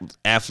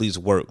athletes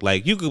work.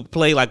 Like, you could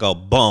play like a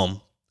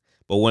bum,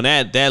 but when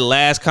that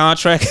last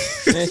contract,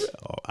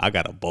 I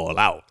gotta ball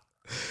out.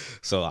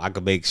 So I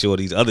could make sure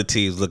these other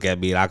teams look at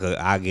me and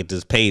I get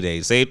this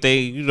payday. Same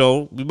thing,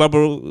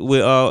 remember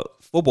with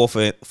football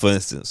for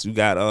instance, you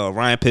got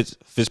Ryan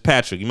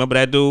Fitzpatrick. You remember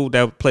that dude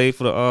that played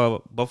for the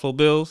Buffalo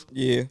Bills?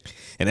 Yeah.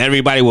 And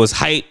everybody was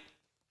hyped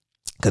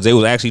because they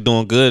was actually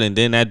doing good, and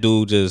then that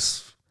dude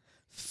just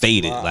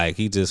faded. Wow. Like,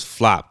 he just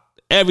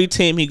flopped. Every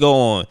team he go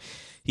on,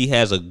 he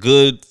has a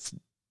good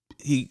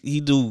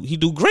he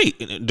do great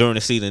during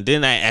the season.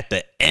 Then at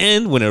the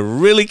end, when it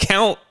really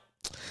count,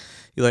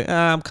 you're like,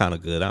 I'm kind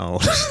of good. I'm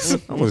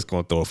just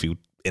gonna throw a few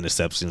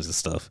interceptions and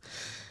stuff.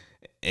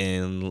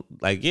 And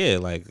like, yeah,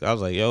 like I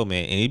was like, yo,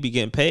 man, and he be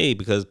getting paid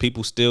because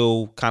people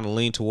still kind of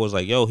lean towards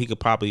like, yo, he could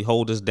probably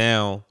hold us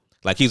down.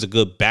 Like, he's a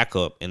good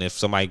backup, and if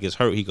somebody gets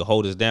hurt, he could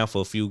hold us down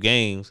for a few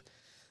games.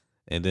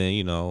 And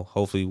then,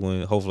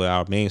 hopefully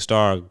our main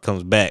star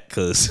comes back,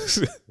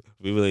 because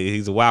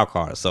he's a wild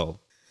card. So,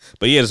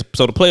 but yeah,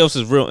 so the playoffs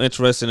is real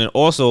interesting, and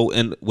also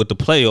with the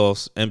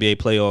playoffs, NBA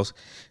playoffs,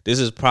 this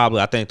is probably,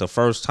 I think, the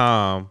first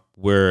time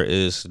where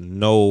is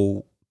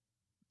no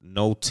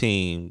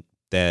team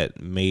that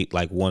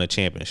won a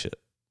championship.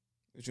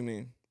 What you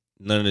mean?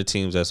 None of the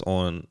teams that's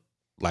on,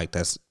 like,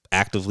 that's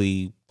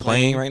actively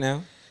playing right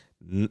now.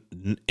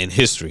 In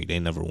history, they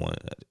never won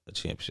a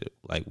championship.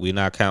 Like, we're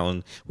not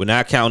counting the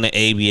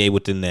ABA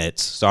with the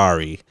Nets.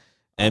 Sorry,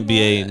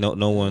 NBA,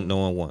 no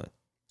one won,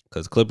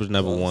 because Clippers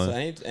never won. So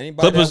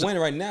anybody that win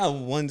right now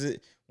wins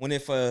it.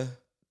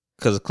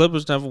 Because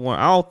Clippers never won.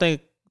 I don't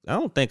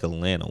think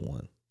Atlanta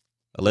won,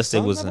 unless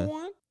they was in.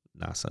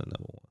 Nah, Suns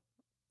never won.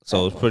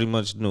 So it's pretty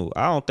much new.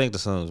 I don't think the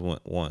Suns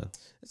won.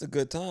 It's a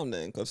good time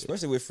then,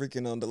 especially with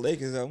freaking the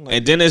Lakers.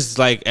 And then it's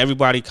like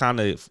everybody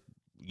kind of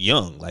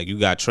young. Like, you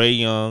got Trae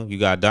Young, you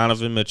got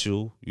Donovan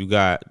Mitchell, you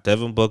got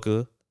Devin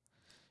Booker,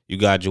 you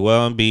got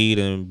Joel Embiid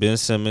and Ben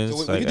Simmons. So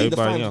what like, do you think the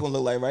finals young. gonna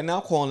look like right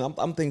now?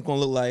 I'm thinking gonna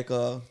look like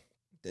the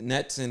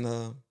Nets and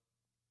the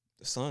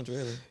Suns,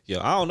 really. Yeah,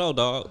 I don't know,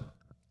 dog.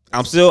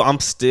 I'm still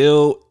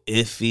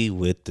iffy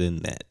with the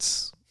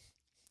Nets.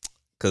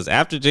 Cause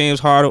after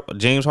James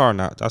Harden,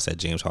 I said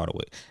James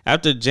Hardaway.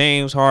 After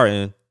James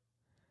Harden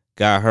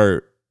got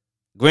hurt,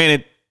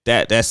 granted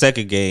that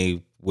second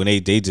game when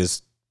they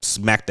just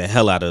smacked the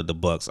hell out of the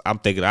Bucks, I'm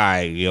thinking, all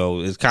right,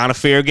 it's kind of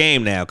fair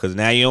game now, because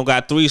now you don't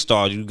got 3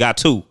 stars, you got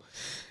 2.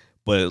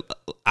 But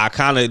I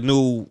kind of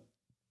knew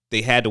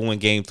they had to win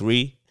game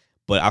 3.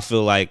 But I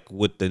feel like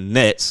with the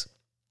Nets,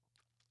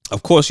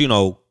 of course,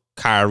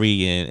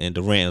 Kyrie and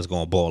Durant is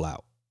going to ball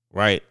out,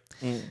 right?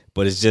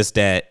 But it's just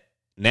that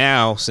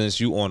now, since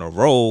you on a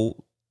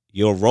roll,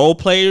 your role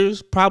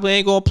players probably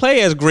ain't going to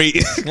play as great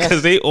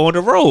because they on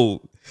the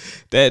road.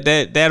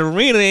 That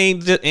arena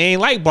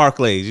ain't like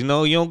Barclays, you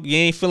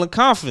ain't feeling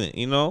confident,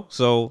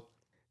 so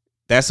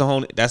that's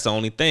the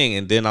only thing.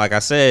 And then, like I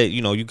said,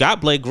 you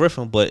got Blake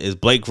Griffin, but is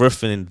Blake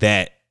Griffin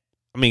that?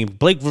 I mean,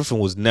 Blake Griffin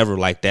was never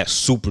like that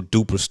super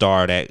duper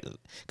star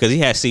because he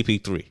had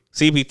CP3.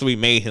 CP3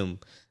 made him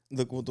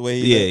look the way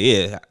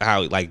he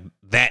how like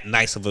that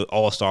nice of an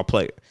all-star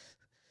player.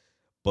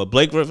 But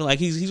Blake Griffin, like,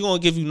 he's going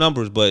to give you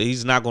numbers, but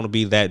he's not going to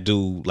be that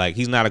dude. Like,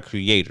 he's not a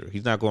creator.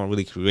 He's not going to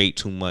really create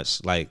too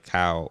much, like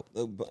how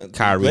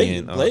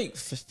Kyrie Blake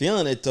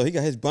feeling it though. He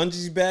got his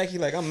bungees back. He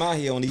like, I'm out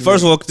here on these.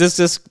 First of all,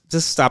 just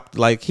stop.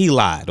 Like, he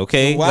lied,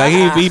 okay? Wow.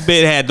 Like, he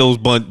been had those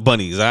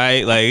bunnies, all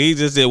right? Like, he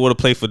just didn't want to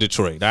play for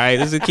Detroit, all right?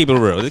 Let's just keep it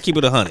real. Let's keep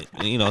it 100.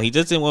 He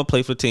just didn't want to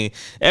play for the team.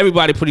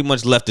 Everybody pretty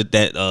much left at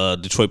that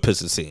Detroit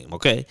Pistons team,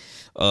 okay?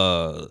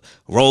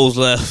 Rose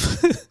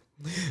left.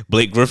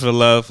 Blake Griffin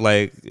left,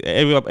 like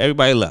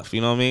everybody left,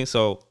 you know what I mean?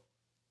 So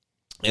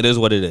it is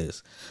what it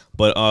is.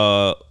 But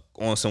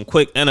on some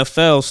quick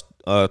NFL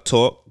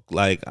talk,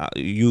 like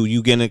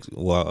you getting,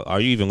 well,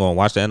 are you even going to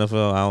watch the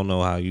NFL? I don't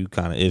know how you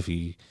kind of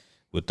iffy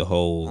with the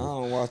whole I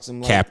don't watch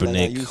them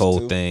Kaepernick like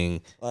whole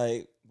thing.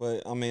 Like,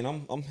 but I mean,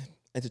 I'm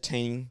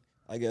entertaining,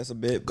 I guess, a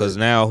bit. Because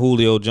now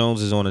Julio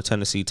Jones is on the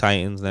Tennessee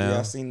Titans now. Yeah,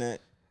 I seen that.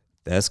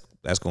 That's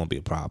going to be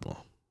a problem.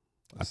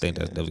 I think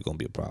that's definitely gonna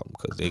be a problem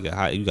because they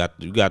got you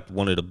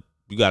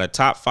got a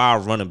top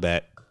 5 running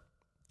back.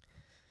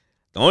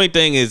 The only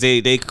thing is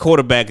they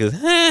quarterback is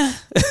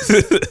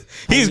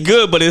he's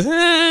good, but it's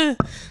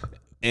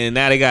and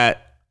now they got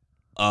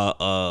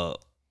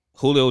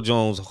Julio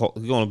Jones. He's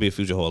gonna be a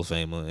future Hall of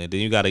Famer, and then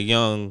you got a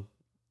young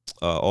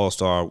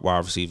all-star wide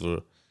receiver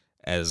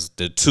as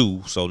the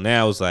 2. So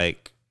now it's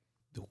like,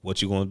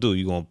 what you gonna do?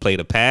 You gonna play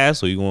the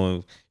pass, or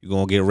you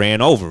gonna get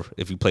ran over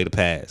if you play the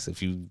pass?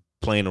 If you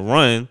playing the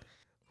run,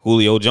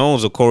 Julio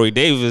Jones or Corey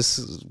Davis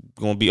is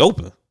gonna be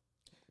open.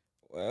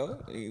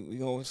 Well, we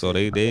gonna So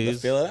they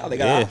fill it out. They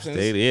got options.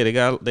 They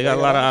got a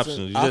lot of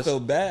options. I feel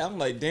bad. I'm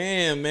like,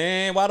 damn,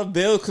 man, why the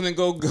Bills couldn't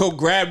go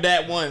grab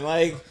that one?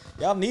 Like,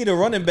 y'all need a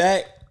running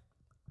back.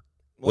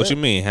 What you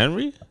mean,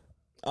 Henry?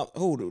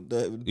 Who the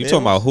Bills? You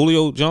talking about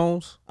Julio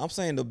Jones? I'm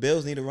saying the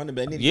Bills need a running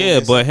back.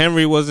 But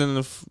Henry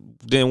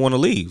didn't want to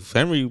leave.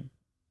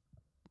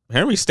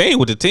 Henry stayed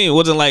with the team. It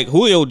wasn't like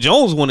Julio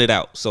Jones wanted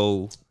out.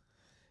 So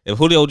if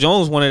Julio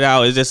Jones wanted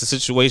out, it's just a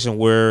situation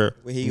where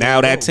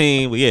now that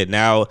team,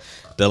 now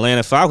the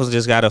Atlanta Falcons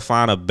just got to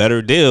find a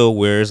better deal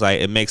where it's like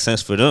it makes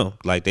sense for them.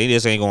 Like they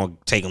just ain't gonna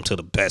take them to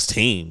the best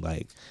team,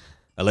 like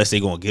unless they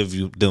gonna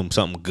give them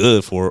something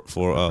good for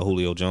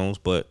Julio Jones.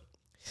 But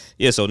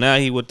yeah, so now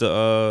he with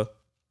the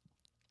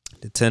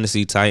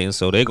Tennessee Titans,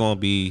 so they're gonna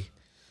be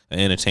an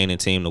entertaining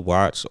team to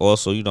watch.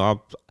 Also,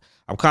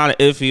 I'm kind of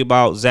iffy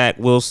about Zach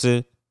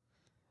Wilson.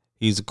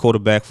 He's a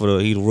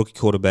rookie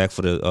quarterback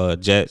for the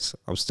Jets.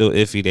 I'm still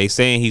iffy. They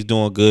saying he's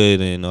doing good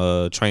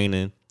in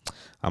training.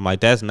 I'm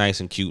like, that's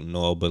nice and cute and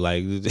all, but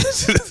like,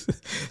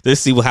 let's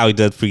see how he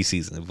does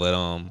preseason. But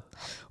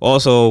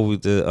also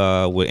with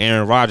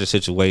Aaron Rodgers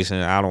situation,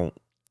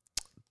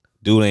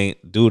 dude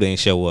ain't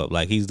show up.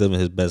 Like he's living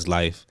his best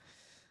life.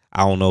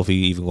 I don't know if he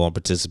even going to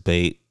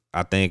participate.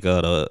 I think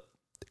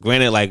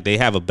granted, like they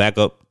have a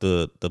backup,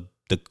 the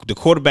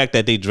quarterback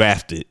that they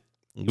drafted.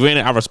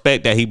 Granted, I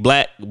respect that he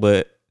black,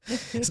 but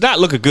it's not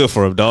looking good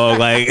for him, dog.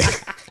 Like,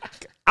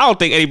 I don't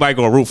think anybody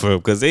gonna root for him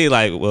because they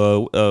like,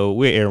 we're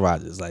Aaron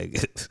Rodgers. Like,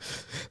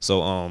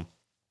 so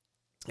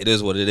it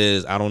is what it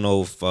is. I don't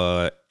know if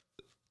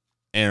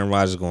Aaron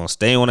Rodgers is gonna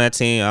stay on that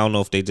team. I don't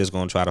know if they just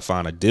gonna try to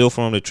find a deal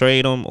for him to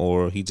trade him,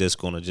 or he just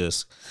gonna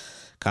just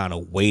kind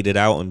of wait it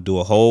out and do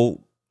a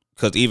hold.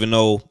 Because even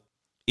though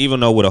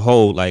with a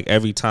hold, like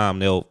every time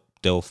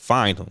they'll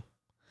find him,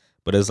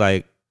 but it's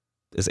like.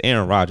 It's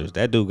Aaron Rodgers.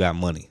 That dude got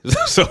money.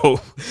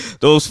 So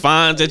those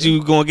fines that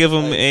you gonna give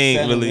him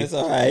ain't really, it's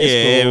all right.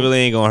 it really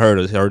ain't gonna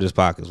hurt his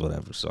pockets,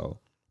 whatever. So,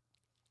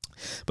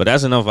 but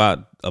that's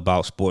enough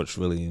about sports,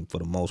 really, for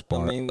the most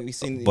part. I mean, you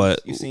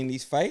seen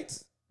these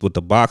fights with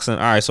the boxing. All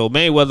right, so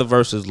Mayweather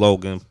versus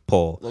Logan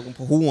Paul.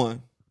 Who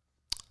won?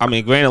 I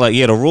mean, granted, like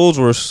the rules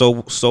were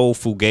so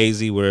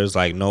fugazi, where it's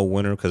like no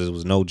winner because it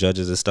was no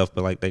judges and stuff,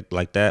 but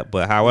like that.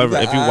 But however,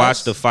 if you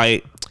watch the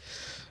fight,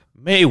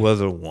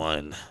 Mayweather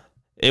won.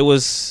 It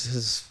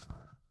was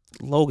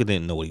Logan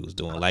didn't know what he was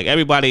doing. Like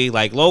everybody,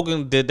 like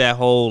Logan did that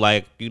whole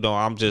like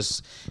I'm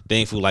just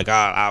thankful. Like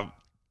I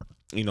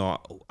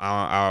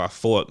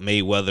fought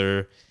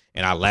Mayweather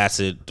and I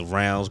lasted the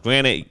rounds.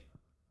 Granted,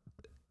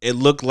 it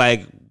looked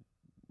like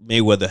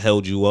Mayweather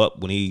held you up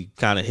when he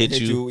kind of hit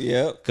you.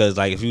 Yeah. Because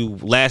like if you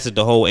lasted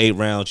the whole 8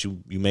 rounds,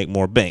 you make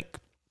more bank.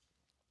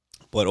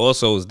 But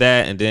also is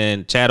that, and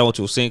then Chad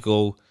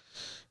Ochocinco,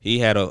 he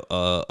had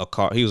a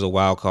card. He was a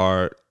wild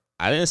card.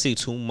 I didn't see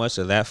too much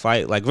of that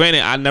fight. Like,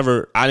 granted, I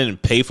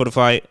didn't pay for the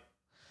fight.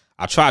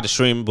 I tried to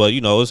stream, but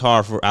it's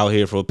hard out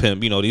here for a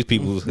pimp. These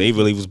people they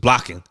really was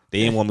blocking.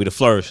 They didn't want me to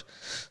flourish,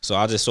 so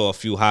I just saw a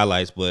few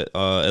highlights. But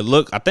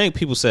I think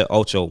people said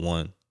Ocho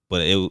won,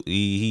 but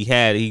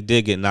he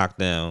did get knocked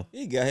down.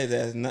 He got his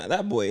ass.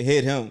 That boy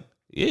hit him.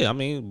 Yeah, I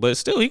mean, but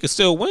still, he could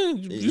still win.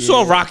 You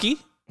saw Rocky.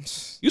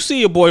 You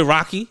see your boy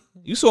Rocky.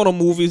 You saw the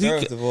movies.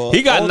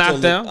 He got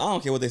knocked down. I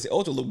don't care what they say.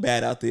 Ocho looked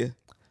bad out there.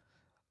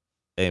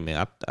 Hey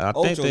man, I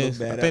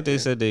think they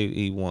said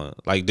he won.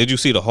 Like, did you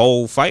see the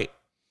whole fight,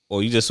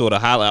 or you just saw the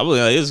highlight?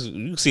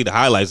 You see the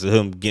highlights of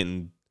him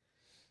getting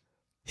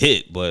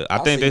hit, but I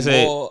think they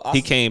said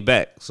he came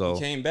back. So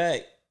he came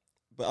back,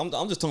 but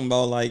I'm just talking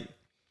about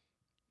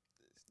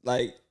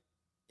like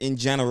in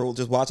general,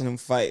 just watching him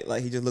fight.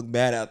 Like he just looked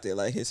bad out there.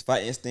 Like his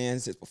fighting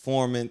stance, his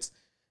performance.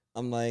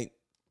 I'm like,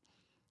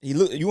 you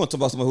want to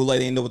talk about someone who like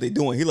they didn't know what they're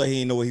doing. He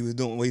didn't know what he was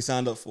doing, what he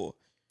signed up for.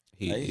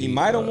 He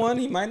might have won.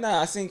 He might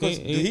not. I seen because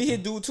did he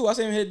hit dude too? I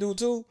seen him hit dude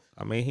too.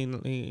 I mean,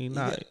 he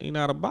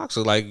not a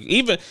boxer. Like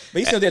even, but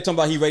he said they're talking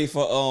about he ready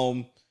for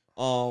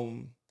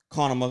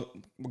Conor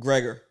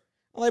McGregor.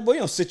 I'm like, boy, you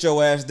don't sit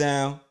your ass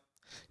down.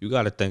 You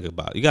got to think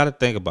about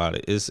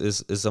it.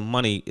 It's a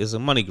money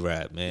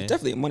grab, man. It's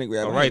definitely a money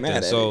grab. All right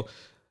then. So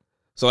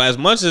as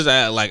much as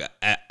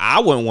I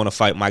wouldn't want to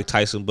fight Mike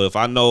Tyson, but if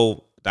I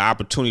know the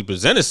opportunity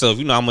present itself,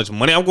 you know how much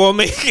money I'm going to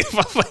make if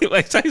I fight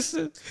Mike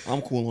Tyson.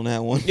 I'm cool on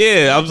that one.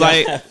 Yeah, I was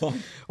like,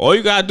 all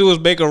you got to do is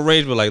make an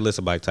arrangement. Like,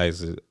 listen, Mike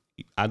Tyson,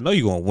 I know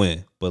you're going to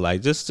win, but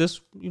like, just give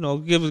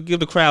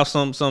the crowd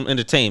some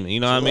entertainment. You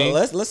know what I mean?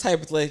 Let's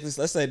hypothetically,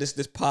 let's say this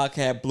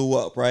podcast blew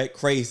up, right?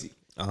 Crazy.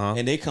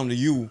 And they come to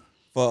you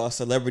for a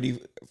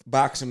celebrity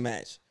boxing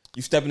match.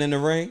 You stepping in the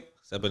ring?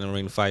 Stepping in the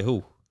ring to fight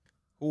who?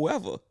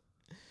 Whoever.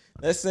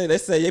 Let's say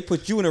they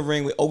put you in the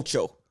ring with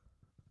Ocho.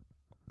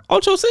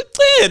 Ocho said,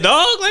 yeah,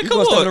 dog. Like, come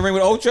on. Step in the ring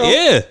with Ocho?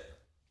 Yeah.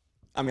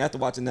 I mean, after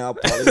watching now,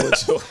 probably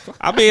Ocho.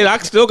 I mean, I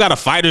still got a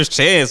fighter's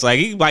chance. Like,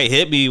 he might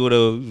hit me with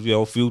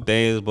a few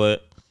things,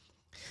 but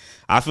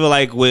I feel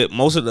like with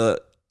most of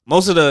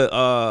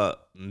the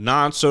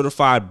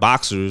non-certified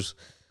boxers,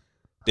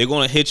 They're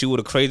gonna hit you with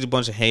a crazy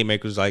bunch of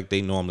haymakers like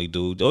they normally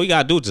do. All you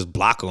gotta do is just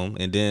block them,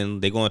 and then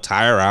they're gonna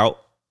tire out.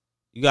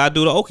 You gotta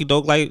do the okie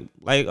doke like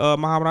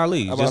Muhammad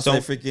Ali. I'm about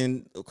to say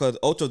freaking because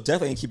Ocho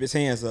definitely ain't keep his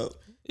hands up.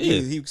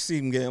 Yeah. He see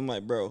him get. I'm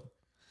like, bro,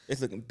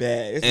 it's looking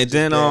bad. And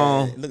then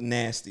it looked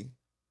nasty.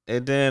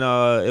 And then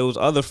it was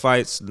other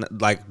fights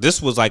like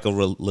this was like a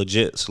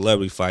legit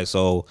celebrity fight.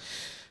 So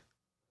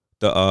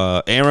the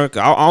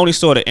I only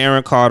saw the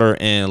Aaron Carter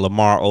and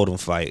Lamar Odom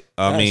fight.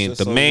 I mean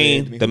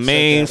the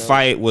main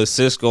fight was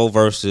Cisco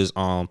versus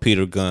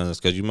Peter Guns,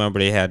 because you remember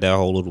they had that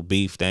whole little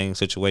beef thing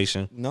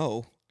situation.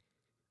 No,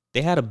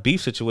 they had a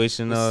beef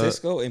situation.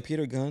 Cisco and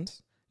Peter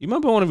Guns. You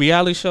remember on a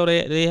reality show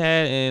they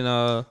had and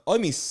oh, you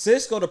mean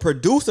Cisco, the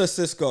producer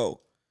Cisco?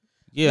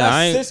 Yeah,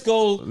 not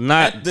Cisco,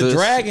 not the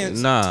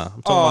Dragons. Nah,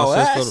 I'm talking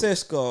about Cisco.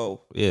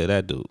 Cisco. Yeah,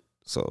 that dude.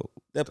 So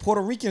that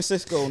Puerto Rican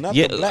Cisco, not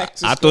the black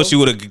Cisco. I thought you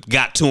would have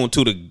got two and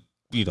two to,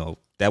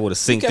 that would have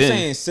synced in. You kept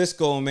saying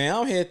Cisco, man.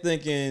 I'm here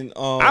thinking.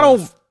 I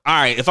don't. All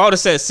right, if I would have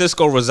said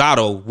Cisco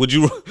Rosado, would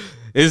you?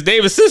 Is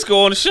David Cisco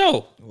on the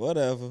show?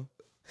 Whatever.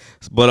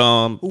 But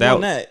who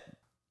won that?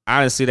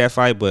 I didn't see that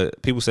fight,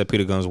 but people said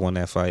Peter Guns won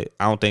that fight.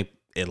 I don't think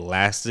it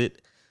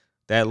lasted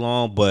that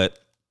long, but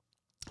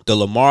the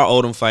Lamar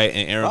Odom fight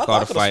and Aaron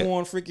Carter fight. I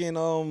sworn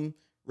freaking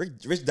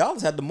Rich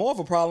Dollars had the more of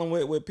a problem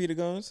with Peter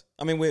Guns.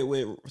 I mean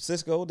with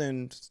Cisco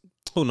than.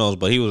 Who knows?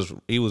 But he was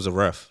a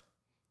ref.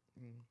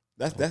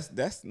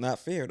 That's not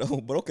fair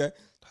though. But okay.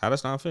 How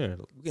that's not fair?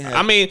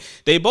 I mean,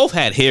 they both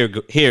had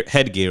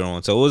headgear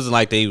on, so it wasn't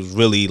like they was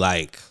really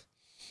like.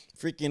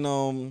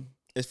 Freaking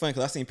it's funny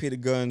because I seen Peter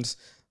Guns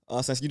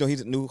since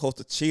he's the new host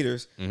of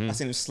Cheaters. Mm-hmm. I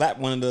seen him slap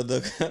one of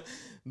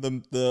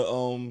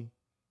the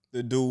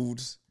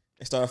dudes.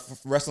 And started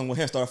wrestling with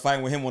him, started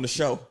fighting with him on the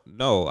show.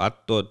 No, I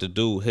thought the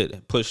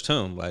dude pushed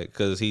him, like,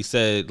 because he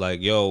said,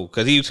 like, yo,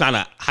 because he was trying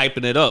to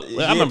hyping it up.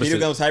 Yeah, I remember Peter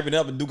Guns was hyping it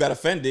up, and dude got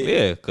offended.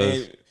 Yeah,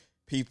 because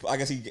I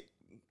guess he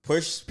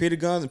pushed Peter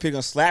Guns, and Peter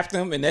Guns slapped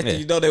him, and next thing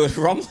you know, they was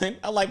rumbling.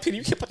 I like, Peter,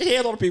 you can't put your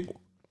hands on people.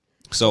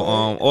 So,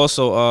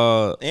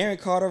 also, Aaron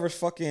Carter was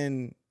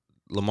fucking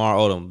Lamar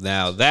Odom.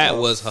 Now, that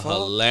was a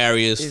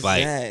hilarious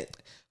fight.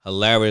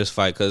 Hilarious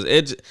fight, because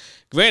it's,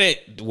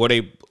 granted,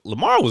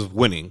 Lamar was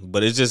winning,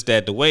 but it's just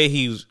that the way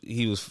he was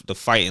the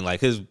fighting, like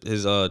his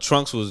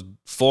trunks was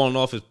falling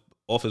off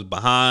his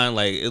behind.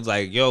 Like it's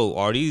like,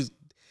 yo, did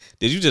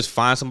you just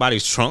find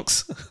somebody's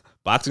trunks,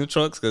 boxing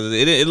trunks? Because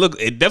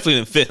it definitely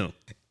didn't fit him.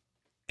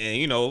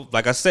 And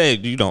like I said,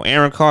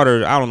 Aaron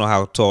Carter. I don't know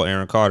how tall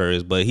Aaron Carter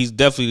is, but he's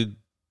definitely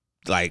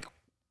like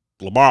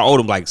Lamar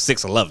Odom, like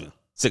 6'11",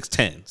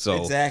 6'10".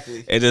 So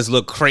exactly, it just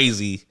looked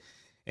crazy,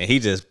 and he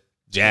just.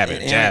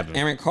 Jabbing.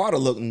 Aaron Carter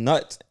looked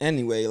nuts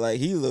anyway. Like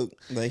he looked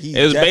like he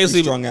was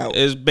basically strung out.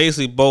 It's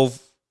basically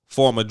both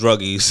former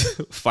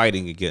druggies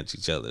fighting against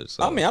each other.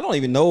 So. I mean, I don't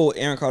even know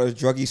Aaron Carter's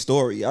druggie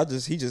story.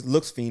 He just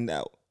looks fiend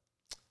out.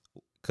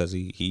 Because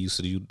he used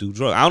to do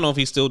drugs. I don't know if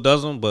he still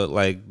does them, but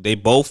like they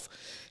both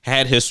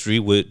had history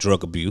with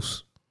drug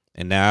abuse,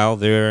 and now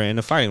they're in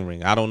the fighting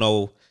ring. I don't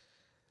know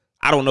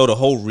the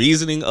whole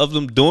reasoning of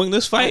them doing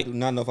this fight. I do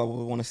not know if I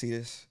would want to see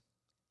this.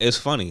 It's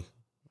funny.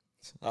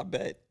 I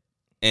bet.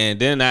 And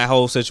then that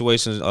whole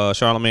situation,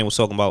 Charlamagne was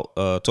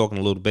talking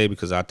to Lil Baby,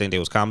 because I think they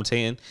was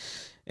commentating,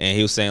 and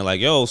he was saying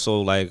like, "Yo,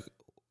 so like,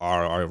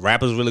 are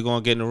rappers really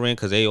gonna get in the ring?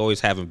 Because they always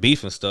having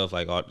beef and stuff.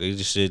 Like, they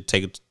just should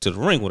take it to the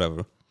ring,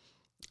 whatever."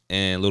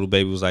 And Lil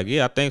Baby was like,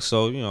 "Yeah, I think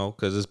so.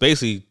 Because it's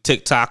basically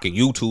TikTok and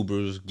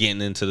YouTubers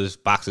getting into this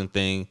boxing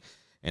thing,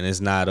 and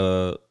it's not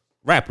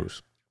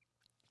rappers."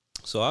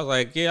 So I was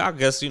like, "Yeah, I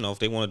guess if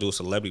they want to do a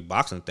celebrity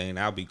boxing thing,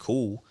 that'd be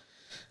cool."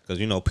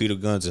 Because Peter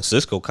Guns and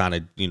Cisco kind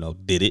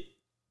of did it.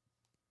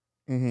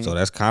 Mm-hmm. So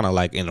that's kind of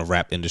like in the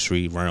rap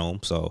industry realm.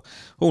 So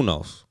who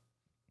knows?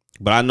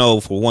 But I know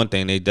for one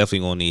thing, they definitely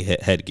gonna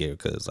need headgear,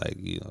 because like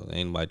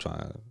anybody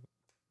trying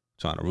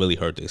to really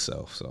hurt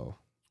themselves. So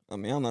I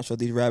mean, I'm not sure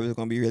these rappers are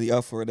gonna be really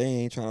up for it. They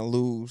ain't trying to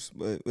lose,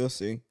 but we'll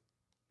see.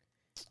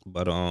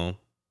 But I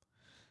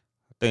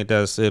think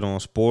that's it on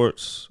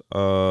sports.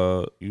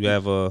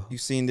 You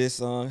seen this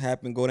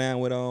go down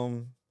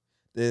with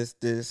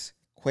this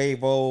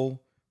Quavo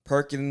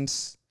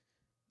Perkins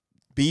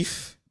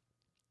beef?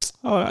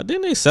 Oh,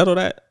 didn't they settle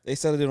that? They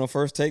settled it on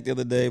First Take the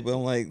other day, but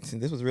I'm like,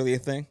 this was really a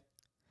thing.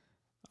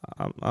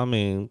 I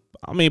mean,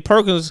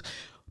 Perkins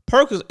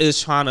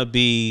is trying to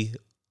be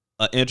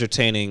an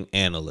entertaining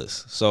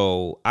analyst,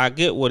 so I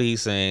get what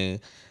he's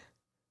saying.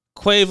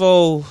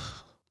 Quavo,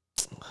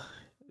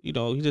 he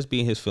just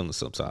be in his feelings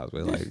sometimes,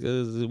 but like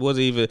it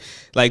wasn't even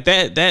like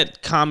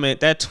that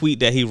comment, that tweet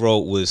that he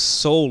wrote was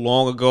so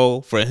long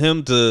ago. For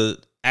him to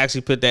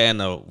actually put that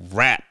in a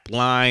rap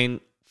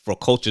line for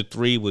Culture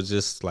 3 was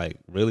just like,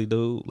 really,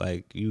 dude?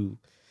 Like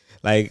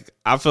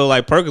I feel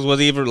like Perkins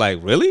wasn't even like,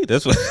 really?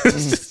 That's what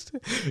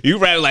you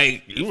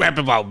rap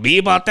about me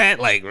about that?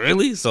 Like,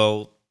 really?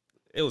 So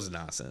it was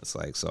nonsense.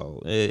 Like,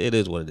 so it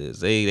is what it is.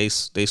 They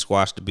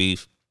squashed the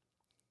beef.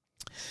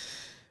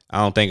 I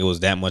don't think it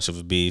was that much of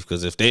a beef,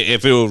 because if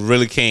it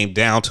really came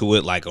down to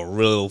it, like a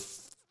real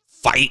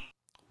fight,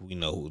 we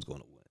know who's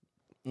going to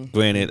win. Mm-hmm.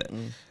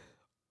 Granted,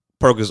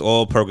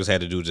 all Perkins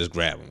had to do was just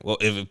grab him. Well,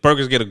 if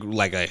Perkins get a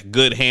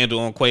good handle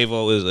on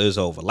Quavo, it's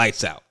over.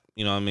 Lights out.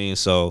 You know what I mean?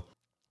 So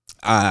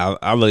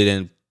I really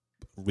didn't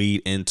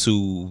read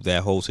into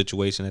that whole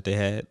situation that they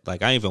had.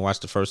 Like, I didn't even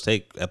watched the First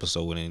Take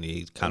episode when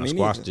they kind of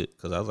squashed it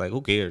because I was like,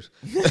 who cares?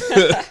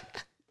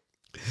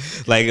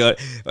 Like,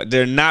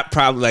 they're not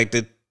probably like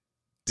the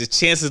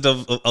chances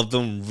of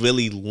them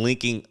really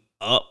linking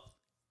up.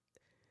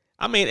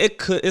 I mean,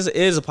 it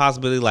is a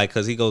possibility, like,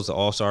 because he goes to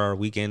All-Star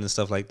Weekend and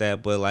stuff like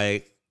that. But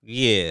like,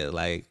 yeah,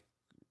 like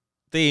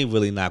they ain't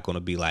really not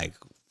gonna be like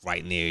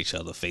right near each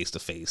other face to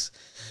face.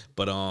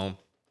 But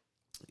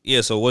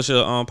yeah. So what's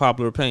your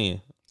popular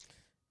opinion?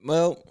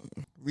 Well,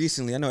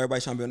 recently, I know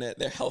everybody's trying to be on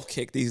their health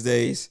kick these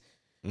days.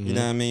 Mm-hmm. You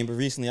know what I mean? But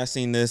recently, I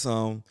seen this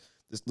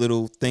this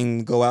little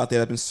thing go out there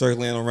that's been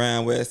circling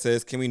around where it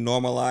says, "Can we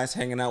normalize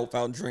hanging out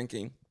without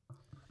drinking?"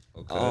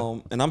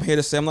 Okay. And I'm here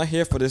to say I'm not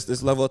here for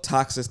this level of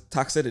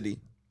toxicity.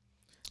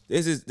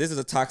 This is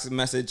a toxic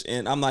message,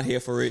 and I'm not here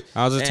for it.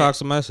 How's it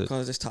toxic message?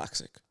 Because it's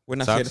toxic. We're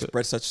not here to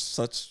spread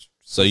such.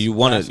 So you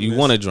want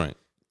to drink?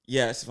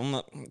 Yes. If I'm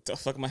not, the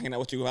fuck am I hanging out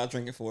with you without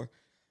drinking for?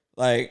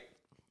 Like,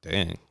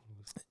 dang.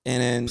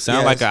 And then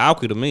sound like an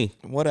alky to me.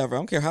 Whatever. I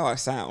don't care how I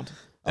sound.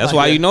 That's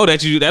why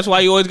that's why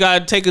you always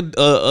gotta take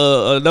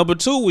a number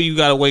 2 when you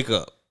gotta wake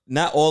up.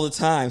 Not all the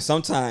time.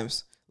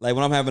 Sometimes, like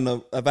when I'm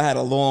if I had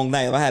a long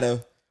night, if I had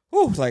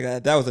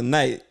that was a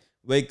night.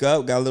 Wake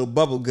up, got a little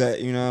bubble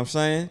gut. You know what I'm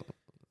saying?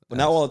 But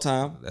not all the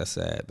time. That's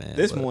sad, man.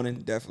 This morning,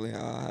 definitely,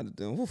 I had to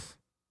do. Oof.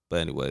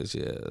 But anyways,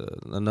 yeah.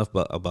 Enough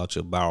about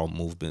your bowel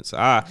movements.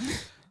 I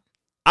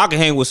can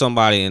hang with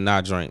somebody and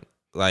not drink.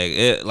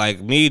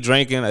 Like me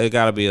drinking, it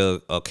gotta be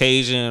a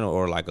occasion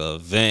or like a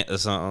event or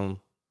something.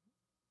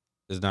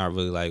 It's not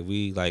really like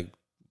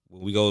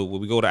when we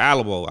go to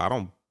Alamo, I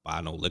don't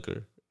buy no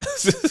liquor.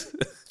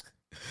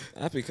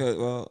 That's because,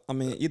 well, I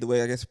mean, either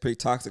way, I guess it's pretty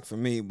toxic for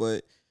me.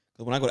 But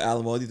when I go to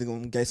Alamo, I'm either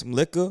gonna get some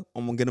liquor, or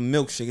I'm gonna get a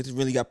milkshake. You just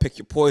really gotta pick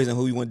your poison,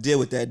 who you want to deal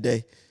with that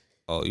day.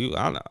 Oh,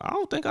 I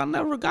don't think I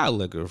never got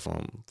liquor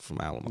from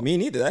Alamo. Me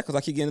neither. That because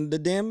I keep getting the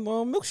damn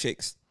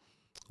milkshakes.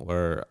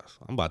 Where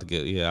I'm about to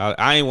get,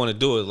 I ain't want to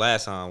do it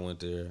last time I went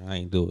there. I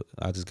ain't do it.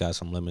 I just got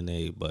some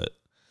lemonade, but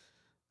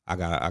I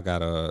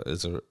got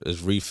it's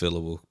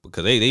refillable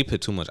because they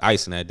put too much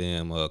ice in that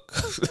damn. I'm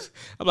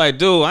like,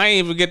 dude, I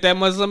ain't even get that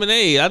much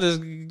lemonade. I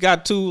just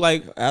got 2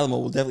 like. Alamo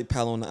will definitely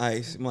pile on the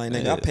ice. I'm like,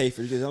 nigga, I pay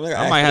for this.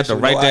 I might have to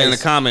write that in the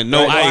comment.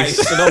 No ice.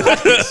 No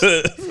ice.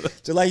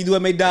 Just like you do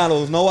at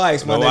McDonald's, no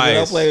ice, my nigga.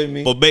 Don't play with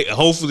me. But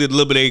hopefully the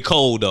lemonade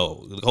cold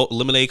though.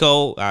 Lemonade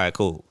cold. All right,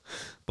 cool.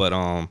 But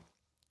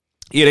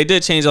yeah, they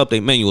did change up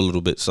their menu a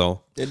little bit.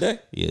 So did they?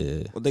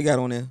 Yeah. What they got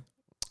on there?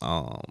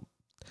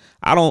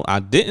 I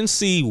didn't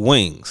see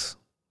wings,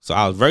 so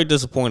I was very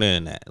disappointed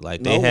in that.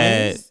 Like they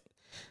had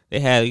they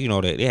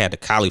had the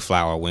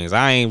cauliflower wings.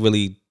 I ain't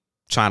really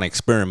trying to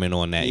experiment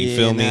on that. You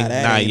feel me?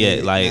 Not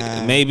yet.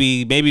 Like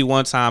maybe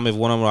one time if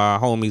one of our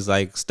homies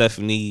like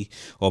Stephanie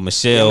or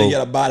Michelle, you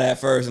gotta buy that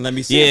first and let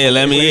me.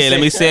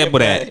 Let me sample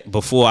that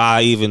before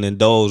I even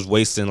indulge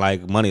wasting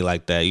like money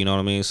like that. You know what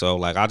I mean? So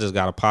like I just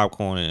got a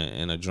popcorn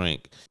and a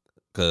drink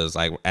because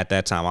like at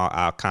that time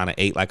I kind of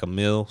ate like a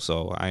meal,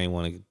 so I ain't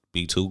want to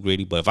be too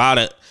greedy. But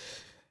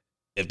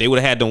if they would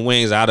have had them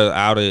wings, I'd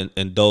have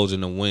indulged in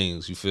the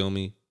wings. You feel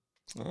me?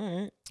 All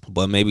right.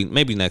 But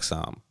maybe next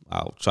time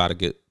I'll try to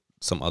get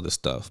some other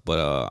stuff.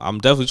 But I'm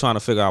definitely trying to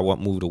figure out what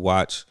movie to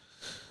watch.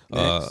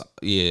 Like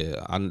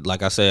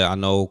I said, I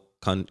know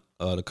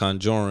The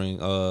Conjuring.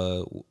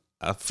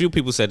 A few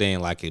people said they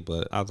didn't like it,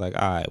 but I was like,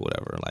 all right,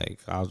 whatever. Like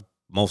I was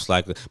most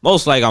likely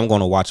I'm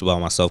gonna watch it by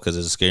myself because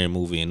it's a scary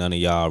movie, and none of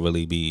y'all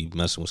really be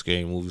messing with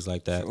scary movies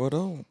like that. Sure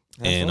don't.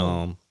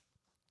 And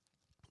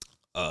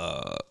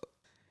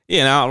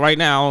now right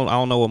now I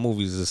don't know what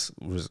movies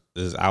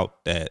is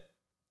out that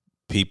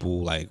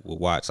people like will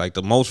watch. Like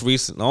the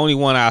only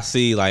one I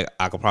see like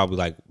I could probably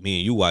like me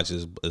and you watch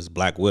is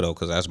Black Widow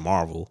because that's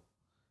Marvel,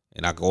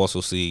 and I could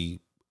also see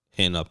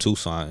Hitting Up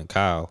Tucson and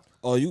Kyle.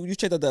 Oh, you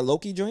checked out that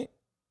Loki joint?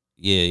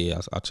 Yeah,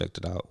 I checked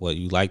it out. What,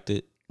 you liked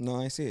it? No,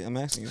 I see it. I'm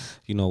asking you.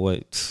 You know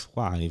what?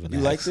 Why even? You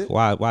liked it?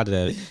 Why did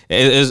that?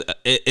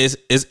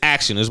 It's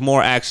action. It's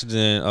more action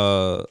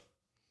than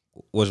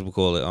what you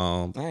call it?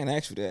 I ain't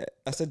asked you that.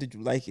 I said, did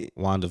you like it?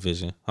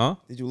 WandaVision, huh?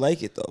 Did you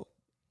like it though?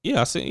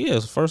 Yeah, I said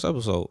it's the first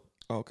episode.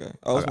 Okay.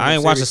 I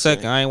ain't watched the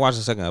second. I ain't watched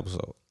the second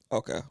episode.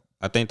 Okay.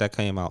 I think that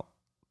came out.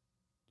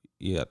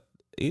 Yeah.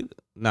 It's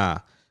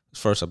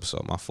first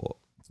episode. My fault.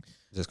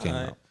 It just came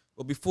out.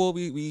 Well, before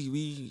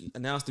we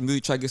announce the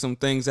movie, try to get some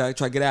things out,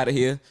 try to get out of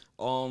here.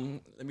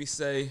 Let me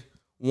say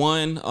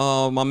one.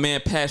 My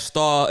man Pat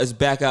Starr is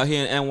back out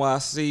here in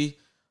NYC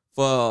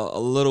for a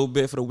little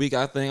bit for the week.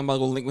 I think I'm about to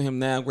go link with him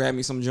now. Grab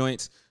me some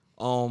joints.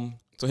 So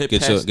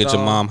get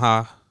your mom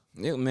high.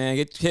 Yeah, man,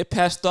 hit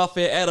Pat Starr for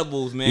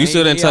edibles, man. You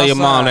still didn't tell your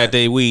mom that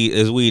is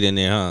weed in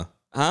there, huh?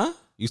 Huh?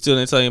 You still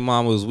didn't tell your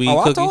mom it was weed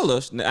I cookies? told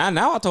her.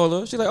 Now I told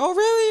her. She's like, oh,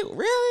 really?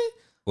 Really?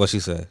 What she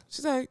said?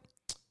 She's like,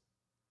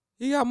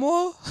 you got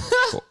more?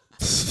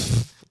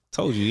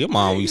 Told you, your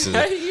mom used to.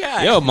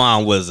 Yeah. Your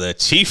mom was a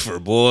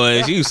chiefer,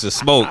 boy. She used to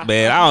smoke,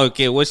 man. I don't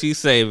care what she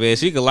say, man.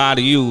 She could lie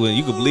to you and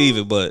you could believe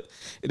it, but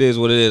it is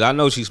what it is. I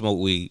know she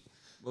smoked weed.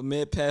 But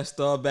man,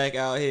 Pastor back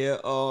out here.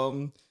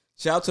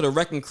 Shout out to the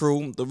Wrecking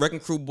Crew. The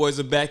Wrecking Crew boys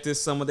are back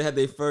this summer. They had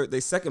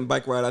their second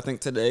bike ride, I think,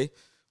 today.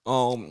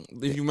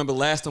 If you remember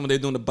last time when they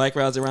were doing the bike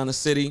rides around the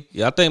city.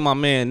 Yeah, I think my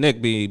man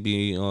Nick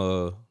be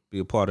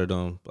a part of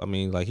them. I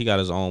mean, like he got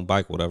his own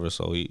bike, whatever.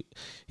 So he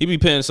be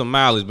paying some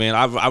mileage, man.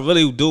 I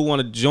really do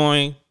want to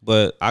join,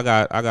 but I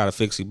got a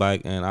fixie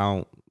bike, and I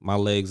don't. My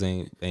legs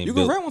ain't. You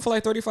built. can rent one for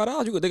like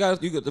 $35.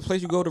 You got the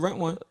place you go to rent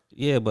one.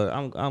 Yeah, but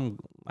I don't.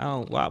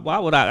 Why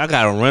would I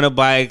gotta rent a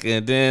bike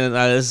and then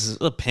it's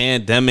a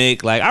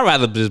pandemic? Like I'd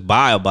rather just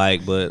buy a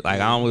bike, but like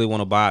I don't really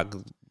want to buy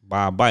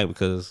a bike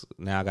because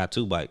now I got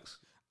two bikes.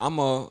 I'm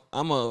a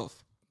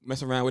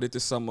mess around with it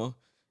this summer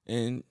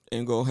and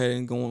go ahead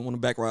and go on one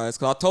of the back rides.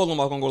 Cause I told them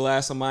I was gonna go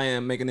last summer. I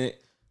am making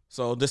it.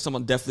 So this summer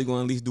I'm definitely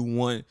gonna at least do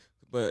one.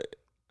 But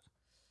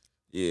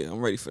yeah, I'm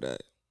ready for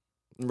that.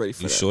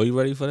 You sure you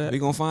ready for that? We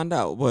gonna find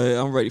out, but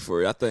I'm ready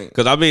for it, I think.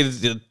 Cause I mean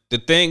the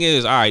thing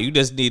is, all right, you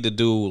just need to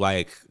do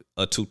like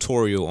a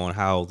tutorial on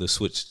how to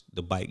switch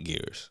the bike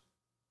gears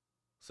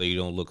so you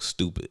don't look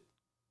stupid.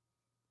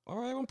 All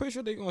right, I'm pretty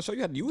sure they're gonna show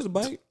you how to use a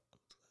bike.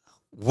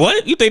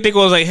 What? You think they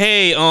gonna like,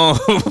 hey,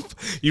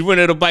 you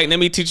rented a bike, let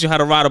me teach you how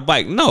to ride a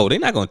bike? No, they're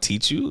not gonna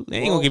teach you. They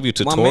ain't gonna give you a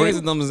tutorial. My mans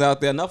and them is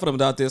out there, enough of them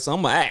is out there, so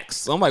I'm gonna ask.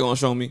 Somebody gonna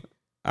show me.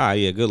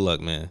 Yeah, good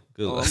luck, man.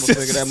 Good luck. I'm gonna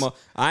figure that.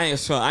 I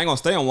ain't gonna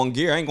stay on one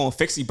gear. I ain't gonna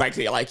fix the bike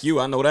like you.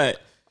 I know that.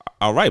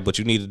 All right, but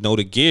you need to know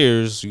the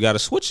gears. You got to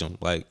switch them.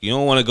 Like you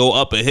don't want to go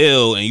up a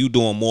hill and you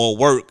doing more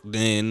work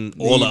than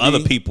all the other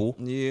people.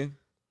 Yeah.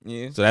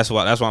 So that's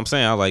why I'm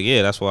saying. I was like,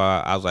 yeah, that's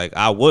why I was like,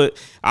 I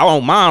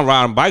don't mind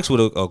riding bikes with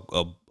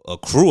a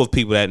crew of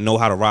people that know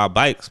how to ride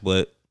bikes,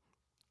 but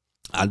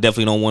I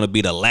definitely don't want to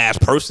be the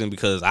last person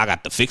because I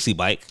got the fixie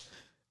bike.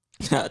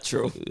 Not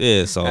true.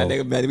 Yeah, so that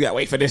nigga, man, we gotta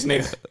wait for this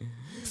nigga.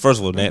 First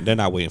of all, they're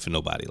not waiting for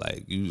nobody.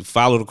 Like you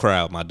follow the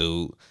crowd, my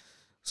dude.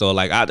 So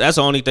like that's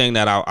the only thing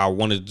that I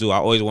wanted to do. I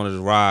always wanted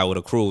to ride with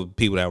a crew of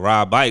people that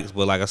ride bikes.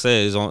 But like I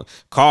said,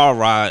 Carl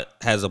Rod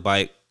has a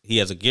bike. He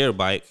has a gear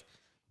bike,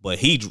 but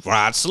he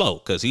rides slow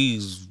because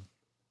he's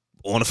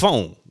on the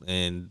phone.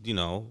 And you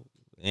know,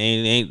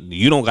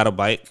 you don't got a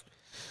bike.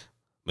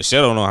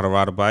 Michelle don't know how to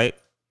ride a bike.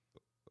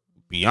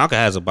 Bianca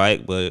has a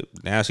bike, but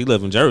now she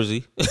live in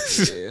Jersey.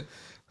 Yeah.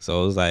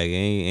 So it's like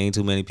ain't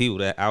too many people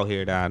that out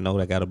here that I know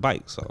that got a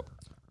bike. So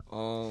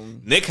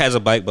Nick has a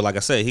bike, but like I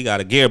said, he got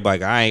a gear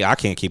bike. I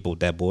can't keep up with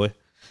that boy.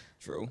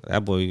 True.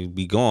 That boy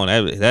be going.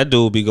 That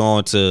dude be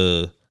going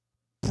to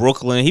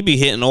Brooklyn. He be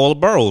hitting all the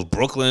boroughs.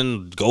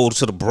 Brooklyn, go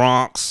to the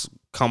Bronx,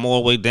 come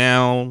all the way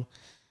down.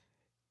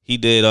 He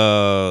did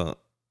I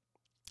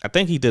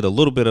think he did a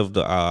little bit of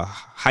the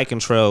hiking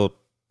trail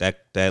that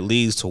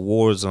leads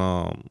towards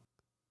I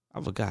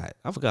forgot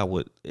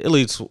what it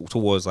leads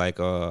towards, like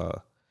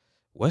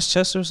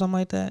Westchester or something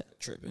like that.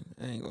 Tripping.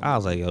 I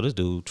was like, yo, this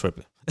dude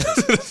tripping.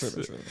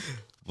 tripping.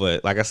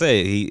 But like I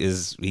said,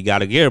 he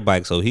got a gear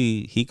bike, so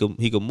he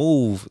could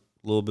move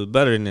a little bit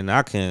better than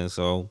I can.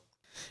 So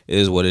it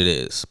is what it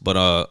is.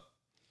 But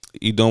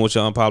you done with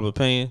your unpopular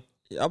opinion?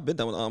 Yeah, I've been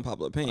done with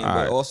unpopular opinion. All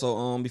but right.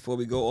 also, before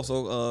we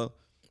go,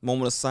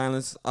 moment of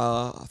silence.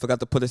 I forgot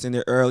to put this in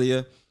there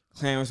earlier.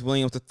 Clarence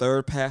Williams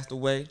III passed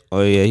away.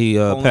 Oh yeah, he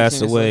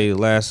passed cancer. away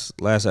last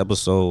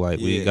episode. Like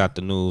we Yeah. got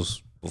the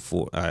news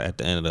before at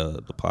the end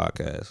of the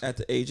podcast. At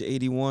the age of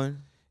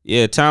 81.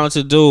 Yeah,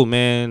 talented dude,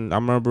 man. I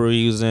remember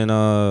he was in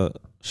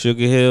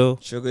Sugar Hill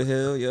Sugar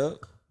Hill, yep.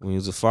 when he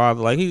was a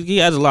father. Like he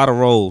has a lot of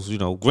roles, you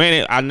know.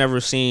 Granted, I never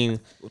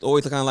seen.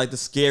 Always kind of like the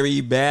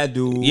scary bad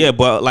dude. Yeah,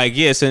 but like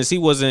since he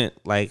wasn't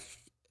like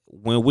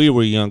when we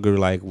were younger,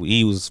 like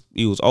he was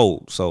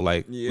old. So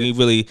like we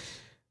really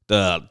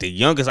the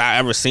youngest I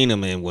ever seen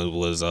him in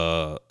was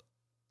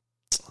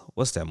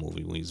what's that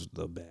movie when he's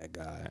the bad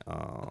guy?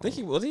 I think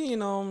he in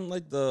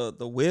like the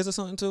Wiz or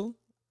something too,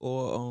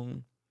 or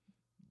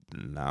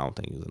No, I don't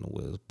think he was in the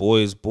Wiz.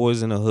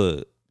 Boys in the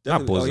Hood.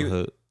 Not Boys in the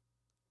Hood.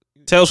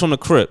 Tales from the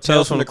Crypt.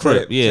 Tales from the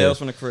Crypt. Yeah. Tales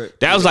from the Crypt.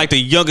 That was like the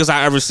youngest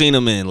I ever seen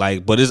him in.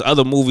 Like, but there's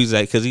other movies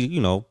that because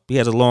he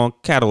has a long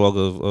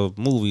catalog of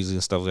movies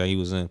and stuff that he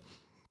was in.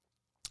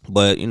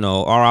 But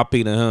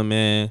R.I.P. to him,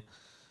 man.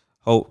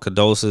 Hope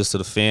condolences to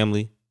the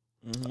family.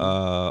 Mm-hmm.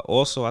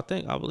 Also, I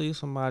believe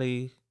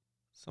somebody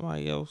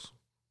else.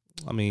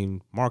 I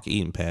mean, Mark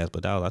Eaton passed,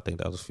 but I think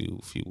that was a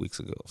few weeks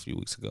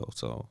ago.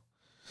 So,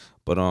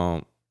 but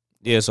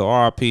yeah. So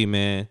R.I.P.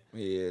 man.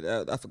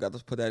 Yeah, I forgot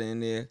to put that in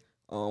there.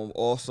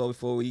 Also,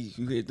 before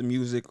you hit the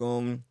music,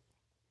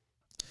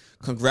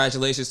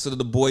 congratulations to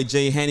the boy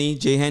Jay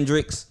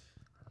Hendrix.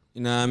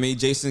 You know what I mean?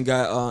 Jason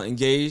got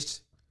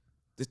engaged.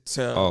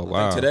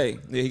 Today.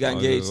 Yeah, he got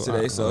engaged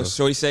today. So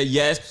Shorty said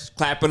yes.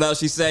 Clap it up.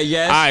 She said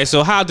yes. All right.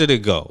 So how did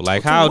it go?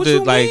 Like, how What did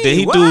you like mean? did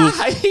he Why? do?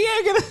 He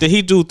ain't gonna. Did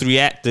he do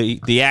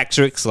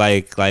theatrics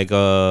like?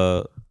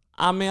 I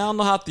I mean, I don't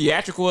know how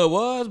theatrical it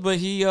was, but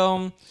he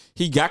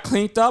got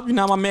cleaned up. You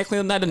know, my man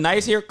cleaned up, had a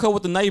nice haircut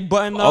with the nice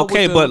button up.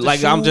 Okay, but the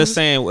like shoes. I'm just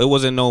saying, it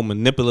wasn't no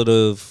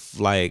manipulative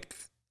like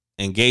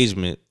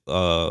engagement.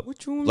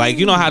 What you Like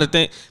you know how to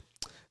think.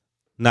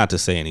 Not to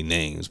say any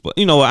names, but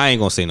you know what? I ain't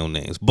gonna say no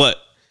names. But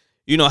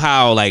you know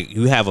how like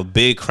you have a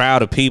big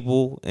crowd of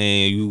people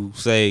and you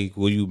say,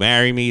 "Will you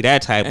marry me?"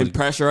 That type and of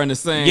pressure on the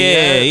same.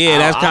 yeah.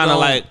 That's kind of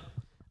like.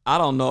 I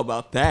don't know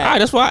about that. All right,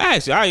 that's why I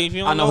asked you. All right, if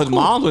you don't I know his cool.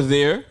 mom was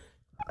there.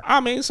 I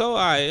mean, so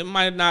it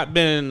might have not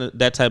been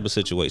that type of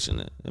situation.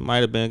 It might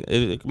have been.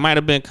 It might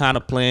have been kind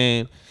of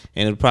planned,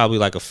 and it probably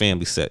like a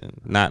family setting,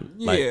 not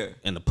like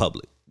in the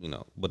public. You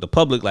know, but the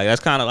public, like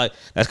that's kind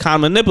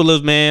of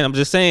manipulative, man. I'm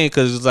just saying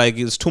because it's like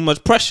it's too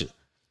much pressure.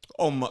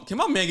 Oh my! Can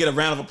my man get a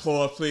round of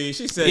applause, please?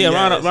 She said, "Yeah,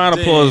 yes. round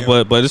of applause."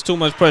 But it's too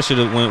much pressure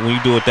when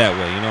you do it that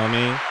way. You know what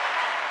I mean?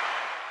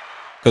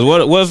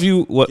 Because what if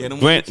you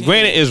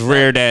granted it's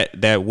rare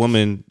that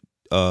woman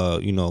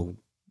you know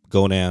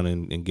go down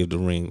and give the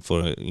ring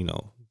for you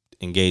know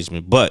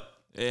engagement, but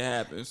it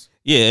happens.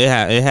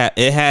 Yeah,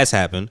 it has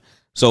happened.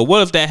 So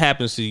what if that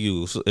happens to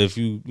you? So if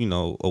you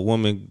know a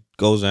woman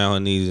goes down on her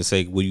knees and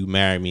say, "Will you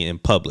marry me?" in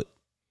public?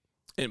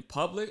 In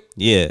public?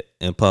 Yeah,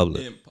 in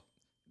public.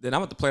 Then I'm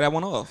going to play that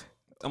one off.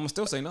 I'm going to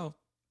still say no.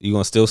 You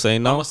going to still say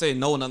no? I'm going to say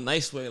no in a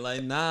nice way.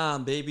 Like, nah,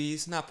 baby,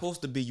 it's not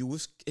supposed to be you.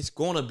 It's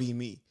going to be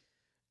me.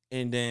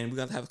 And then we're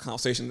going to have a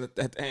conversation at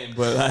the end.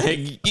 But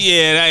like,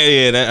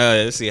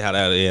 let's see how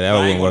that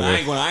wouldn't work. I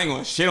ain't going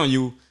to shit on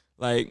you.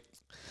 Like,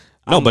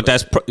 no, but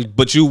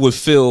but you would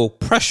feel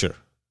pressure,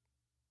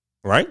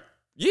 right?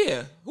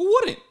 Yeah, who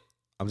wouldn't?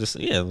 I'm just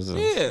yeah.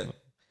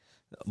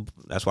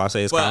 That's why I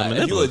say it's but kind of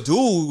manipulative. If you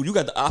a dude, you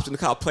got the option to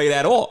kind of play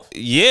that off.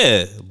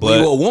 Yeah, but when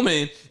you a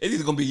woman, it's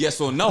either gonna be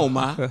yes or no,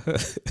 ma.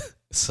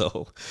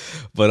 So,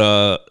 but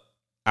all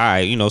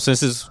right, you know,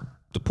 since it's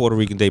the Puerto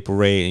Rican Day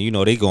Parade, and you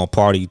know they gonna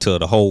party till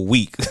the whole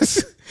week,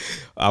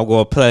 I'm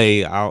gonna play.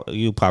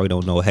 You probably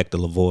don't know Hector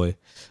Lavoe,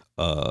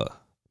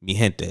 Mi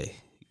Gente.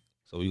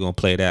 So we gonna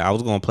play that. I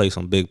was gonna play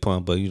some Big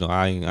Pun, but you know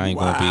I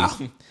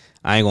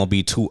ain't gonna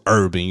be too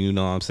urban. You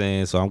know what I'm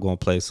saying? So I'm gonna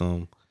play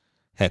some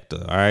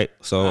Hector. All right.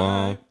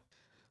 So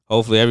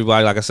hopefully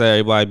everybody, like I said,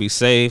 everybody be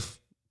safe.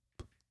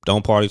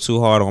 Don't party too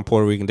hard on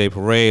Puerto Rican Day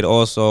Parade.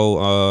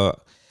 Also,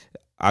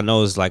 I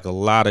know it's like a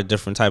lot of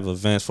different type of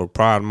events for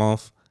Pride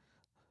Month.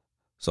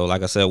 So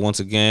like I said, once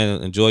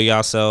again, enjoy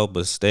yourself,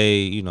 but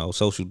stay, you know,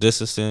 social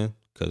distancing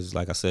because,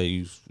 like I said,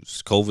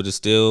 COVID is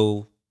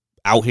still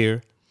out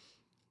here.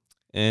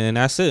 And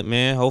that's it,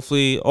 man.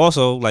 Hopefully,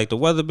 also, like the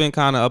weather been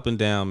kind of up and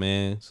down,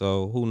 man.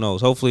 So who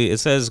knows? Hopefully, it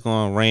says it's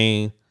gonna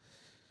rain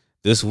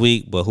this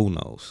week, but who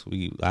knows?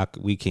 We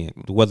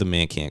can't. The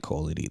weatherman can't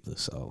call it either.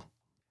 So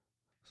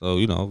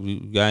you know,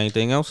 you got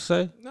anything else to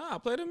say? Nah,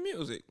 play the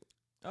music.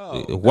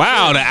 Oh,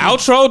 wow, the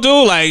outro,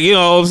 dude. Like, you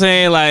know what I'm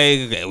saying?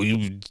 Like,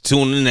 you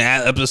tune in to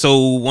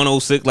episode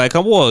 106. Like,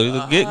 come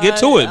on, get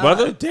to it,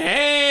 brother.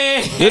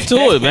 Dang, get to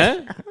it,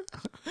 man.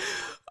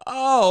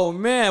 Oh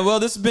man, well,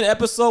 this has been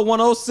episode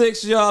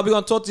 106, y'all. We're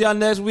gonna talk to y'all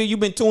next week. You've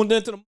been tuned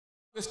into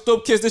the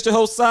Stoop Kids. This your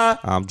host, side.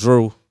 I'm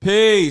Drew.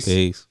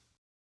 Peace.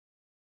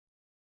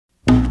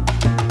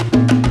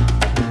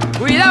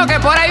 Cuidado que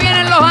por ahí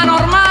vienen los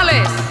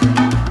anormales.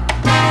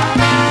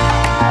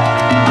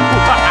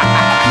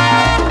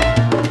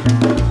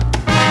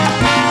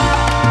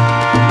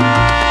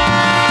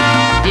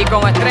 Y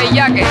con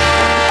Estrella que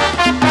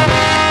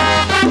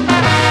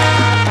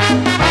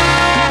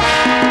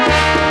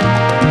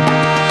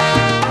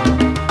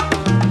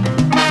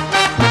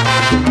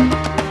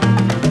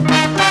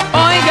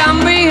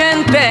oigan mi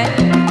gente,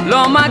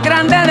 lo más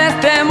grande de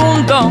este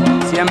mundo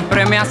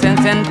siempre me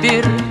hacen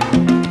sentir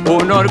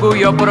un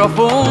orgullo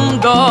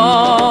profundo.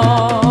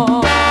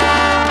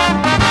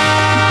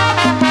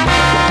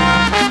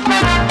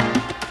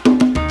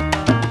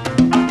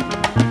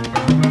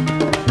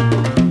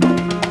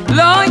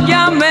 Lo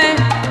llamé,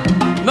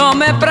 no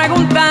me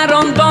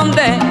preguntaron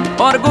dónde,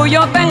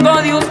 orgullo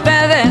tengo de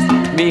ustedes,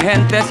 mi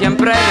gente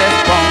siempre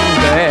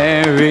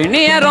responde.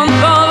 Vinieron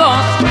todos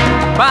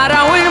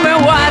para oírme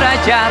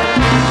guarachar,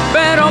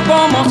 pero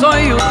como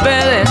soy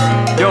ustedes,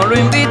 yo lo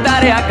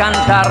invitaré a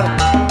cantar.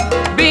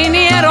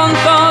 Vinieron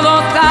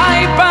todos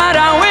ahí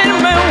para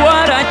oírme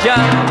guarachar,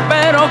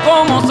 pero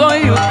como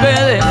soy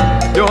ustedes,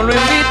 yo lo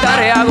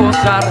invitaré a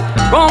gozar.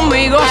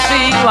 Conmigo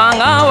sí van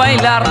a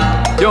bailar,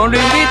 yo lo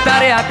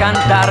invitaré a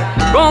cantar.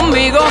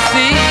 Conmigo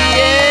sí,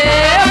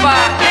 ¡epa!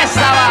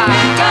 ¡Esa va!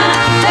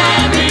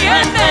 ¡Cante mi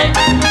gente!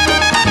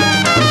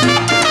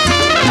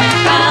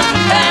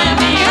 ¡Cante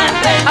mi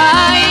gente!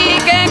 ¡Ay,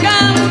 que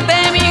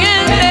cante mi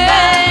gente!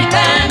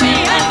 ¡Cante mi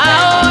gente!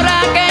 Ahora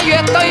que yo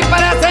estoy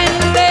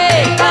presente,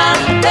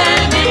 cante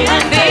mi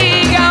gente.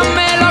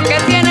 Díganme lo que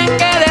tienen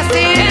que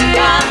decir,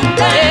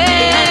 cante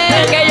mi gente.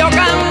 Que yo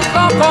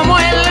canto como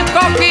el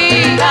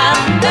coqui,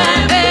 cante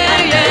mi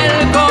gente.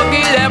 El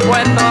coqui de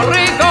Puerto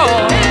Rico,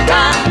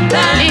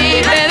 cante mi gente.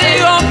 Y te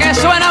digo que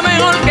suena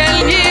mejor que el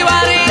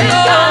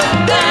jibarito,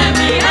 cante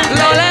mi gente.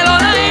 Lole,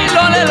 lole,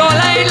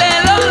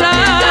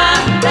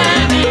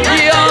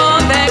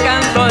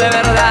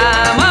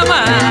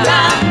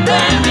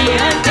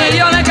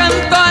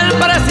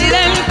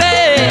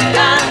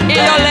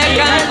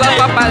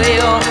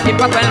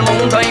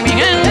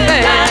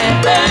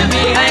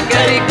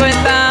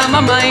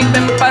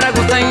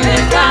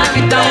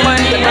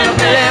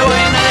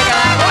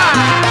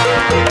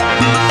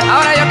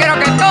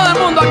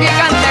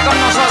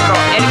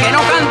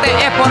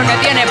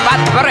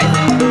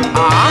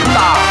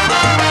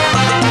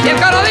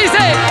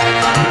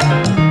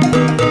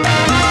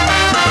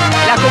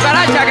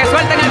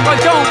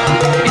 colchón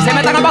y se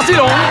metan al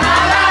vacilón.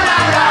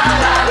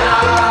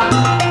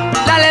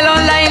 La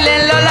lelola y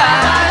lelola.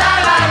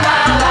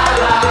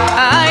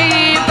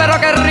 Ay, pero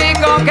qué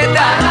rico que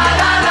está.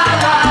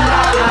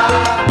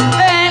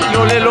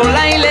 Lo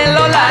lelola y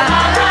lelola.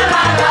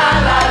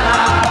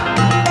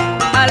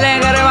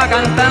 Alegre va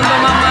cantando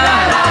mamá.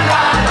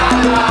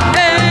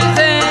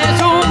 Ese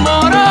es un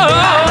moro.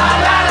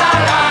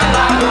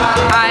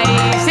 Ay,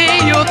 sí,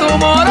 yo tu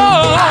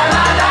moro.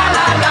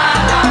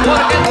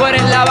 Porque tú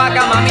eres la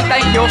vaca, mamita,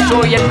 y yo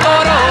soy el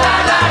toro.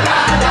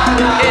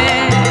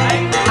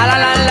 A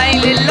la y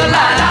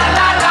lelola.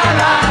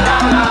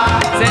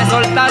 Se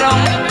soltaron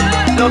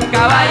los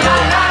caballos.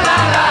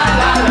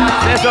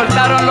 Se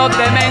soltaron los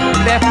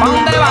dementes. ¿Pa'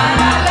 dónde van?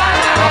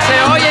 No se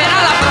oye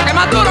nada, pero que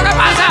más duro, ¿qué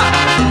pasa?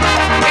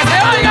 ¡Que se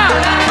oiga!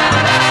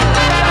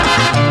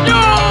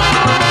 ¡Yo!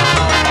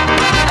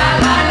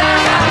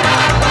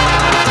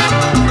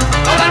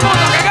 Todo el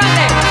mundo que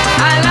cante.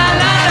 A la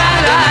la la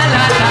la la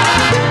la.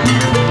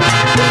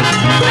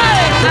 La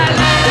la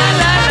la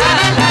la la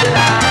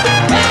la.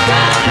 Que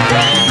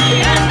cante mi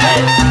gente.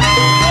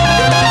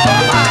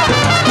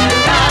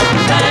 Que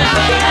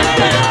cante mi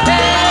gente.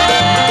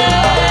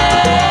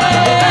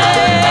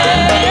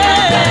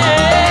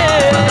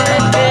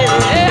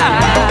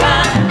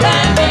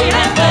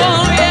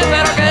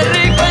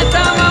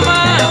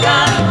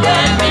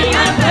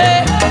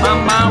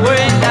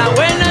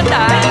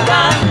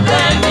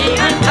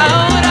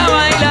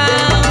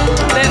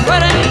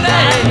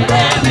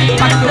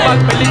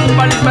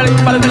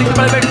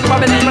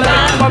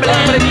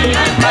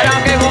 Para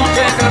que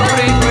goce que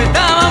rico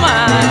está mamá.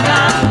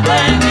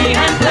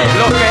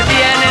 Los que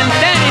tienen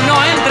tenis no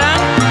entran.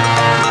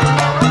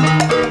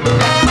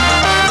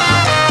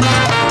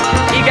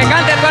 Y que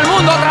cante todo el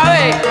mundo otra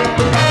vez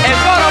el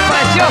coro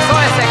precioso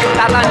ese que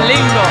está tan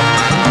lindo.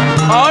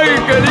 ¡Ay,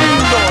 qué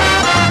lindo!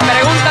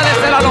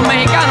 Pregúntaleselo a los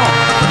mexicanos.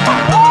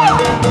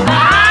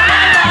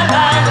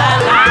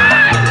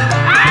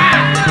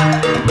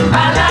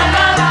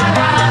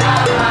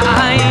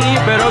 Ay,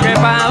 pero que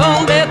pa'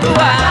 dónde tú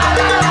vas,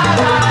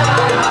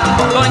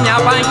 Doña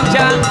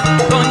Pancha,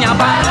 Doña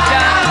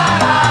Pancha,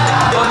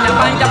 Doña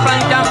Pancha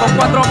plancha con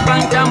 4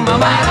 planchas más.